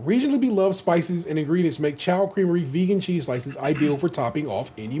taste, regionally beloved spices and ingredients make Chow Creamery vegan cheese slices ideal for topping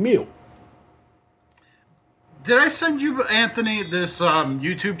off any meal. Did I send you, Anthony, this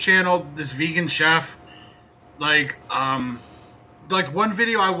YouTube channel, this vegan chef? Like one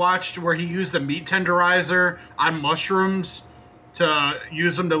video I watched where he used a meat tenderizer on mushrooms to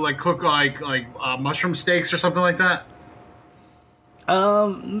use them to like cook like mushroom steaks or something like that.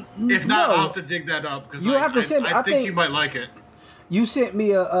 If not, I'll have to dig that up because I think you might like it. You sent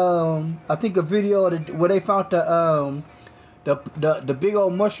me I think a video where they found the big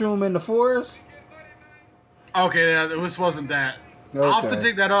old mushroom in the forest. Okay, yeah, this wasn't that. Okay. I'll have to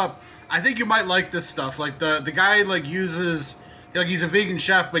dig that up. I think you might like this stuff. Like the guy like uses he's a vegan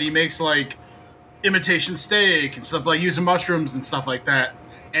chef, but he makes like imitation steak and stuff, like using mushrooms and stuff like that,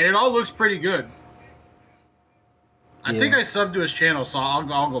 and it all looks pretty good. I think I subbed to his channel, so I'll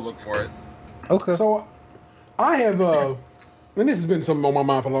go look for it. Okay. So I have and this has been something on my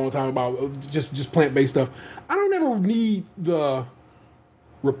mind for a long time about just plant-based stuff. I don't ever need the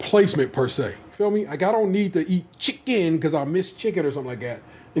replacement per se. Feel me? Like I don't need to eat chicken because I miss chicken or something like that.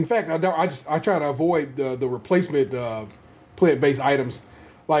 In fact, I try to avoid the replacement plant-based items.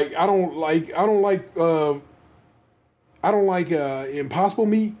 Like I don't like Impossible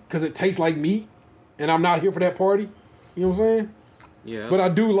meat because it tastes like meat, and I'm not here for that party. You know what I'm saying? Yeah. But I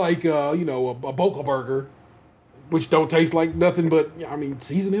do like a Boca burger, which don't taste like nothing but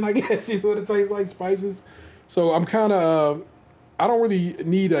seasoning. I guess is what it tastes like, spices. So I'm kind of I don't really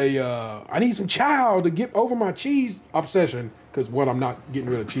need I need some chow to get over my cheese obsession. Because I'm not getting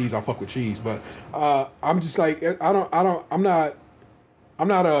rid of cheese. I fuck with cheese, but I'm just like I'm not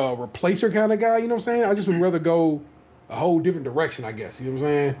a replacer kind of guy. You know what I'm saying? I just would rather go a whole different direction. I guess you know what I'm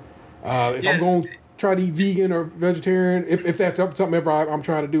saying. If I'm going to try to eat vegan or vegetarian, if that's something ever I'm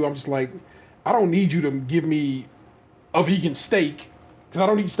trying to do, I'm just like, I don't need you to give me a vegan steak because I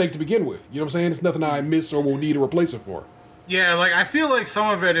don't eat steak to begin with. You know what I'm saying? It's nothing I miss or will need a replacer for. Yeah, like I feel like some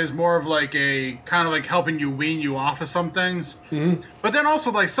of it is more of like a kind of like helping you wean you off of some things. Mm-hmm. But then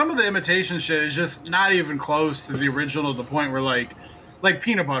also like some of the imitation shit is just not even close to the original to the point where like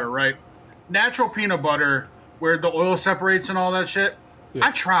peanut butter, right? Natural peanut butter where the oil separates and all that shit. Yeah.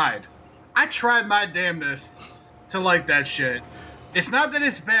 I tried my damnedest to like that shit. It's not that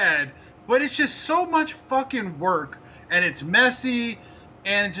it's bad, but it's just so much fucking work and it's messy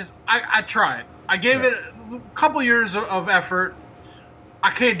and just I tried. I gave it a couple years of effort. I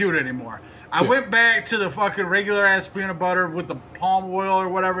can't do it anymore. I went back to the fucking regular ass peanut butter with the palm oil or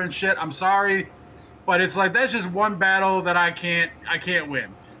whatever and shit. I'm sorry, but it's like that's just one battle that I can't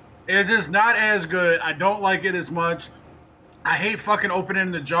win. It's just not as good. I don't like it as much. I hate fucking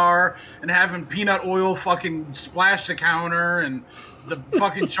opening the jar and having peanut oil fucking splash the counter and the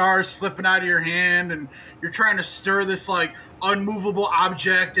fucking jar slipping out of your hand and you're trying to stir this like unmovable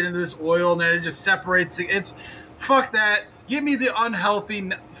object into this oil and then it just separates. It's fuck that. Give me the unhealthy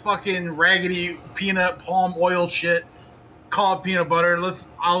fucking raggedy peanut palm oil shit. Call it peanut butter.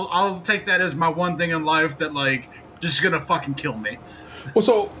 I'll take that as my one thing in life that like just gonna fucking kill me. Well,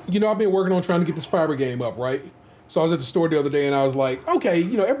 so I've been working on trying to get this fiber game up, right? So I was at the store the other day and I was like, okay,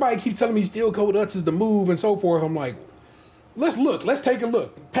 everybody keeps telling me steel coat nuts is the move and so forth. I'm like, let's take a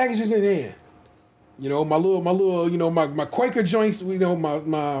look. Packages in hand. My little, my Quaker joints,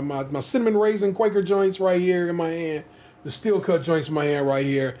 my cinnamon raisin Quaker joints right here in my hand. The steel cut joints in my hand right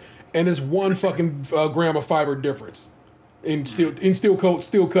here. And it's one fucking gram of fiber difference in steel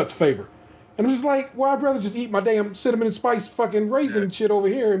cut's favor. And I'm just like, well, I'd rather just eat my damn cinnamon and spice fucking raisin shit over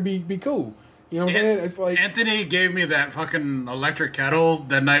here and be cool. You know what I'm saying? It's like Anthony gave me that fucking electric kettle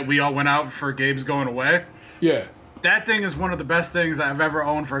that night we all went out for Gabe's going away. Yeah. That thing is one of the best things I've ever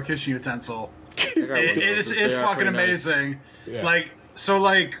owned for a kitchen utensil. It's fucking amazing. Nice.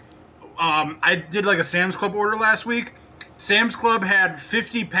 Yeah. I did like a Sam's Club order last week. Sam's Club had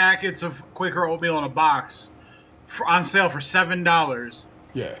 50 packets of Quaker oatmeal in a box on sale for $7.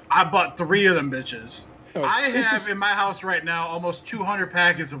 Yeah. I bought 3 of them bitches. Oh, I have in my house right now almost 200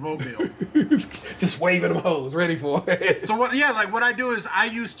 packets of oatmeal. Just waving them hoes, ready for it. So what I do is I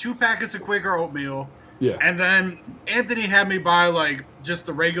use 2 packets of Quaker oatmeal. Yeah. And then Anthony had me buy like just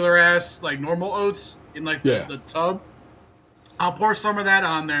the regular ass like normal oats in like the tub. I'll pour some of that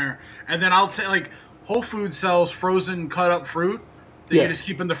on there, and then I'll take like Whole Foods sells frozen cut up fruit that you just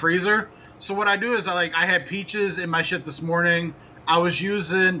keep in the freezer. So what I do is I had peaches in my shit this morning. I was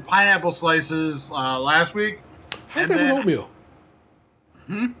using pineapple slices last week. How's that with oatmeal?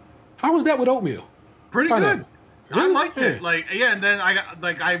 How was that with oatmeal? Pretty good. Really? I liked it. And then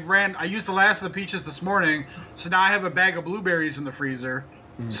I used the last of the peaches this morning, so now I have a bag of blueberries in the freezer.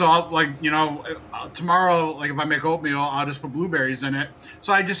 So I'll tomorrow, if I make oatmeal, I'll just put blueberries in it.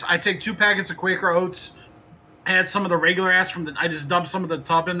 So I take 2 packets of Quaker oats, add some of the regular ass I just dump some of the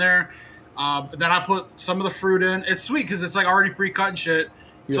tub in there. Then I put some of the fruit in. It's sweet because it's already pre-cut and shit.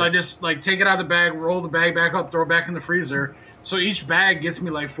 Yeah. So I just take it out of the bag, roll the bag back up, throw it back in the freezer. So each bag gets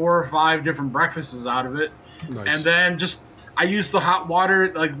me 4 or 5 different breakfasts out of it. Nice. And then I use the hot water.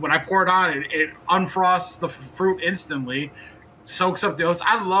 When I pour it on, it unfrosts the fruit instantly, soaks up the oats.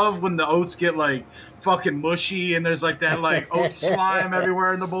 I love when the oats get fucking mushy and there's that oat slime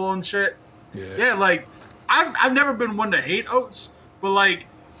everywhere in the bowl and shit. Yeah, I've never been one to hate oats, but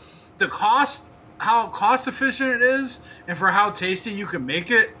how cost efficient it is and for how tasty you can make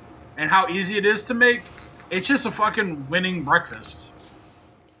it and how easy it is to make, it's just a fucking winning breakfast.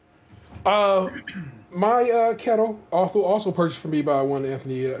 My kettle, also purchased for me by one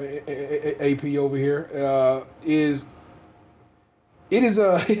Anthony AP over here, it's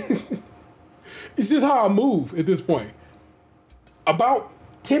just how I move at this point. About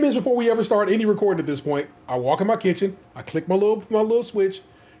 10 minutes before we ever start any recording at this point, I walk in my kitchen, I click my little switch,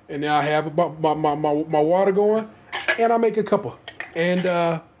 and now I have about my water going, and I make a cuppa. And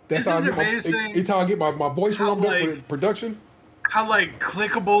that's how I get my voice warmed up for production. How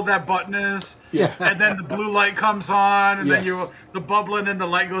clickable that button is, and then the blue light comes on, and then the bubbling and the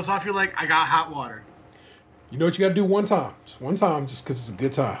light goes off. You're like, I got hot water. You know what you got to do one time, just because it's a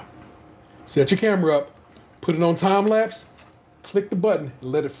good time. Set your camera up, put it on time lapse, click the button,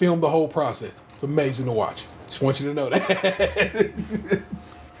 and let it film the whole process. It's amazing to watch. Just want you to know that.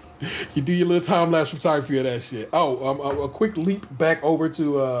 You do your little time lapse photography of that shit. Oh, a quick leap back over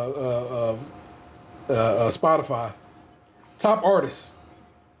to Spotify. Top artists: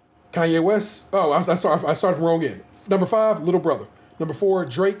 Kanye West. Oh, I started from wrong end. Number 5, Little Brother. Number 4,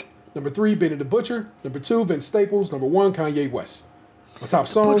 Drake. Number 3, Benny the Butcher. Number 2, Vince Staples. Number 1, Kanye West. My top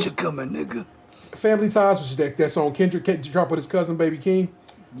songs: Butcher coming, nigga. Family Ties, which is that song Kendrick dropped with his cousin Baby King.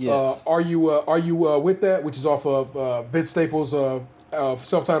 Yes. Are you with that, which is off of Vince Staples'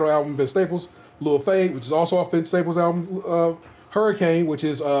 self-titled album, Vince Staples. Lil Fade, which is also off Vince Staples' album, Hurricane, which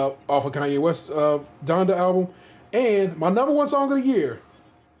is off of Kanye West's Donda album. And my number 1 song of the year,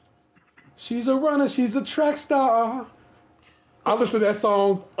 She's a Runner, She's a Track Star. I listen to that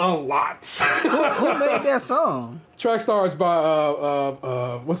song a lot. Who made that song? Track Star is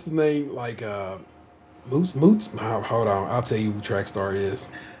by what's his name? Like Moots? Hold on, I'll tell you who Track Star is.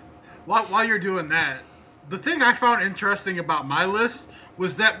 While you're doing that, the thing I found interesting about my list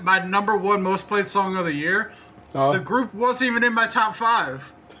was that my number 1 most played song of the year, the group wasn't even in my top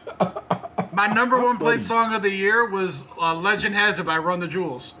 5. My number 1 played song of the year was Legend Has It by Run the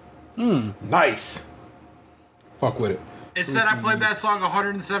Jewels. Nice. Fuck with it. It said I played that song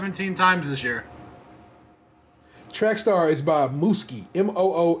 117 times this year. Track Star is by Mooski,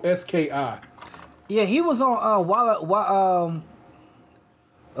 Mooski. Yeah, he was on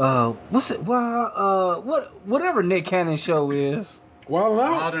what's it? Whatever Nick Cannon show is.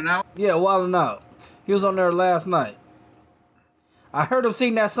 Wild and Out. Yeah, Wild and Out. He was on there last night. I heard him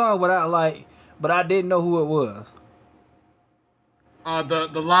sing that song, but I didn't know who it was.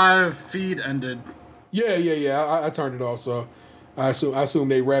 The live feed ended. Yeah. I turned it off, so I assume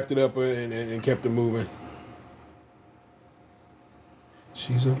they wrapped it up and kept it moving.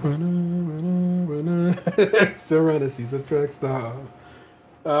 She's a runner. She's a runner. She's a track star.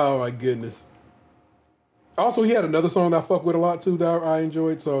 Oh my goodness. Also, he had another song that I fuck with a lot too that I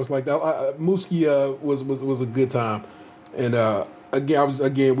enjoyed. So it's like that. Mooski was a good time, and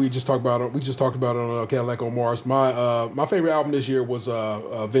we just talked about it on Cadillac on Mars. My favorite album this year was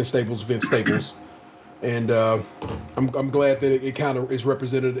Vince Staples, and I'm glad that it kind of is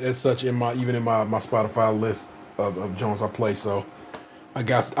represented as such in my Spotify list of Jones I play. So I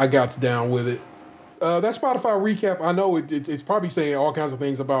got down with it. That Spotify recap, I know it's probably saying all kinds of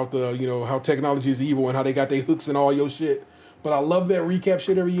things about how technology is evil and how they got their hooks and all your shit. But I love that recap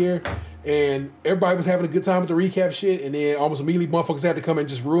shit every year. And everybody was having a good time with the recap shit. And then almost immediately motherfuckers had to come and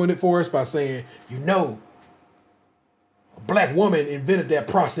just ruin it for us by saying, a black woman invented that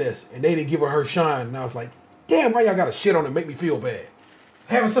process and they didn't give her shine. And I was like, damn, why y'all got to shit on it and make me feel bad?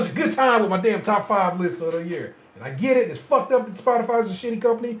 Having such a good time with my damn top 5 list of the year. And I get it, it's fucked up that Spotify is a shitty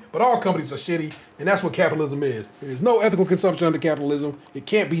company, but all companies are shitty, and that's what capitalism is. There's no ethical consumption under capitalism. It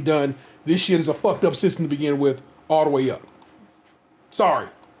can't be done. This shit is a fucked up system to begin with, all the way up. Sorry.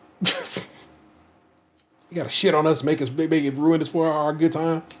 You gotta shit on us, make it ruin us for our good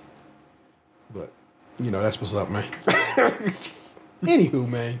time. But, that's what's up, man. Anywho,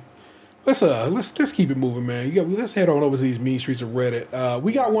 man. Let's keep it moving, man. Let's head on over to these mean streets of Reddit.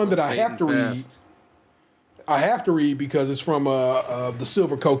 We got one that I have to read. I have to read because it's from the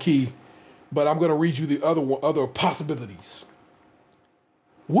Silver Coquille, but I'm going to read you the other possibilities.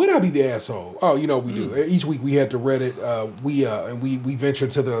 Would I be the asshole? Oh, we do. Each week we had to Reddit. We venture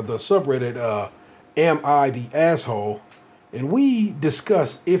to the subreddit. Am I the asshole? And we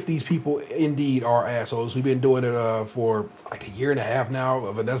discuss if these people indeed are assholes. We've been doing it for like a year and a half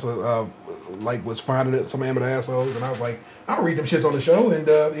now. Vanessa was finding some amateur assholes, and I was like, I'll read them shits on the show, and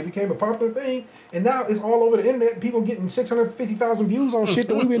it became a popular thing. And now it's all over the internet. People getting 650,000 views on shit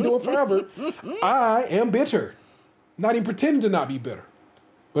that we've been doing forever. I am bitter. Not even pretending to not be bitter.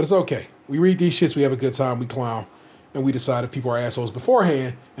 But it's okay. We read these shits, we have a good time, we clown, and we decide if people are assholes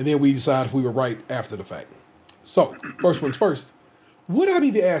beforehand, and then we decide if we were right after the fact. So, first one's first. Would I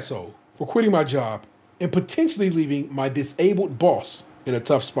be the asshole for quitting my job and potentially leaving my disabled boss in a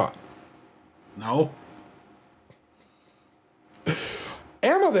tough spot? No.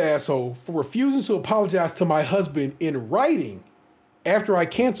 Am I the asshole for refusing to apologize to my husband in writing after I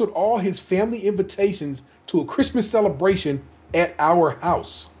canceled all his family invitations to a Christmas celebration at our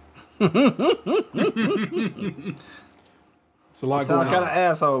house? It's a lot going on. Sounds kind of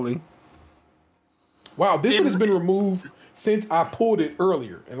assholey. Wow, this one has been removed since I pulled it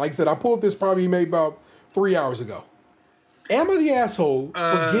earlier. And like I said, I pulled this probably maybe about 3 hours ago. Am I the asshole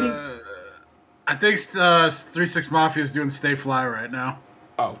for getting... I think 3-6 Mafia is doing Stay Fly right now.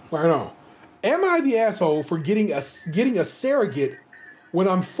 Oh, right on. Am I the asshole for getting a surrogate when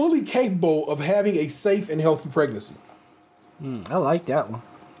I'm fully capable of having a safe and healthy pregnancy? I like that one.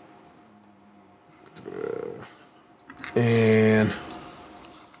 And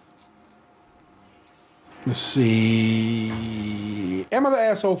let's see. Am I the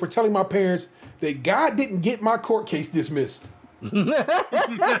asshole for telling my parents that God didn't get my court case dismissed? This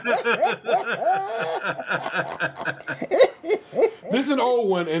is an old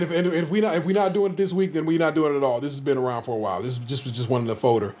one, and if we not doing it this week, then we not doing it at all. This has been around for a while. This was just one in the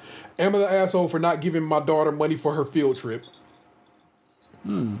folder. Am I the asshole for not giving my daughter money for her field trip?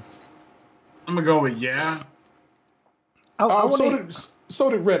 I'm gonna go with yeah. So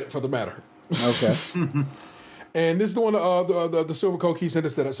did Reddit, for the matter. Okay. And this is the one the Silver Coat Key sent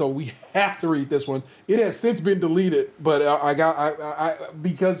us that, so we have to read this one. It has since been deleted, but I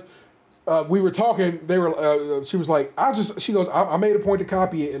because we were talking. She was like, she goes, I made a point to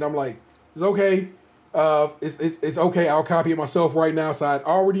copy it, and I'm like, it's okay. It's okay. I'll copy it myself right now. So I'd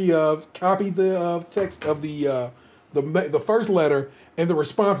already copied the text of the first letter, and the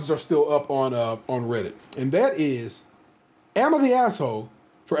responses are still up on Reddit. And that is, am I the asshole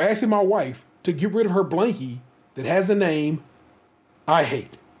for asking my wife to get rid of her blankie that has a name I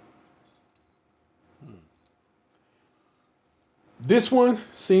hate? This one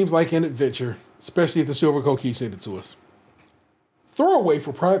seems like an adventure, especially if the Silver Coat Key sent it to us. Throwaway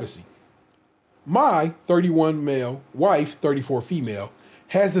for privacy. My 31 male wife, 34 female,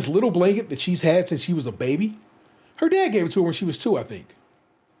 has this little blanket that she's had since she was a baby. Her dad gave it to her when she was 2, I think.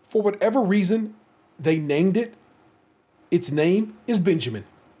 For whatever reason, they named it. Its name is Benjamin.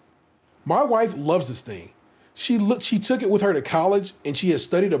 My wife loves this thing. She took it with her to college, and she has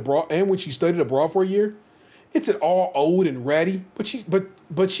studied abroad. And when she studied abroad for a year, it's all old and ratty, but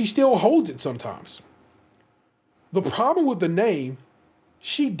she still holds it sometimes. The problem with the name,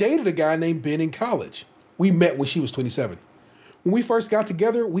 she dated a guy named Ben in college. We met when she was 27. When we first got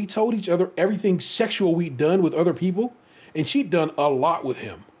together, we told each other everything sexual we'd done with other people, and she'd done a lot with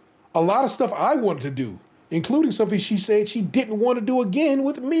him. A lot of stuff I wanted to do, including something she said she didn't want to do again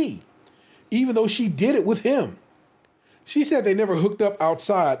with me, even though she did it with him. She said they never hooked up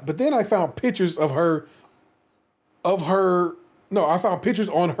outside, but then I found pictures I found pictures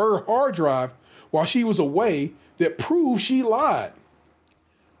on her hard drive while she was away that proved she lied.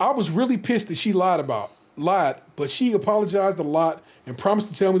 I was really pissed that she lied, but she apologized a lot and promised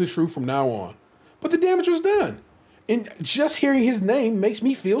to tell me the truth from now on. But the damage was done. And just hearing his name makes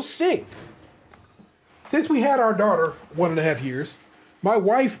me feel sick. Since we had our daughter 1.5 years, my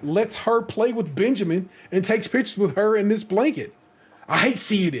wife lets her play with Benjamin and takes pictures with her in this blanket. I hate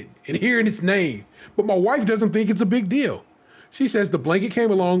seeing it and hearing its name, but my wife doesn't think it's a big deal. She says the blanket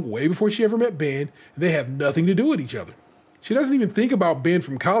came along way before she ever met Ben, and they have nothing to do with each other. She doesn't even think about Ben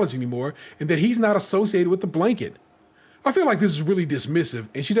from college anymore, and that he's not associated with the blanket. I feel like this is really dismissive,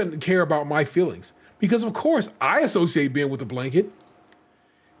 and she doesn't care about my feelings, because of course I associate Ben with the blanket.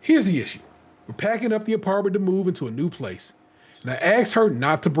 Here's the issue. We're packing up the apartment to move into a new place, and I asked her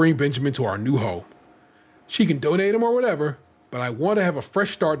not to bring Benjamin to our new home. She can donate him or whatever, but I want to have a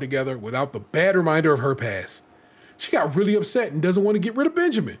fresh start together without the bad reminder of her past. She got really upset and doesn't want to get rid of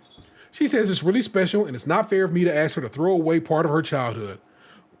Benjamin. She says it's really special and it's not fair of me to ask her to throw away part of her childhood.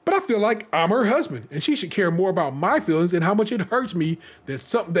 But I feel like I'm her husband and she should care more about my feelings and how much it hurts me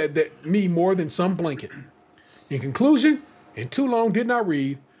that me more than some blanket. In conclusion, and too long did not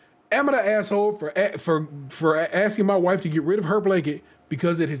read, am I the asshole for asking my wife to get rid of her blanket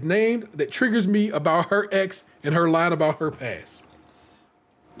because it is named that triggers me about her ex and her line about her past?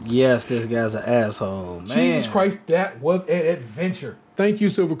 Yes, this guy's an asshole, man. Jesus Christ, that was an adventure. Thank you,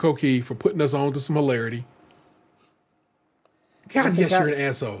 Silver Coat Key, for putting us on to some hilarity. God, yes, you're an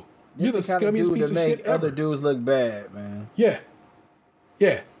asshole. You're the scummiest piece of shit ever. Other dudes look bad, man. Yeah.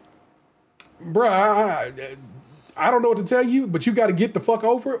 Bruh, I don't know what to tell you, but you got to get the fuck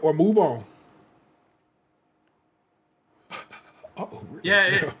over it or move on.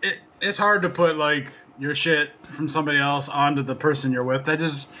 Yeah, it's hard to put like your shit from somebody else onto the person you're with.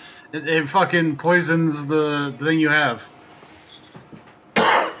 It fucking poisons the thing you have.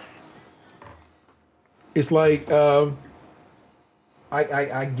 It's like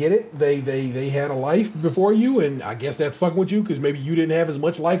I get it. They had a life before you, and I guess that's fucking with you because maybe you didn't have as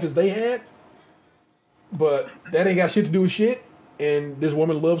much life as they had. But that ain't got shit to do with shit. And this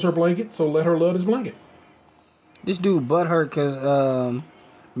woman loves her blanket, so let her love this blanket. This dude butt hurt because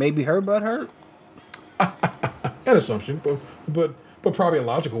maybe her butt hurt. An assumption, but probably a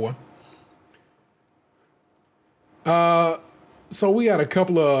logical one. So we got a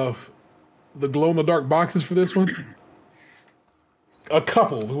couple of the glow-in-the-dark boxes for this one. A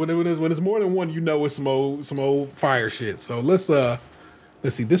couple. When it's more than one, you know it's some old fire shit. So let's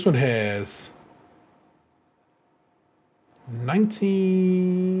see. This one has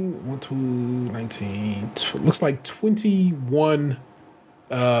 19 19. Looks like 21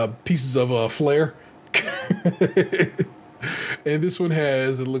 pieces of flare. And this one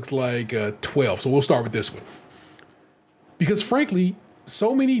has, it looks like 12. So we'll start with this one. Because frankly,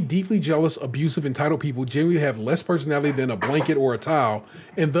 so many deeply jealous, abusive, entitled people generally have less personality than a blanket or a towel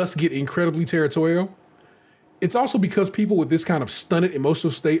and thus get incredibly territorial. It's also because people with this kind of stunted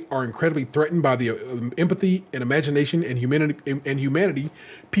emotional state are incredibly threatened by the empathy and imagination and humanity.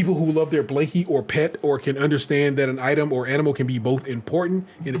 People who love their blankie or pet or can understand that an item or animal can be both important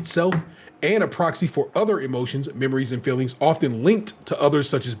in itself and a proxy for other emotions, memories, and feelings often linked to others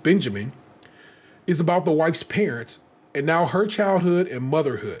such as Benjamin, is about the wife's parents and now her childhood and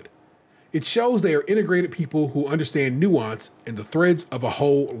motherhood. It shows they are integrated people who understand nuance and the threads of a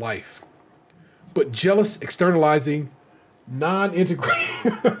whole life. But jealous, externalizing, non-integrated,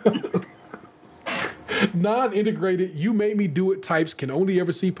 you made me do it types can only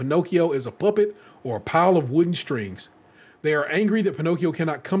ever see Pinocchio as a puppet or a pile of wooden strings. They are angry that Pinocchio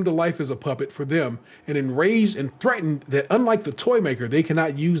cannot come to life as a puppet for them and enraged and threatened that unlike the toy maker, they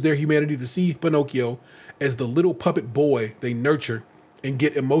cannot use their humanity to see Pinocchio as the little puppet boy they nurture and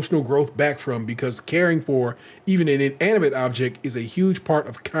get emotional growth back from, because caring for even an inanimate object is a huge part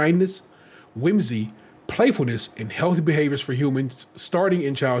of kindness, whimsy, playfulness, and healthy behaviors for humans starting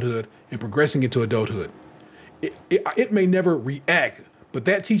in childhood and progressing into adulthood. It may never react, but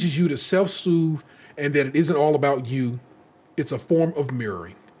that teaches you to self-soothe and that it isn't all about you. It's a form of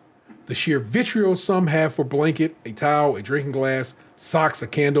mirroring. The sheer vitriol some have for blanket, a towel, a drinking glass, socks, a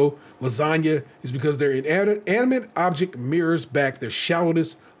candle, lasagna is because their inanimate object mirrors back their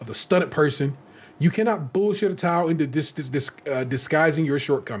shallowness of the stunted person. You cannot bullshit a towel into disguising your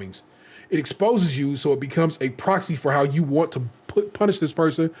shortcomings. It exposes you, so it becomes a proxy for how you want to punish this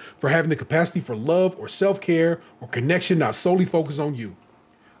person for having the capacity for love or self-care or connection not solely focused on you.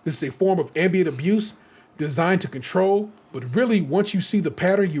 This is a form of ambient abuse designed to control, but really, once you see the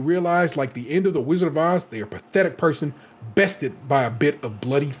pattern, you realize, like the end of The Wizard of Oz, they are a pathetic person bested by a bit of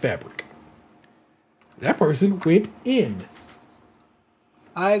bloody fabric. That person went in.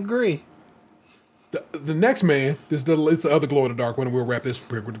 I agree. The next man, it's the other glow in the dark one, and we'll wrap this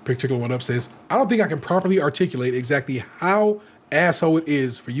particular one up, says, I don't think I can properly articulate exactly how asshole it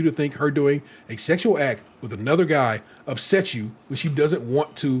is for you to think her doing a sexual act with another guy upsets you when she doesn't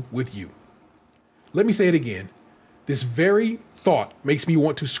want to with you. Let me say it again. This very thought makes me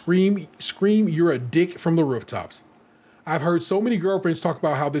want to scream, you're a dick from the rooftops. I've heard so many girlfriends talk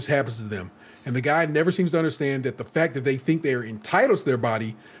about how this happens to them, and the guy never seems to understand that the fact that they think they are entitled to their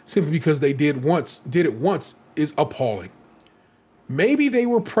body simply because they did it once is appalling. Maybe they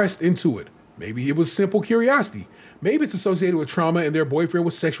were pressed into it. Maybe it was simple curiosity. Maybe it's associated with trauma and their boyfriend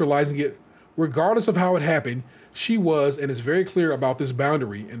was sexualizing it. Regardless of how it happened, she was and is very clear about this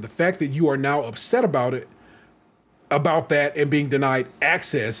boundary, and the fact that you are now upset about that and being denied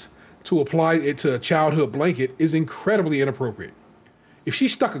access to apply it to a childhood blanket is incredibly inappropriate. If she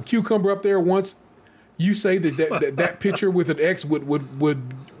stuck a cucumber up there once, you say that picture with an ex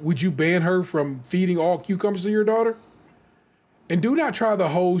would you ban her from feeding all cucumbers to your daughter? And do not try the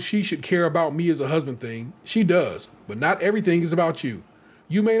whole she should care about me as a husband thing. She does, but not everything is about you.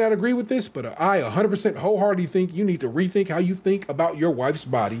 You may not agree with this, but I 100% wholeheartedly think you need to rethink how you think about your wife's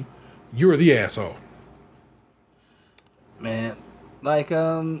body. You're the asshole. Man, like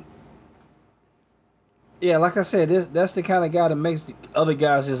yeah, like I said, that's the kind of guy that makes the other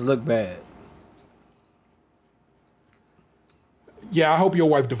guys just look bad. Yeah, I hope your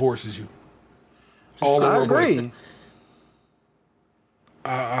wife divorces you. I agree.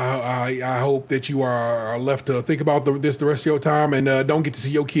 I hope that you are left to think about this the rest of your time and don't get to see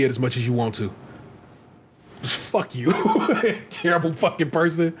your kid as much as you want to. Fuck you. Terrible fucking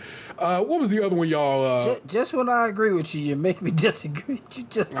person. What was the other one, y'all? Just when I agree with you, you make me disagree with you.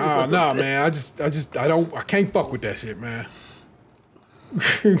 Just nah, man. I can't fuck with that shit, man.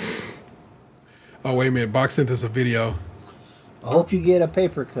 Oh, wait a minute. Box sent us a video. I hope you get a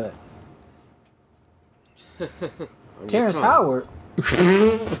paper cut. Terrence Howard.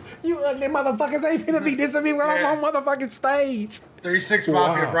 You ugly motherfuckers ain't finna be dissing me when I'm on motherfucking stage. 36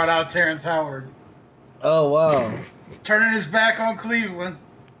 Mafia brought out Terrence Howard. Oh, wow. Turning his back on Cleveland.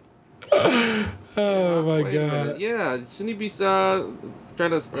 Oh, my God. Yeah, shouldn't he be trying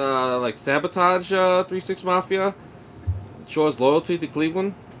to like sabotage 36 Mafia? Show his loyalty to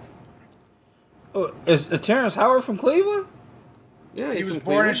Cleveland? Oh, is Terrence Howard from Cleveland? Yeah, he was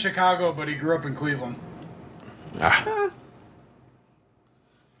born in Chicago, but he grew up in Cleveland.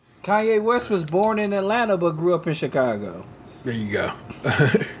 Kanye West was born in Atlanta, but grew up in Chicago. There you go.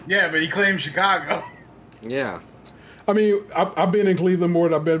 Yeah, but he claimed Chicago. Yeah. I mean, I've been in Cleveland more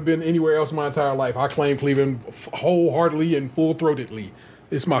than I've been anywhere else my entire life. I claim Cleveland wholeheartedly and full-throatedly.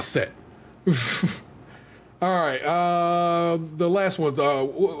 It's my set. All right. The last one's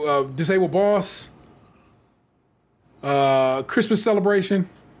Disabled Boss. Christmas celebration.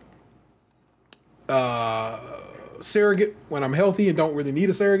 Surrogate when I'm healthy and don't really need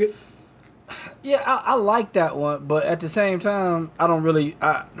a surrogate. Yeah, I like that one, but at the same time, I don't really.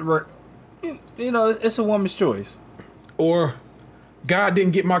 It's a woman's choice. Or God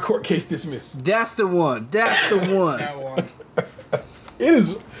didn't get my court case dismissed. That's the one. That's the one. That one.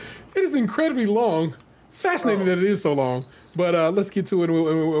 It is incredibly long. Fascinating that it is so long. But let's get to it and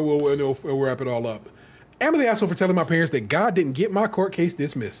we'll wrap it all up. Am I the asshole for telling my parents that God didn't get my court case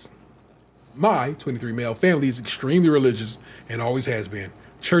dismissed? My 23 male family is extremely religious and always has been.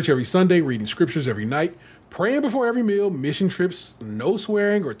 Church every Sunday, reading scriptures every night, praying before every meal, mission trips, no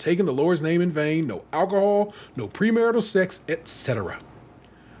swearing or taking the Lord's name in vain, no alcohol, no premarital sex, etc.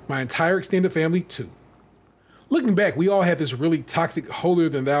 My entire extended family, too. Looking back, we all had this really toxic,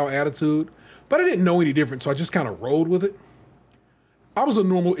 holier-than-thou attitude, but I didn't know any different, so I just kind of rolled with it. I was a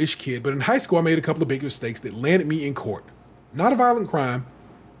normal-ish kid, but in high school I made a couple of big mistakes that landed me in court. Not a violent crime,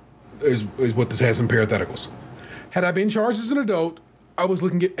 is what this has in parentheticals. Had I been charged as an adult, I was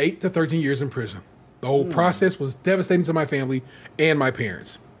looking at 8 to 13 years in prison. The whole process was devastating to my family and my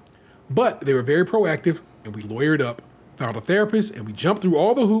parents. But they were very proactive, and we lawyered up, found a therapist, and we jumped through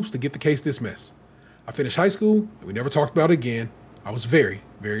all the hoops to get the case dismissed. I finished high school, and we never talked about it again. I was very,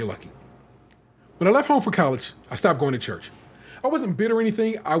 very lucky. When I left home for college, I stopped going to church. I wasn't bitter or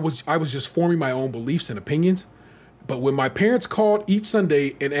anything. I was just forming my own beliefs and opinions. But when my parents called each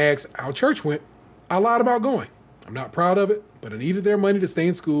Sunday and asked how church went, I lied about going. I'm not proud of it, but I needed their money to stay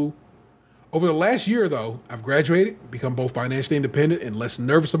in school. Over the last year, though, I've graduated, become both financially independent and less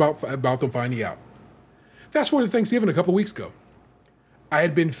nervous about them finding out. Fast forward to Thanksgiving a couple of weeks ago. I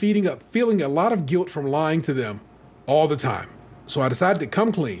had been feeling a lot of guilt from lying to them all the time. So I decided to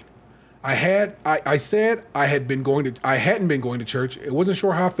come clean. I said I hadn't been going to church and wasn't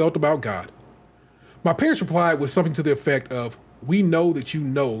sure how I felt about God. My parents replied with something to the effect of, "We know that you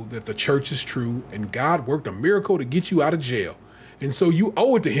know that the church is true and God worked a miracle to get you out of jail. And so you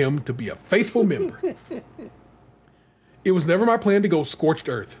owe it to him to be a faithful member." It was never my plan to go scorched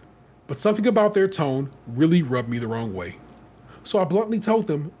earth, but something about their tone really rubbed me the wrong way. So I bluntly told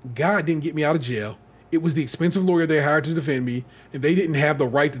them God didn't get me out of jail. It was the expensive lawyer they hired to defend me, and they didn't have the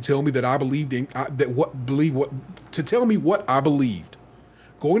right to tell me that I believed in to tell me what I believed.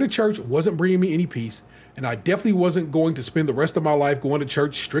 Going to church wasn't bringing me any peace, and I definitely wasn't going to spend the rest of my life going to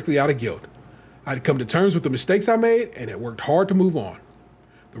church strictly out of guilt. I'd come to terms with the mistakes I made and had worked hard to move on.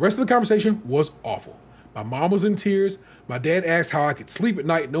 The rest of the conversation was awful. My mom was in tears. My dad asked how I could sleep at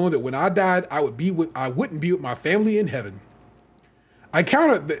night knowing that when I died, I wouldn't be with my family in heaven. I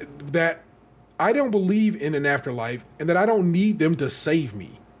countered that I don't believe in an afterlife and that I don't need them to save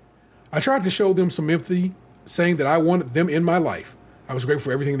me. I tried to show them some empathy, saying that I wanted them in my life. I was grateful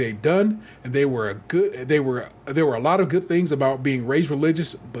for everything they'd done, and there were a lot of good things about being raised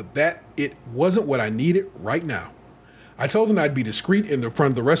religious, but that it wasn't what I needed right now. I told them I'd be discreet in the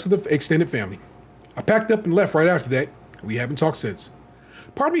front of the rest of the extended family. I packed up and left right after that. We haven't talked since.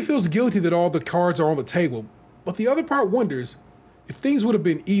 Part of me feels guilty that all the cards are on the table, but the other part wonders if things would have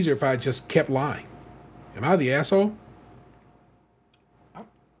been easier if I had just kept lying. Am I the asshole? I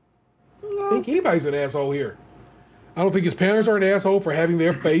don't think anybody's an asshole here. I don't think his parents are an asshole for having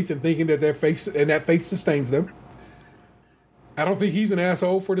their faith and thinking that that faith sustains them. I don't think he's an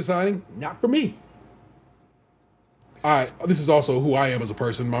asshole for deciding not for me. This is also who I am as a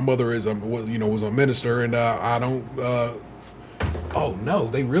person. My mother was a minister, and I don't. Oh no,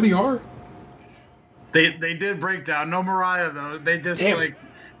 they really are. They did break down. No Mariah though. They just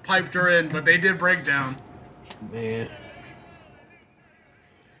piped her in, but they did break down. Man.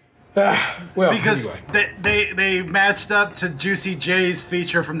 Because anyway. they matched up to Juicy J's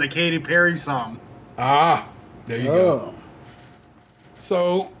feature from the Katy Perry song. There you go.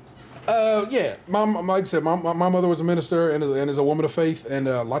 So, like I said, my mother was a minister and is a woman of faith, and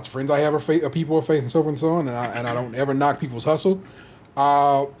lots of friends I have are people of faith and so forth and so on, and I don't ever knock people's hustle.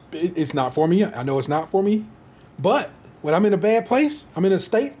 It's not for me. I know it's not for me, but when I'm in a bad place, I'm in a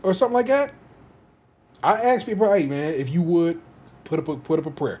state or something like that, I ask people, "Hey man, if you would put up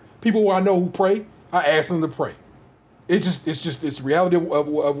a prayer." People who I know who pray, I ask them to pray. It's the reality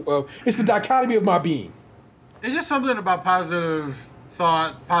of it's the dichotomy of my being. It's just something about positive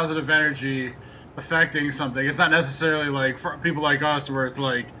thought, positive energy affecting something. It's not necessarily like for people like us where it's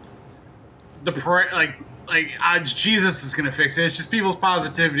like the prayer, Jesus is gonna fix it. It's just people's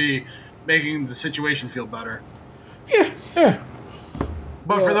positivity making the situation feel better. Yeah.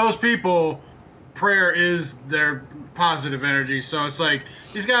 But for those people, prayer is their positive energy. So it's like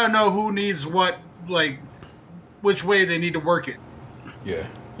he's got to know who needs what, like which way they need to work it. Yeah.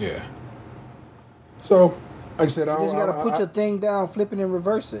 So, like I said, You just gotta put your thing down, flip it, and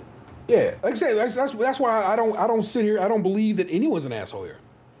reverse it. Yeah, like I said, that's why I don't sit here. I don't believe that anyone's an asshole here.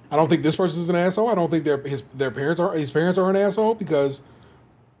 I don't think this person's an asshole. I don't think his parents are an asshole because,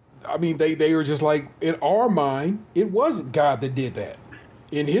 I mean, they were just like, in our mind, it wasn't God that did that.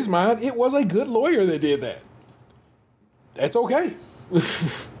 In his mind, it was a good lawyer that did that. That's okay.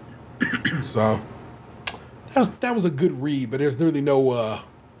 So that was a good read, but there's really no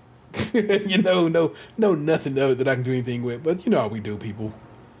no nothing of it that I can do anything with. But you know how we do, people.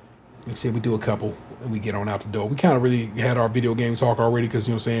 Like I said, we do a couple and we get on out the door. We kind of really had our video game talk already because,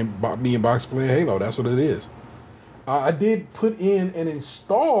 you know what I'm saying, me and Box playing Halo. That's what it is. I did put in and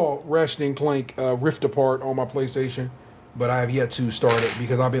install Ratchet and Clank Rift Apart on my PlayStation, but I have yet to start it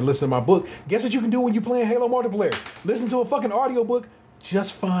because I've been listening to my book. Guess what you can do when you're playing Halo multiplayer? Listen to a fucking audiobook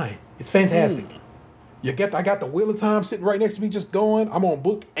just fine. It's fantastic. I got the Wheel of Time sitting right next to me just going. I'm on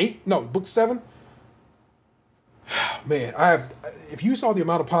book 7. Man, if you saw the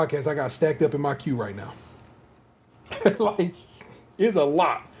amount of podcasts I got stacked up in my queue right now, like, it's a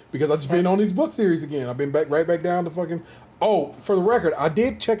lot because I've just been on these book series again. I've been right back down to fucking. Oh, for the record, I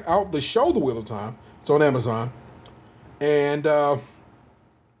did check out the show, The Wheel of Time. It's on Amazon, and I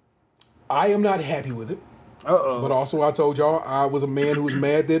am not happy with it. But also, I told y'all I was a man who was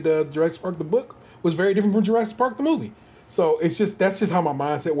mad that Jurassic Park the book was very different from Jurassic Park the movie. So that's just how my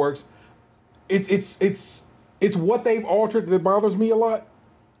mindset works. It's what they've altered that bothers me a lot.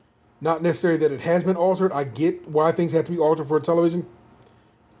 Not necessarily that it has been altered. I get why things have to be altered for television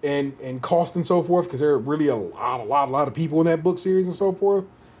and cost and so forth, because there are really a lot of people in that book series and so forth.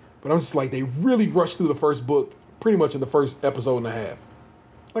 But I'm just like, they really rushed through the first book pretty much in the first episode and a half.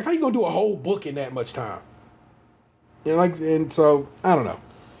 Like, how you gonna do a whole book in that much time? And so I don't know.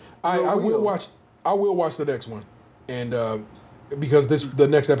 I will watch the next one, and because the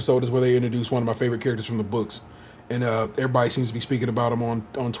next episode is where they introduce one of my favorite characters from the books, and everybody seems to be speaking about him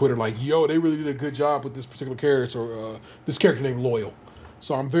on Twitter, like, yo, they really did a good job with this particular character, or this character named Loyal.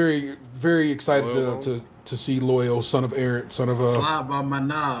 So I'm very, very excited to see Loyal, son of Aaron, son of Slob on my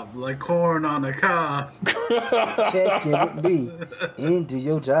knob like corn on a cob. Check in with me into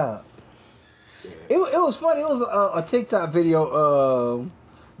your job. It was funny. It was a TikTok video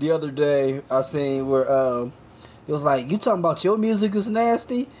the other day I seen where it was like, you talking about your music is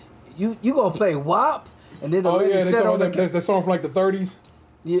nasty? You gonna play WAP? And then they said on that song from like the 30s.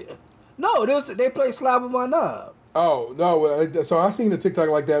 Yeah, no, they play Slob on My Knob. Oh no! So I seen a TikTok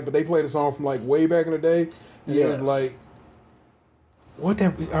like that, but they played a song from like way back in the day, and it was like, what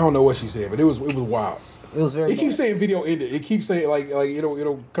that? I don't know what she said, but it was wild. It was very. It keeps saying video ended. It keeps saying like it'll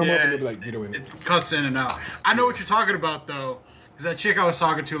come up and it'll be like video ended. It cuts in and out. I know what you're talking about though, because that chick I was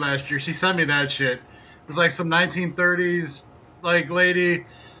talking to last year, she sent me that shit. It was like some 1930s like lady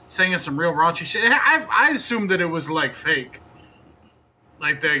singing some real raunchy shit. I assumed that it was like fake.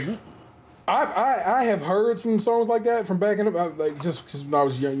 Like they. I have heard some songs like that from back in the, like just when I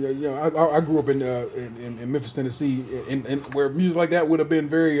was young. I grew up in Memphis, Tennessee, and where music like that would have been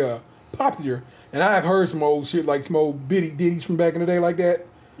very popular. And I have heard some old shit, like some old bitty ditties from back in the day like that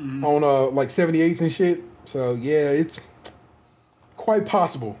on like 78s and shit. So yeah, it's quite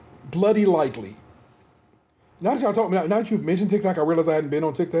possible, bloody likely. Now that you've mentioned TikTok, I realized I hadn't been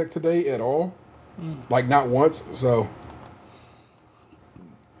on TikTok today at all, like not once. So.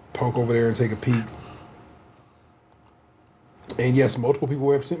 Poke over there and take a peek. And yes, multiple people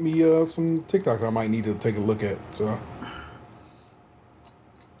have sent me some TikToks I might need to take a look at. So,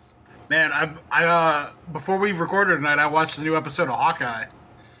 man, I before we recorded tonight, I watched the new episode of Hawkeye.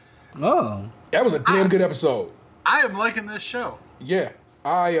 Oh, that was a damn good episode. I am liking this show. Yeah,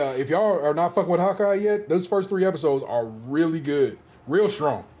 if y'all are not fucking with Hawkeye yet, those first 3 episodes are really good, real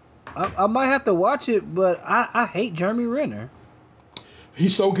strong. I might have to watch it, but I hate Jeremy Renner.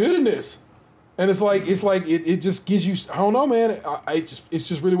 He's so good in this, and it's like it just gives you, I don't know, man. It's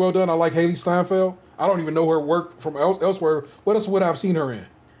just really well done. I like Haley Steinfeld. I don't even know her work from elsewhere. What else would I have seen her in?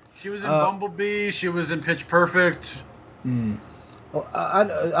 She was in Bumblebee. She was in Pitch Perfect. Well,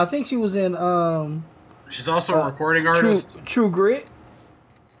 I think she was in. She's also a recording artist. True Grit.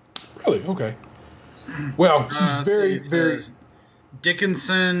 Really? Okay. Well, she's very.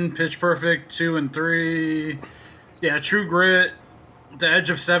 Dickinson, Pitch Perfect 2 and 3. Yeah, True Grit. The Edge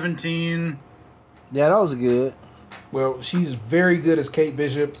of 17. Yeah, that was good. Well, she's very good as Kate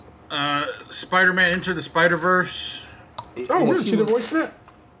Bishop. Spider-Man Into the Spider-Verse. Oh, really? She did voice that?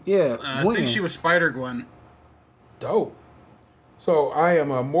 Yeah. I think she was Spider-Gwen. Dope. So I am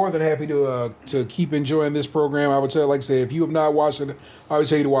more than happy to keep enjoying this program. I would say, like I say, if you have not watched it, I would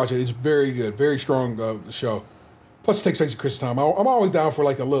tell you to watch it. It's very good, very strong show. Plus, it takes place at Christmas time. I'm always down for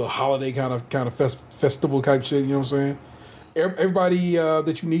like a little holiday kind of festival type shit. You know what I'm saying? Everybody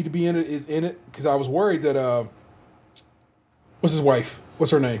that you need to be in it is in it. Because I was worried that what's his wife?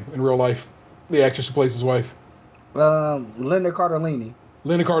 What's her name in real life? The actress who plays his wife. Linda Cardellini.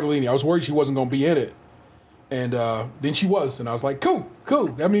 Linda Cardellini. I was worried she wasn't going to be in it. And then she was, and I was like, cool.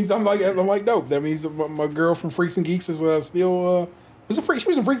 That means I'm like dope. That means my girl from Freaks and Geeks is still. She was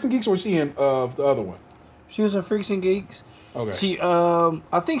in Freaks and Geeks, or was she in the other one? She was in Freaks and Geeks. Okay. She,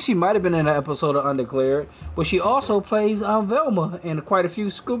 I think she might have been in an episode of Undeclared, but she also plays Velma in quite a few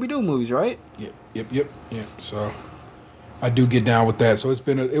Scooby Doo movies, right? Yep. So I do get down with that. So it's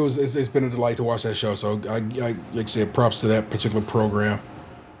been a delight to watch that show. So I like I said, props to that particular program.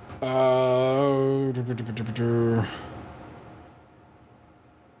 Yeah,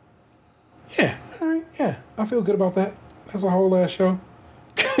 all right, yeah, I feel good about that. That's a whole last show.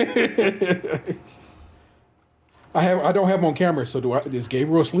 I don't have him on camera, so is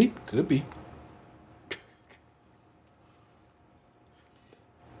Gabriel asleep? Could be.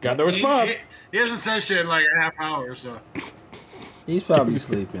 Got no response. He hasn't said shit in like a half hour, so he's probably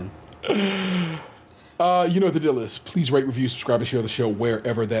sleeping. You know what the deal is. Please rate, review, subscribe, and share the show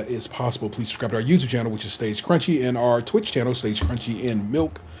wherever that is possible. Please subscribe to our YouTube channel, which is Stage Krunchy, and our Twitch channel, Stage Krunchy and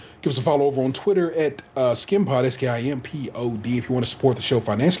Milk. Give us a follow over on Twitter at Skimpod, SKIMPOD, if you want to support the show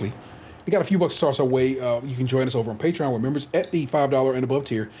financially. We got a few bucks to toss our way. You can join us over on Patreon with members at the $5 and above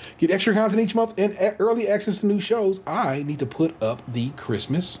tier. Get extra content each month and early access to new shows. I need to put up the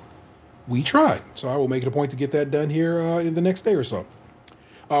Christmas We Tried. So I will make it a point to get that done here in the next day or so.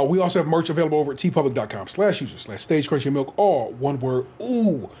 We also have merch available over at tpublic.com/user/StageCrunchyMilk, all one word.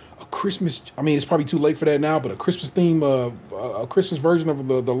 Ooh, a Christmas. I mean, it's probably too late for that now, but a Christmas theme, a Christmas version of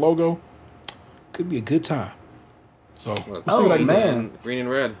the logo could be a good time. So, we'll see what I can do. Green and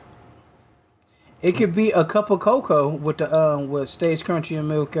red. It could be a cup of cocoa with the with Stage Krunchy and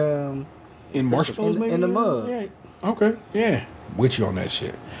Milk in marshmallows, maybe in the mug. Yeah. Okay, yeah, with you on that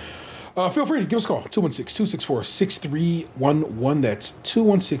shit. Feel free to give us a call, 216-264-6311. That's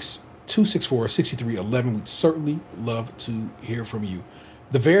 216-264-6311. We'd certainly love to hear from you.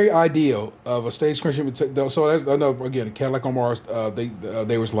 The very ideal of a Stage Krunchy, so that's, I know, again, Cadillac on Mars,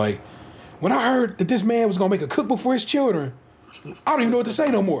 they was like, when I heard that this man was going to make a cookbook for his children, I don't even know what to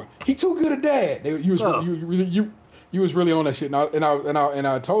say no more. He too good a dad. You was really on that shit. And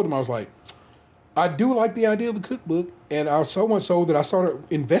I told him, I was like, I do like the idea of the cookbook, and I was so much so that I started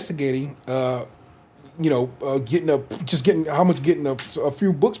investigating, getting how much getting a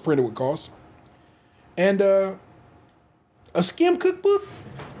few books printed would cost. And a skim cookbook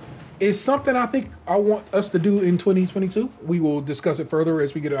is something I think I want us to do in 2022. We will discuss it further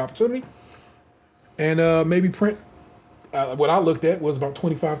as we get an opportunity. And maybe print. What I looked at was about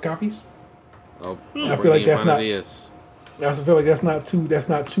 25 copies. Oh, I feel like that's not. I feel like that's not too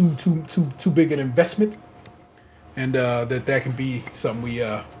big an investment, and that can be something we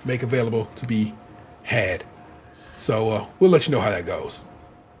make available to be had. So we'll let you know how that goes.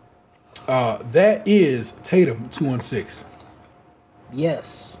 That is Tatum 216.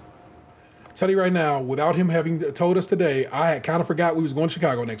 Yes. Tell you right now, without him having told us today, I had kind of forgot we was going to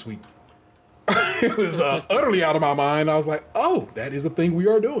Chicago next week. It was utterly out of my mind. I was like, oh, that is a thing we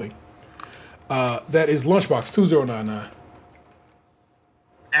are doing. That is Lunchbox 2099.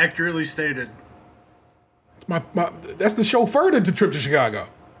 Accurately stated. That's the chauffeur to the trip to Chicago.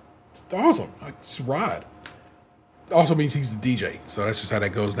 It's awesome. I just ride. Also means he's the DJ, so that's just how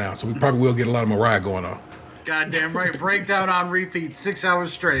that goes down. So we probably will get a lot of Mariah going on. Goddamn right. Breakdown on repeat, 6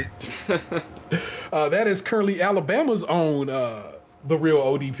 hours straight. That is currently Alabama's own The Real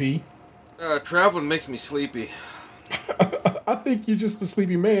ODP. Traveling makes me sleepy. I think you're just a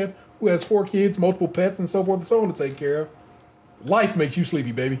sleepy man who has 4 kids, multiple pets, and so forth and so on to take care of. Life makes you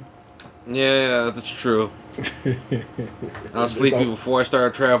sleepy, baby. Yeah, that's true. I was sleepy before I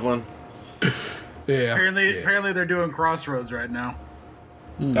started traveling. Yeah. Apparently they're doing Crossroads right now.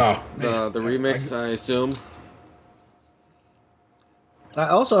 Oh, the remix, I assume. I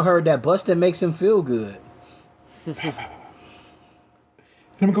also heard that Bustin' makes him feel good. And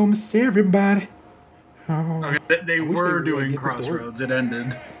I'm going to miss everybody. Oh. Okay, they were doing Crossroads. It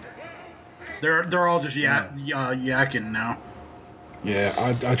ended. They're all just yakking now.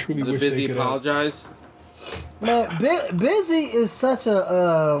 Yeah, I truly wish Busy they could apologize. Man, Busy is such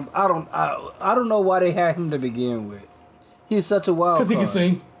a I don't know why they had him to begin with. He's such a wild. Because he can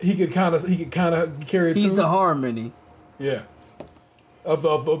sing, he could kind of carry it. He's the harmony. Yeah. Of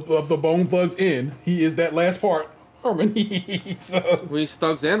the Bone Thugs in, he is that last part. Harmony. So Well, he's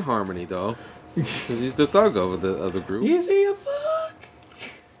thugs and harmony though, because he's the thug of the group. is he a thug?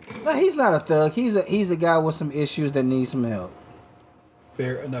 No, he's not a thug. He's a guy with some issues that needs some help.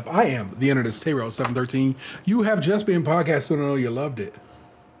 Fair enough. I am the internet Tay-Rail 713. You have just been podcasting. I know you loved it.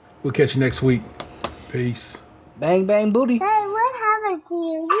 We'll catch you next week. Peace. Bang bang booty. Hey, what happened to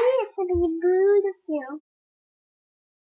you? We used to be beautiful.